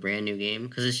for like a brand new game,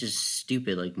 because it's just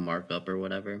stupid like markup or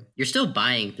whatever. You're still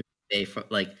buying through eBay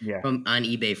from on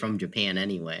eBay from Japan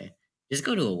anyway. Just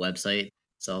go to a website that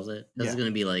sells it. This is going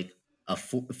to be like a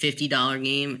 $50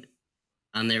 game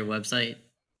on their website,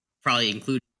 probably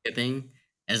including shipping,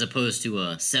 as opposed to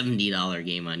a $70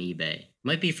 game on eBay.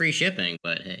 Might be free shipping,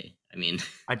 but hey, I mean,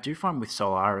 I do find with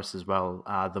Solaris as well,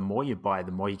 the more you buy,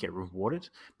 the more you get rewarded,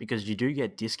 because you do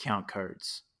get discount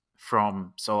codes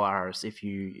from Solaris. If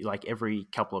you like every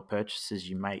couple of purchases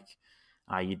you make,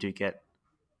 you do get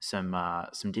some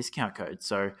discount codes.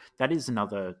 So that is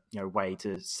another way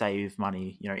to save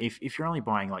money. If you're only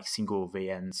buying like single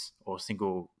VNs or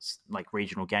single like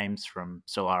regional games from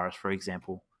Solaris, for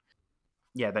example,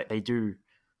 they do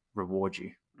reward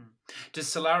you. Does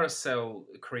Solaris sell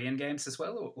Korean games as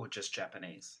well, or just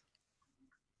Japanese?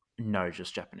 No,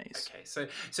 just Japanese. Okay, so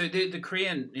the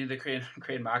Korean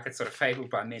market's sort of fabled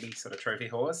by many sort of trophy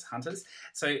hunters.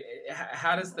 So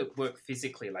how does that work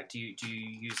physically? Like, do you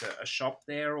use a shop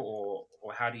there, or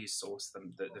how do you source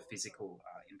them, the physical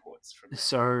imports from there?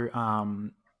 So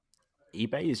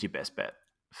eBay is your best bet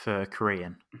for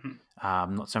Korean.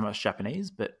 Not so much Japanese,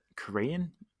 but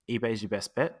Korean. eBay is your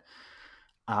best bet.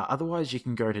 Otherwise, you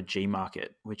can go to Gmarket,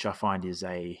 which I find is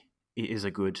a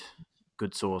good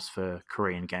source for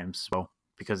Korean games as well,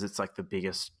 because it's like the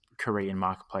biggest Korean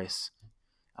marketplace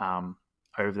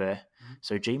over there.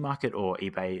 So Gmarket or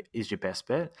eBay is your best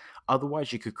bet.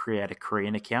 Otherwise, you could create a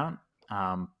Korean account,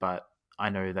 but I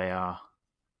know they are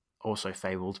also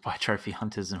fabled by trophy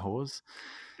hunters and whores,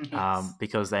 Yes.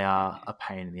 because they are a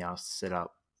pain in the ass to set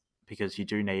up, because you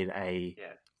do need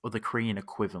or the Korean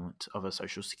equivalent of a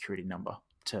social security number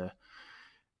to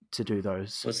do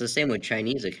those. Well, it's the same with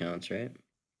Chinese accounts, right?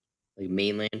 Like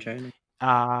mainland China.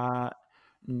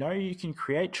 No, you can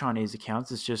create Chinese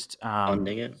accounts. It's just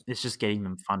Funding it. it's just getting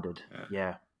them funded.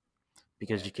 Yeah,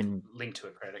 because you can link to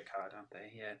a credit card, aren't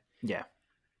they? Yeah.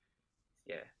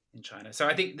 In China. So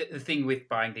I think the thing with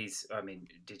buying these, I mean,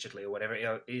 digitally or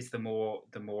whatever, is the more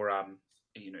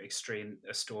extreme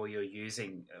a store you're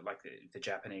using, like the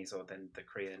Japanese or then the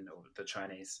Korean or the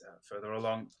Chinese further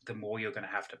along, the more you're going to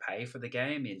have to pay for the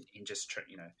game in just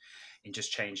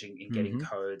changing, in getting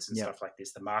codes and stuff like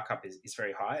this. The markup is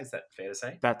very high. Is that fair to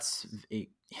say? That's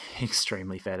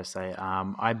extremely fair to say.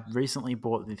 I recently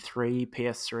bought the 3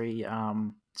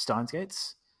 PS3 Steins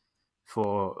Gates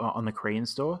on the Korean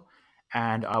store,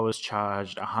 and I was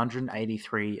charged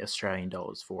 183 Australian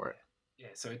dollars for it. Yeah,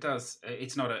 so it does.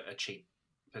 It's not a cheap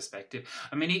perspective.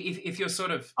 I mean, if you're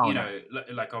sort of,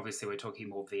 like obviously we're talking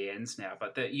more VNs now,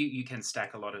 but you can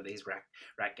stack a lot of these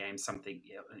rack games, something,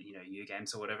 U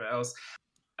games or whatever else,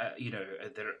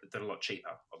 they're a lot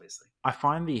cheaper, obviously. I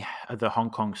find the Hong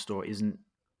Kong store isn't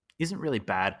really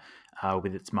bad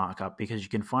with its markup, because you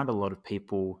can find a lot of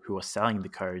people who are selling the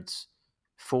codes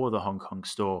for the Hong Kong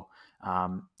store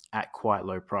at quite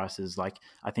low prices. Like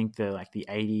I think the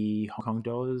 80 Hong Kong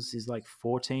dollars is like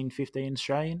 14, 15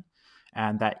 Australian,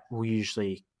 and that will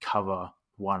usually cover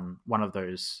one of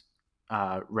those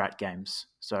rat games.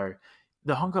 So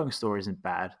the Hong Kong store isn't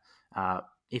bad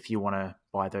if you want to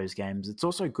buy those games. It's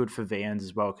also good for VNs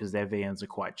as well, because their VNs are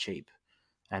quite cheap,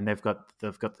 and they've got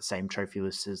the same trophy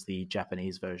list as the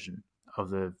Japanese version of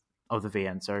the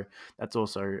VN. So that's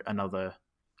also another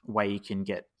way you can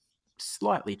get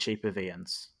slightly cheaper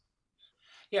VNs.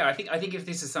 Yeah, I think if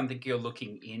this is something you're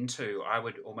looking into, I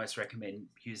would almost recommend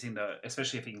using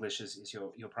especially if English is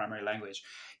your primary language,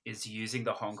 is using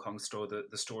the Hong Kong store.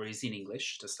 The store is in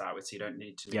English to start with, so you don't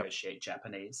need to negotiate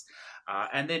Japanese.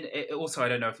 And then also, I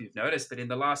don't know if you've noticed, but in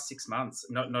the last 6 months,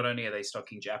 not only are they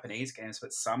stocking Japanese games,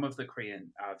 but some of the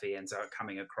Korean VNs are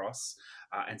coming across,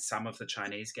 and some of the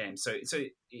Chinese games. So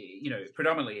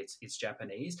predominantly it's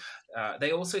Japanese.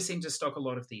 They also seem to stock a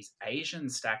lot of these Asian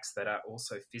stacks that are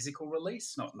also physical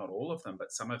release. Not all of them,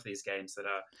 but some of these games that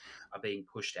are being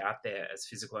pushed out there as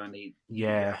physical only. You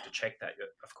have to check that,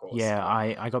 of course. Yeah,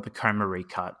 I got the Coma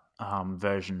Recut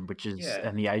version, which is,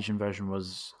 and the Asian version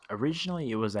was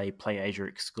originally, it was a PlayAsia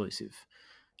exclusive,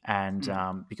 and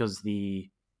because the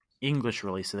English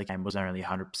release of the game was only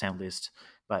 100% list,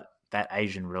 but that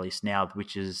Asian release now,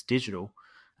 which is digital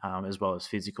as well as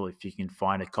physical, if you can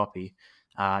find a copy,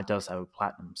 does have a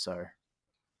platinum. So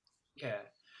yeah.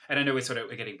 And I know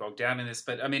we're getting bogged down in this,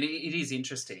 but I mean, it is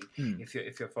interesting if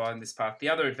you're following this path. The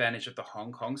other advantage of the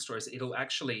Hong Kong store is it'll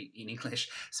actually, in English,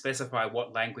 specify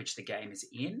what language the game is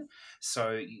in.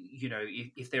 So,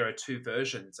 if there are 2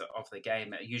 versions of the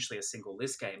game, usually a single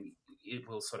list game, it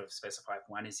will sort of specify if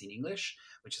one is in English,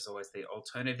 which is always the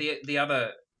alternative. The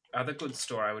other good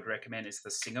store I would recommend is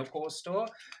the Singapore store.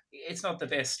 It's not the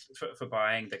best for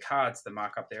buying the cards. The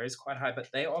markup there is quite high, but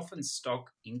they often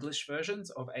stock English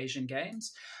versions of Asian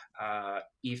games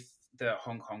if the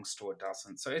Hong Kong store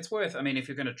doesn't. So it's worth, I mean, if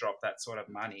you're going to drop that sort of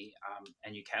money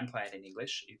and you can play it in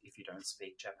English if you don't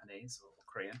speak Japanese or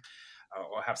Korean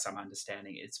or have some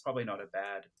understanding, it's probably not a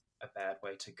bad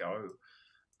way to go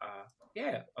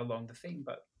along the thing.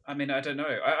 But I mean, I don't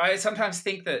know. I sometimes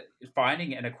think that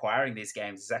finding and acquiring these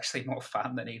games is actually more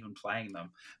fun than even playing them.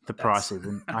 The price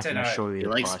isn't. I can assure you. You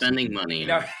like spending money.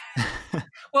 No.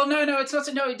 Well, no, it's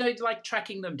not. No, like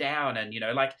tracking them down and,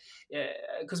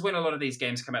 because when a lot of these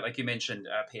games come out, like you mentioned,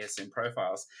 PSN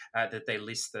Profiles, that they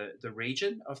list the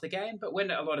region of the game. But when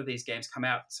a lot of these games come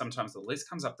out, sometimes the list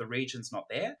comes up, the region's not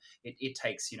there. It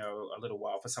takes, a little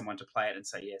while for someone to play it and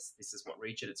say, yes, this is what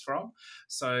region it's from.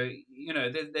 So,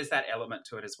 there's that element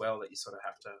to it as well that you sort of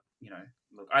have to,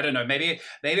 look. I don't know. Maybe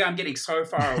I'm getting so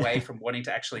far away from wanting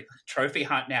to actually trophy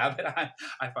hunt now that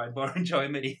I find more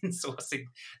enjoyment in sourcing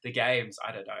the games.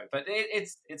 I don't know, but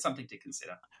it's something to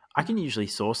consider. I can usually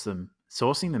source them.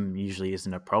 Sourcing them usually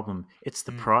isn't a problem. It's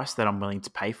the price that I'm willing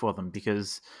to pay for them,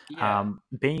 because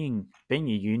being a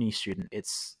uni student,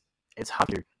 it's hard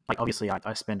to, like, obviously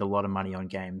I spend a lot of money on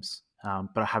games,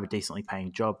 but I have a decently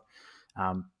paying job.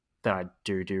 I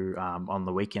do on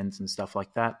the weekends and stuff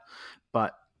like that.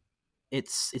 But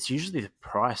it's usually the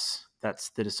price that's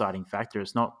the deciding factor.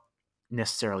 It's not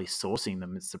necessarily sourcing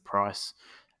them; it's the price.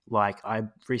 Like I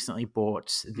recently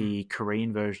bought the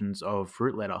Korean versions of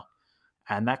Fruit Letter,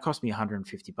 and that cost me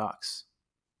 $150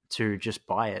 to just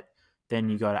buy it. Then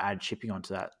you got to add shipping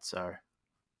onto that. So,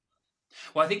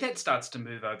 well, I think that starts to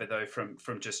move over though from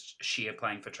just sheer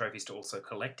playing for trophies to also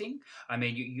collecting. I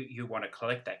mean, you want to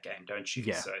collect that game, don't you?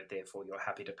 Yeah. So therefore, you're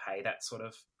happy to pay that sort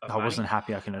of I money. wasn't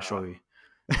happy, I can assure you.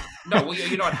 No, well,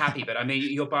 you're not happy, but I mean,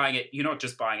 you're buying it. You're not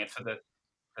just buying it for the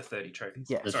 30 trophies.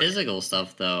 Yeah. The Sorry. physical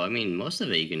stuff, though, I mean, most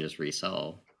of it you can just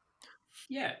resell.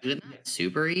 Yeah. It's not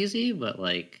super easy, but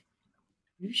like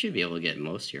you should be able to get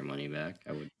most of your money back.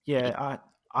 I would. Yeah,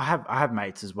 I have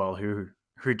mates as well who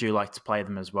do like to play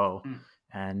them as well,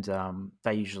 and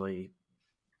they usually,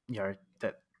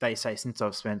 that they say since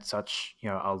I've spent such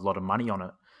a lot of money on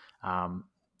it,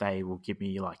 they will give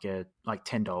me like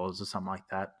 $10 or something like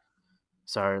that.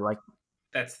 So like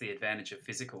that's the advantage of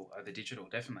physical over digital,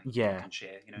 definitely. Yeah, you can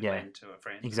share, lend to a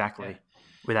friend exactly,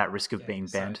 without risk of being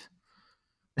banned.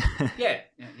 Yeah,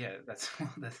 that's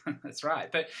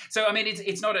right. But so I mean,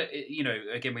 it's not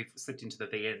again we've slipped into the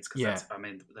VNs because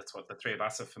that's what the three of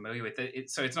us are familiar with.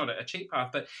 So it's not a cheap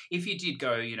path. But if you did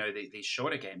go, these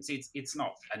shorter games, it's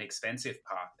not an expensive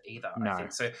path either. No. I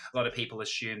think so. A lot of people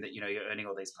assume that you're earning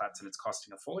all these plats and it's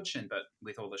costing a fortune. But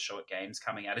with all the short games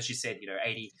coming out, as you said,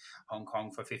 80 Hong Kong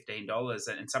for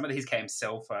 $15, and some of these games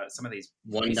sell for some of these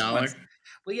 $1.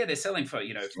 Well, yeah, they're selling for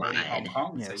 40 Hong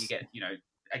Kong, yes. so you get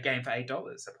a game for $8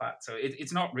 a plat. So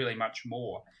it's not really much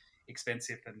more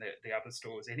expensive than the other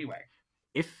stores anyway.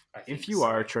 If you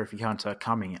are a trophy hunter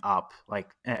coming up,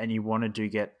 and you want to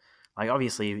get,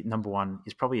 obviously number one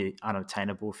is probably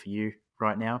unattainable for you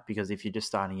right now, because if you're just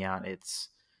starting out, it's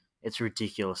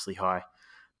ridiculously high.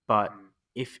 But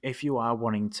if you are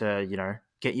wanting to,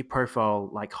 get your profile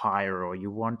higher, or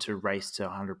you want to race to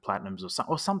 100 platinums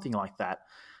or something like that,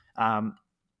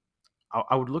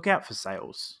 I would look out for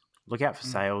sales. Look out for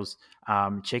sales.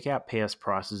 Check out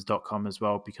psprices.com as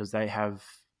well, because they have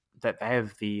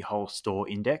the whole store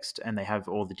indexed, and they have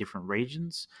all the different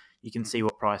regions. You can see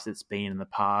what price it's been in the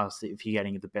past, if you're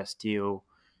getting the best deal,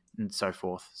 and so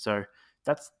forth. So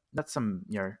that's some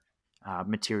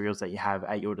materials that you have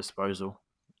at your disposal,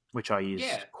 which I use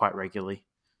quite regularly.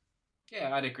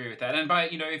 Yeah, I'd agree with that. And by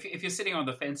if you're sitting on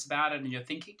the fence about it and you're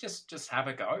thinking, just have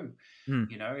a go.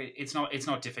 It's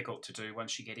not difficult to do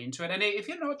once you get into it. And if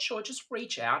you're not sure, just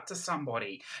reach out to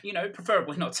somebody.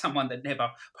 Preferably not someone that never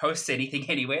posts anything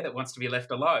anywhere, that wants to be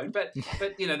left alone. But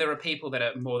there are people that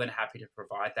are more than happy to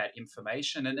provide that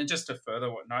information. And just to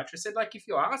further what Nitro said, if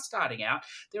you are starting out,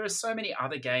 there are so many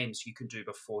other games you can do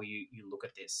before you look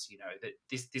at this. That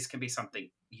this can be something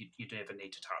you never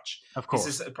need to touch. Of course,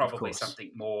 this is probably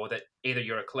something more that either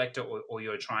you're a collector or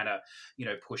you're trying to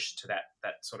push to that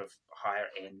sort of higher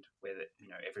end where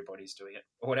everybody's doing it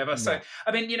or whatever. So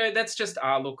I mean that's just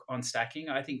our look on stacking.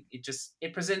 I think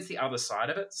it presents the other side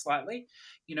of it slightly.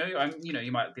 You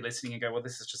might be listening and go, well,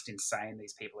 this is just insane,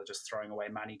 these people are just throwing away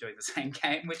money doing the same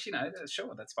game, which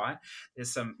sure, that's fine,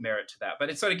 there's some merit to that,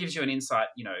 but it sort of gives you an insight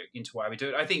into why we do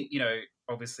it. I think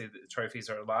obviously the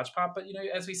trophies are a large part, but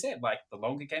as we said, the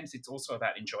longer games, it's also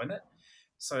about enjoyment.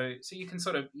 So you can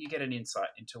you get an insight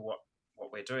into what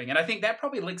we're doing. And I think that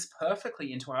probably links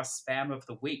perfectly into our spam of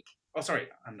the week. Oh, sorry,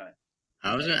 Unknown.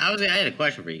 I had a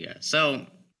question for you guys. So do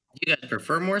you guys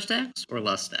prefer more stacks or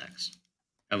less stacks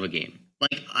of a game?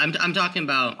 I'm talking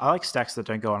about... I like stacks that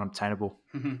don't go unobtainable.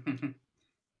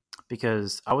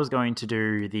 Because I was going to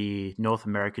do the North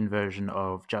American version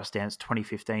of Just Dance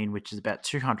 2015, which is about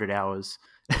 200 hours.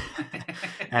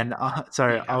 And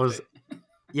so I was...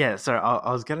 Yeah, so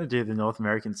I was going to do the North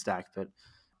American stack, but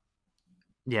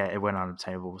yeah, it went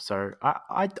unobtainable. So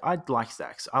I like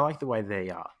stacks. I like the way they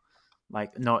are.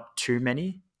 Not too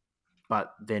many,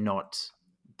 but they're not...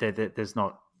 There's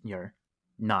not,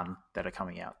 none that are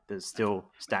coming out. There's still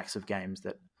stacks of games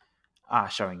that are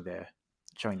showing their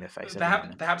face.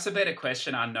 Perhaps a better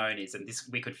question, Unknown, is, and this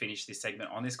we could finish this segment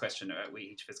on this question, we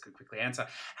each of us could quickly answer,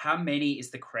 how many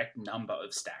is the correct number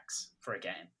of stacks for a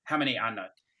game? How many? Unknown.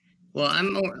 Well,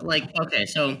 I'm more okay,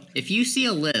 so if you see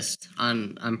a list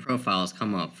on profiles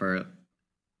come up for,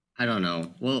 I don't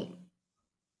know, well,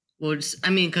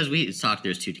 because we talked,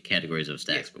 there's two categories of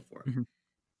stacks before. Mm-hmm.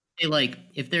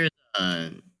 If there's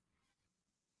a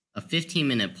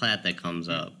 15-minute plat that comes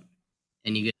up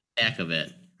and you get a stack of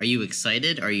it, are you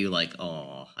excited? Or are you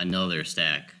oh, another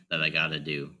stack that I gotta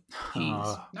do?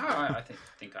 Jeez. No, I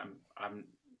think I'm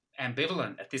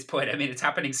ambivalent at this point. I mean, it's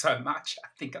happening so much. I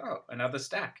think, another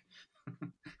stack.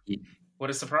 What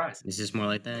a surprise! It's just more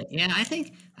like that. Yeah, I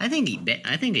think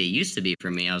it used to be for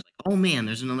me. I was like, oh man,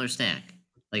 there's another stack.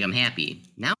 Like I'm happy.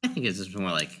 Now I think it's just more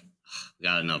like, we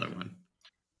got another one.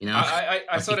 You know,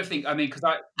 I sort of think. I mean, because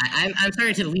I'm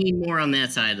starting to lean more on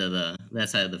that side of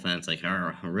the fence. Like,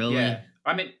 oh, really? Yeah,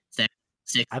 I mean, stack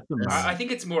six. At the moment. I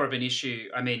think it's more of an issue.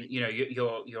 I mean, you know,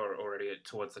 you're already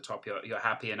towards the top. You're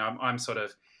happy, and I'm sort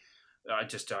of. I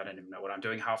don't even know what I'm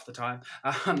doing half the time.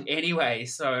 Anyway,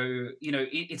 so you know,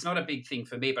 it's not a big thing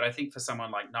for me, but I think for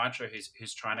someone like Nitro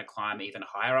who's trying to climb even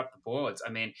higher up the boards, I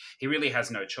mean, he really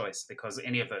has no choice because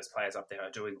any of those players up there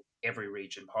are doing every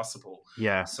region possible.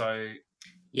 Yeah. So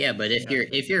yeah, but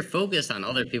if you're focused on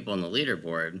other people on the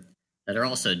leaderboard that are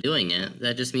also doing it,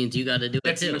 that just means you got to do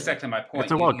it too. That's exactly my point.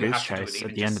 It's a wild goose chase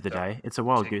at the end of the day. It's a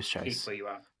wild goose chase. Where you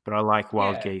are. But I like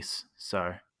wild geese,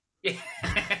 so yeah,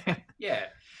 yeah.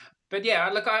 But yeah,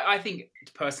 look, I think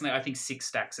personally, I think 6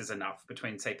 stacks is enough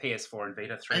between say PS4 and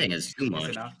Vita 3. I think it's too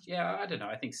much. Enough. Yeah, I don't know.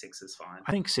 I think 6 is fine.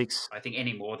 I think 6. I think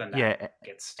any more than that, Yeah,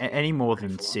 gets any more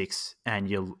than full 6, and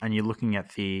you're looking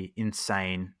at the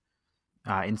insane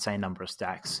number of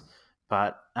stacks.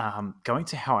 But going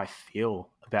to how I feel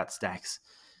about stacks,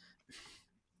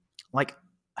 like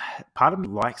part of me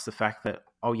likes the fact that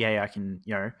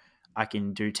I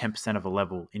can do 10% of a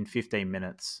level in 15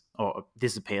 minutes, or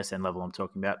this is a PSN level I'm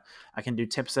talking about. I can do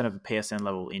 10% of a PSN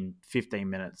level in 15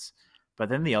 minutes. But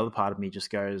then the other part of me just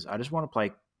goes, I just want to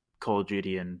play Call of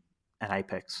Duty and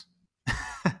Apex.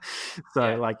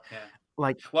 So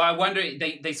well, I wonder,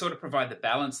 they sort of provide the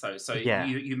balance though. So yeah.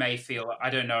 you may feel, I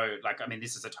don't know, like, I mean,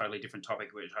 this is a totally different topic,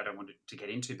 which I don't want to get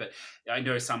into, but I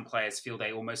know some players feel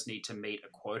they almost need to meet a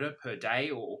quota per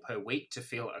day or per week to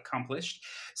feel accomplished.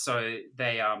 So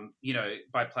they, you know,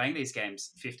 by playing these games,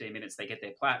 15 minutes, they get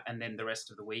their plat, and then the rest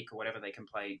of the week or whatever, they can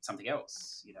play something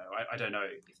else. You know, I don't know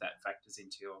if that factors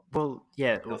into your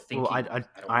thinking. Well,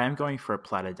 I am going for a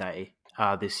plat a day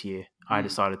this year. I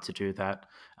decided to do that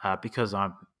because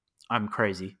I'm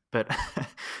crazy, but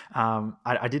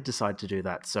I did decide to do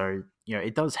that. So, you know,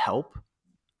 it does help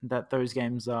that those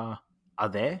games are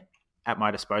there at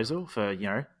my disposal for, you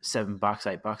know, $7,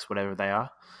 $8, whatever they are.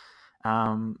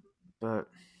 But,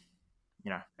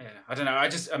 you know. Yeah, I don't know.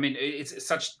 I mean, it's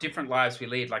such different lives we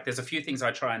lead. Like, there's a few things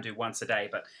I try and do once a day,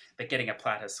 but getting a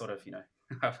plat is sort of, you know,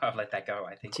 I've let that go,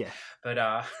 I think. Yeah.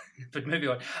 But moving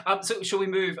on. So shall we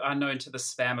move unknown to the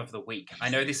spam of the week? I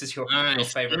know this is your favorite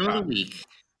spam part. of the week.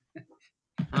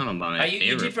 I don't know about my favorite.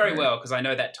 You did very part. well because I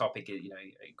know that topic. You know,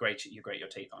 you grate your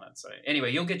teeth on it. So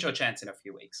anyway, you'll get your chance in a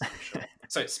few weeks, I'm sure.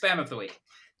 So spam of the week.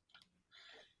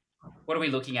 What are we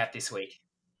looking at this week?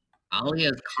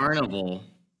 Alia's Carnival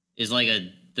is like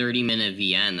a 30-minute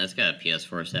VN. That's got a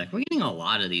PS4 stack. We're getting a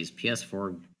lot of these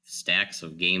PS4 stacks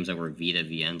of games that were Vita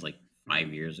VNs like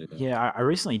 5 years ago. Yeah, I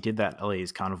recently did that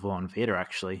Alia's Carnival on Vita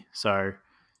actually. So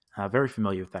very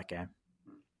familiar with that game.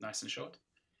 Nice and short.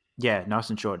 Yeah, nice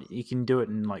and short. You can do it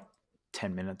in like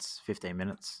 10 minutes, 15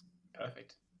 minutes.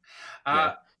 Perfect.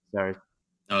 So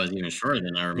that was even shorter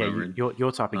than I remembered. Yeah,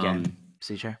 your type of game,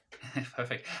 CJ.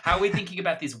 Perfect. How are we thinking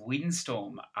about this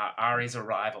Windstorm, Ari's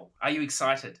Arrival? Are you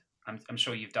excited? I'm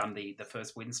sure you've done the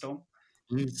first Windstorm.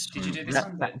 Did you do this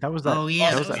one? That was that. Oh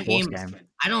yeah, that was that horse game.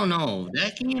 I don't know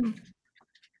that game.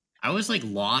 I was like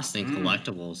lost in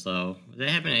collectibles though. Did that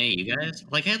happen to any of you guys?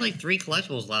 Like I had like 3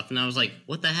 collectibles left, and I was like,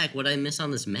 "What the heck? What did I miss on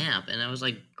this map?" And I was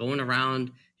like going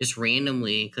around just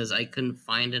randomly because I couldn't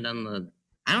find it on the.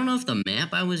 I don't know if the map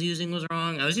I was using was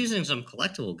wrong. I was using some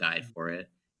collectible guide for it,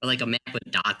 or like a map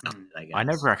with dots on it. I guess I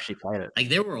never actually played it. Like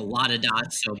there were a lot of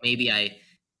dots, so maybe I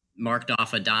marked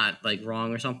off a dot like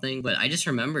wrong or something. But I just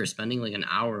remember spending like an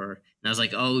hour, and I was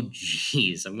like, "Oh,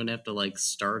 geez, I'm gonna have to like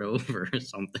start over or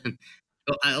something."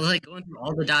 I was like going through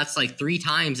all the dots like 3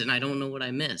 times, and I don't know what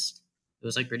I missed. It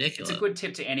was like ridiculous. It's a good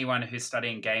tip to anyone who's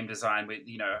studying game design with,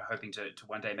 you know, hoping to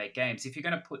one day make games. If you're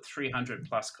going to put 300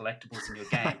 plus collectibles in your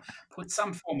game, put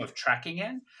some form of tracking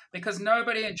in, because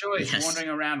nobody enjoys wandering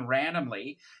around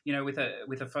randomly, you know, with a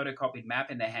photocopied map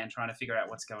in their hand trying to figure out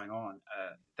what's going on.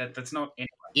 That's not anyone.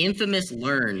 Infamous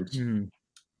learned.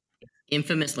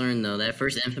 Infamous learned though. That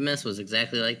first Infamous was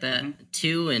exactly like that.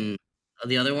 2 and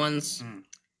the other ones,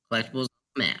 collectibles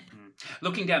map.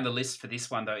 Looking down the list for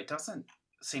this one though, it doesn't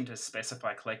seem to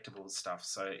specify collectibles stuff,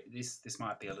 so this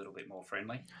might be a little bit more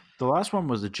friendly. The last one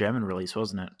was a German release,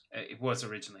 wasn't it? It was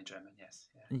originally German, yes.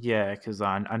 Yeah, because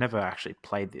I never actually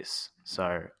played this,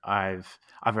 so I've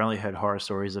only heard horror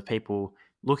stories of people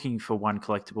looking for one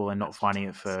collectible and not finding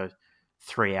it for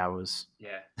 3 hours.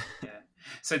 Yeah.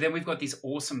 So then we've got this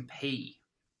Awesome P.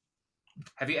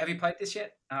 Have you played this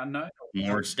yet? No.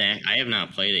 More stack. I have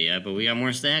not played it yet, but we got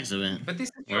more stacks of it. But this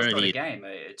is your sort of game,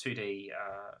 a 2D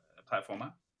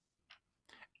platformer.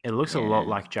 It looks a lot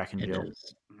like Jack and It Jill,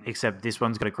 is. except this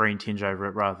one's got a green tinge over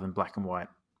it rather than black and white.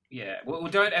 Yeah. Well,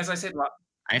 don't, as I said, like,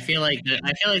 I feel like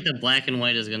the black and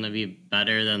white is gonna be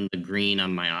better than the green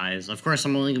on my eyes. Of course,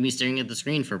 I'm only gonna be staring at the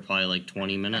screen for probably like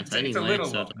 20 minutes it's anyway. a little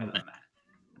so longer than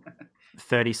that.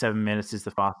 37 minutes is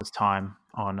the fastest time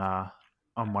on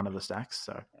one of the stacks.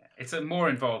 So Yeah. It's more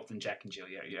involved than Jack and Jill.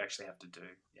 Yeah, you actually have to do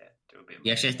a bit more.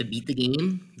 you actually have to beat the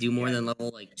game, do more than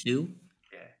level like 2.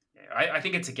 I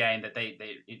think it's a game that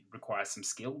it requires some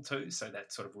skill too, so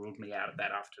that sort of ruled me out of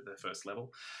that after the first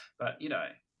level. But you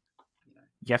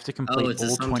have to complete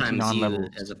all 29 levels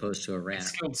as opposed to a rat. It's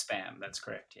skilled spam. That's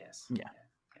correct. Yes. Yeah.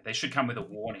 They should come with a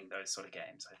warning. Those sort of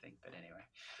games, I think. But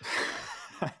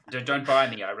anyway, don't buy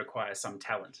me. I require some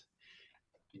talent.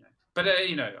 But I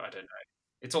don't know.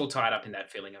 It's all tied up in that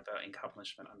feeling of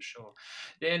accomplishment, I'm sure.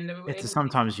 Then it's a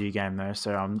sometimes you game though,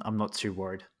 so I'm not too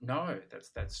worried. No,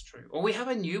 that's true. Or we have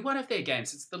a new one of their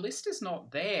games. The list is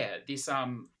not there. This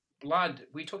Blood.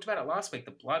 We talked about it last week. The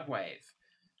Blood Wave.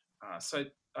 So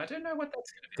I don't know what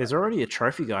that's going to be. There's already a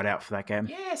trophy guide out for that game.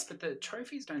 Yes, but the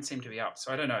trophies don't seem to be up.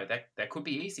 So I don't know. That could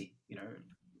be easy.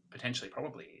 Potentially,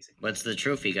 probably easy. What's the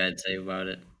trophy guide say about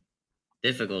it?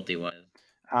 Difficulty wise.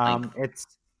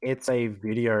 It's a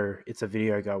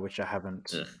video guide which I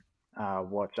haven't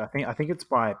watched. I think it's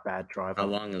by Bad Driver. How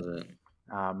long is it?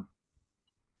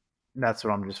 That's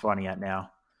what I'm just finding out now.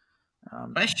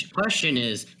 Question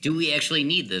is, do we actually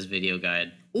need this video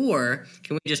guide, or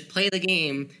can we just play the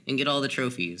game and get all the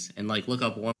trophies and look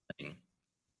up one thing?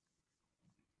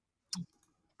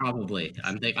 Probably.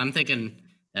 I'm thinking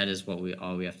that is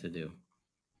all we have to do.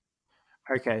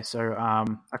 Okay, so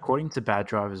according to Bad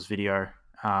Driver's video,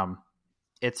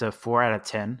 it's a 4 out of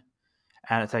 10,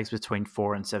 and it takes between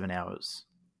 4 and 7 hours.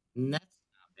 That's not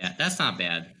bad. That's not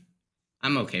bad.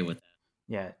 I'm okay with that.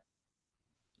 Yeah.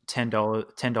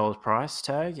 $10 price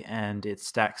tag, and it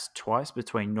stacks twice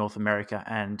between North America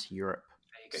and Europe.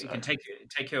 You can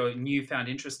take your newfound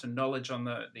interest and knowledge on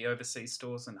the overseas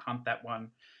stores and hunt that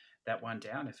one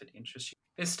down if it interests you.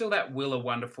 There's still that Will a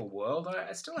Wonderful World.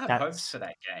 I still have hopes for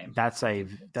that game. That's a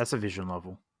visual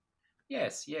novel.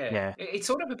 Yes, yeah. It's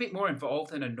sort of a bit more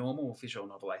involved than a normal visual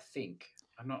novel, I think.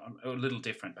 I'm a little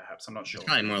different, perhaps. I'm not sure. It's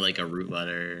probably more like a root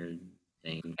letter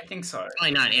thing. I think so.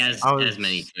 Probably not as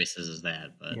many choices as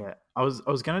that, but yeah, I was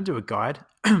going to do a guide.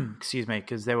 Excuse me,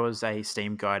 because there was a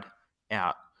Steam guide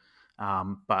out,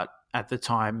 but at the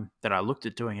time that I looked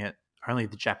at doing it, only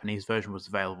the Japanese version was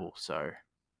available. So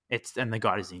the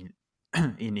guide is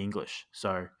in English.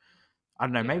 So I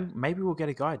don't know. Yeah. Maybe we'll get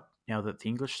a guide now that the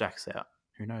English stack's out.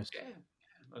 Who knows? Yeah.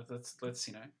 Let's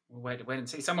we'll wait and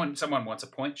see. Someone wants a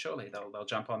point. Surely they'll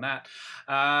jump on that.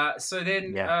 So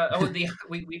then,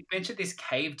 we mentioned this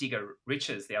Cave Digger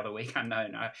Riches the other week.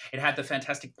 Unknown. It had the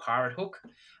fantastic pirate hook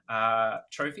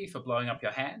trophy for blowing up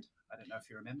your hand. I don't know if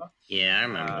you remember. Yeah, I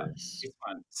remember this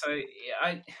one. So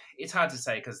it's hard to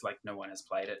say because no one has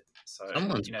played it. So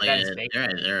someone's played it.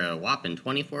 They're a whopping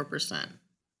 24%.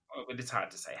 Well, it's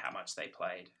hard to say how much they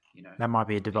played. That might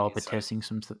be a developer testing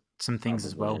some things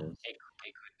as well. It could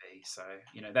be. So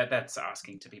that's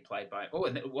asking to be played by.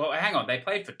 Well, hang on. They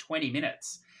played for 20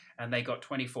 minutes and they got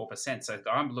 24%. So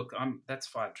that's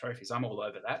 5 trophies. I'm all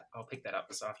over that. I'll pick that up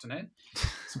this afternoon.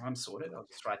 So I'm sorted. I'll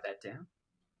just write that down.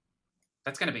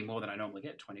 That's going to be more than I normally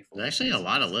get. 24. There's actually a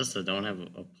lot of lists that don't have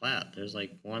a plat. There's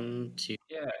 1, 2,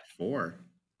 4.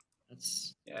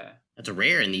 That's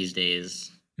rare in these days.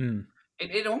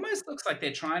 It almost looks like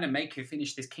they're trying to make you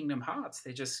finish this Kingdom Hearts.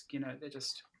 They're just, they're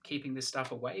just keeping this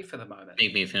stuff away for the moment.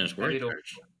 Make me finish Word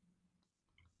Search.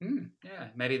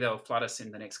 Maybe they'll flood us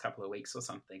in the next couple of weeks or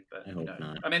something. But I hope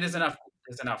not. I mean, there's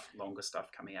enough longer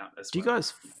stuff coming out as well. Do you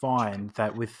guys find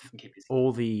that with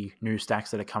all the new stacks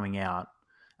that are coming out,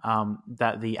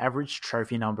 that the average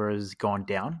trophy number has gone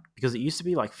down? Because it used to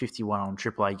be 51 on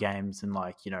AAA games and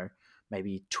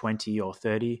maybe 20 or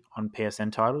 30 on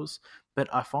PSN titles. But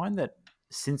I find that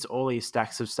since all these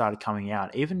stacks have started coming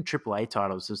out, even AAA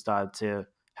titles have started to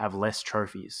have less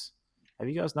trophies. Have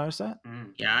you guys noticed that?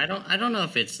 Yeah, I don't know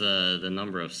if it's the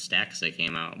number of stacks that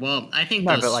came out. Well, I think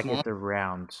it's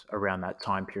around that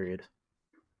time period.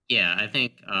 Yeah, I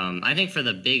think for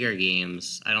the bigger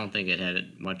games, I don't think it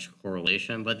had much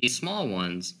correlation. But these small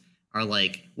ones are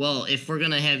well, if we're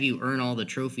gonna have you earn all the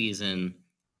trophies in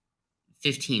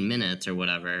 15 minutes or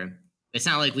whatever, it's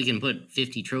not like we can put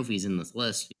 50 trophies in this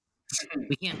list.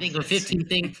 We can't think of 50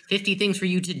 things for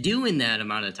you to do in that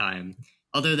amount of time,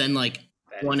 other than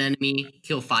one enemy,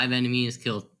 kill 5 enemies,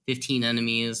 kill 15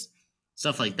 enemies,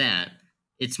 stuff like that.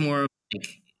 It's more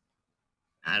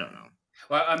I don't know.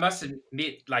 Well, I must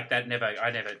admit, I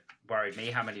never worried me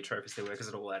how many trophies there were because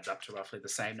it all adds up to roughly the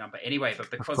same number anyway. But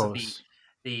because of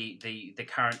the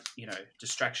current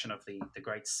distraction of the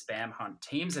great spam hunt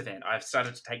teams event, I've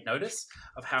started to take notice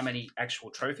of how many actual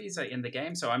trophies are in the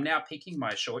game. So I'm now picking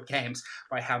my short games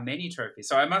by how many trophies.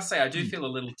 So I must say I do feel a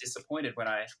little disappointed when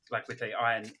I, like with the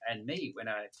I and me, when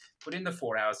I put in the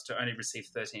 4 hours to only receive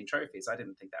 13 trophies. I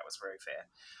didn't think that was very fair.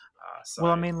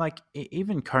 Well, I mean, like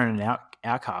even Conan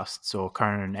Outcasts or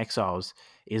Conan Exiles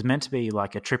is meant to be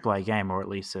like a AAA game, or at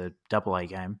least a AA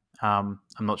game. I'm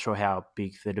not sure how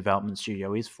big the development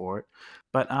studio is for it,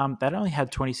 but that only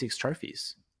had 26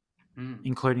 trophies,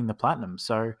 including the platinum.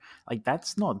 So, like,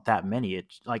 that's not that many.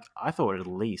 It's like I thought at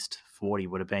least 40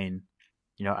 would have been,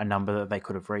 a number that they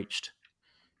could have reached.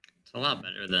 It's a lot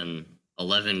better than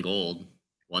 11 gold,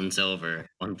 1 silver,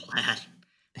 1 plat.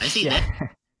 I see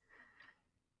that.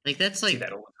 Like, that's like... I see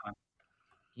that all the time.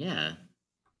 Yeah.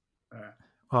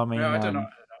 Well, I mean... No, I don't know.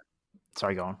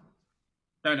 Sorry, go on.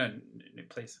 No,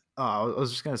 please. Oh, I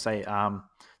was just going to say,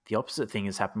 the opposite thing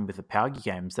has happened with the PUBG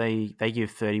games. They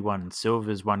give 31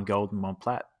 silvers, 1 gold, and 1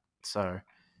 plat. So,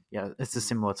 yeah, it's a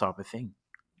similar type of thing.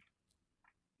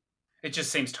 It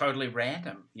just seems totally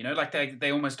random, like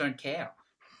they almost don't care.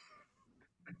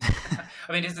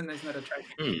 I mean, isn't that a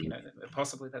trophy?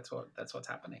 Possibly that's what's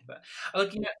happening. But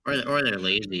look, or they're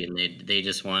lazy and they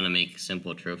just want to make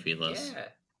simple trophy lists. Yeah,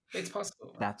 it's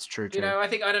possible. That's true too. I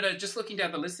don't know. Just looking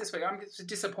down the list this week, I'm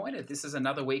disappointed. This is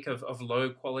another week of low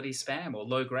quality spam or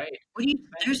low grade.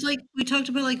 There's we talked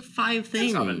about like 5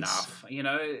 things. That's not enough. What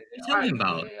are you talking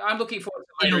about? I'm looking forward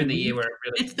to later in the year where it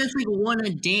really that's like 1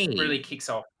 a day. Really kicks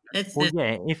off. Yeah,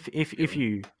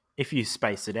 if you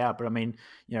space it out, but I mean,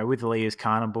 with Leah's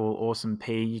Carnival, Awesome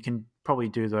P, you can probably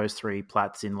do those 3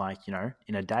 plats in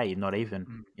in a day, not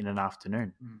even in an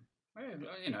afternoon. I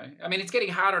mean, it's getting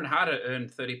harder and harder to earn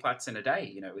 30 plats in a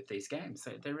day, with these games.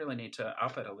 They really need to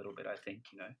up it a little bit, I think,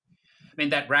 I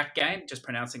mean, that rack game, just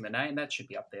pronouncing the name, that should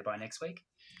be up there by next week.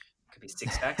 It could be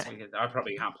 6 stacks. I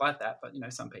probably can't plat that, but,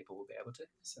 some people will be able to,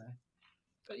 so...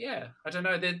 But yeah, I don't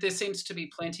know. There seems to be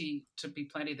plenty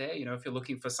there. If you're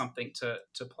looking for something to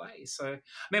play. So I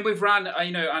mean, we've run. I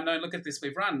know. Look at this.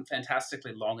 We've run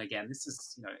fantastically long again. This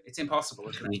is it's impossible.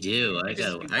 Isn't it? We do. I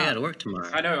got to work tomorrow.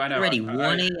 I know. Already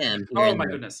 1 a.m. Oh my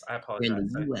goodness! I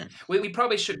apologize. We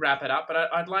probably should wrap it up.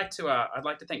 But I'd like to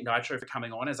thank Nitro for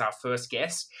coming on as our first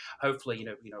guest. Hopefully,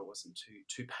 it wasn't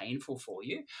too painful for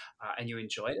you, and you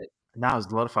enjoyed it. No, it was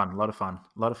a lot of fun.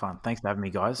 Thanks for having me,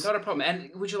 guys. Not a problem. And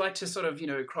would you like to sort of,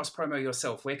 cross-promo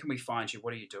yourself? Where can we find you?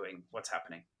 What are you doing? What's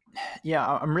happening? Yeah,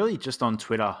 I'm really just on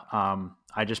Twitter.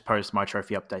 I just post my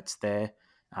trophy updates there.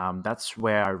 That's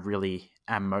where I really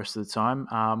am most of the time.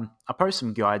 I post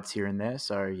some guides here and there.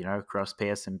 So, across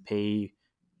PSMP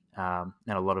and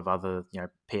a lot of other,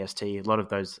 PST, a lot of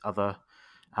those other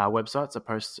websites I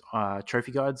post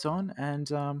trophy guides on.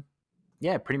 And,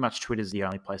 yeah, pretty much Twitter's the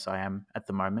only place I am at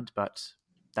the moment, but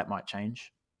that might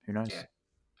change. Who knows? Yeah,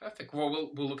 perfect. Well,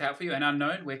 we'll look out for you. And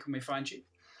Unknown, where can we find you?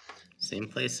 Same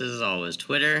places as always.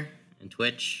 Twitter and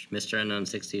Twitch, Mr.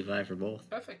 Unknown65 for both.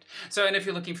 Perfect. So, and if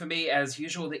you're looking for me, as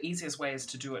usual, the easiest way is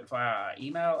to do it via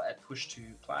email at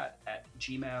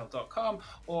push2plat@gmail.com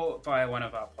or via one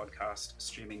of our podcast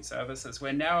streaming services.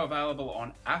 We're now available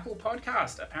on Apple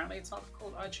Podcast. Apparently, it's not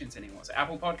called iTunes anymore. So,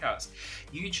 Apple Podcast,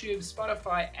 YouTube,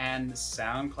 Spotify, and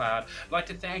SoundCloud. I'd like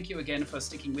to thank you again for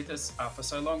sticking with us for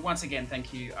so long. Once again,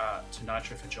 thank you to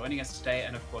Nitro for joining us today,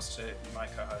 and of course to my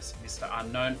co-host, Mr.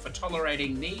 Unknown, for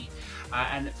tolerating me,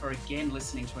 and for again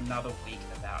listening to another week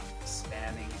about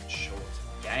spamming short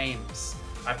games.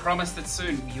 I promise that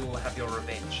soon you will have your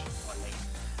revenge on me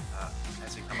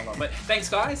as we come along. But thanks,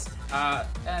 guys.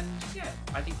 And yeah,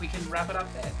 I think we can wrap it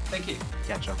up there. Thank you.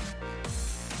 Catch up.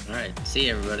 All right. See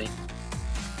you, everybody.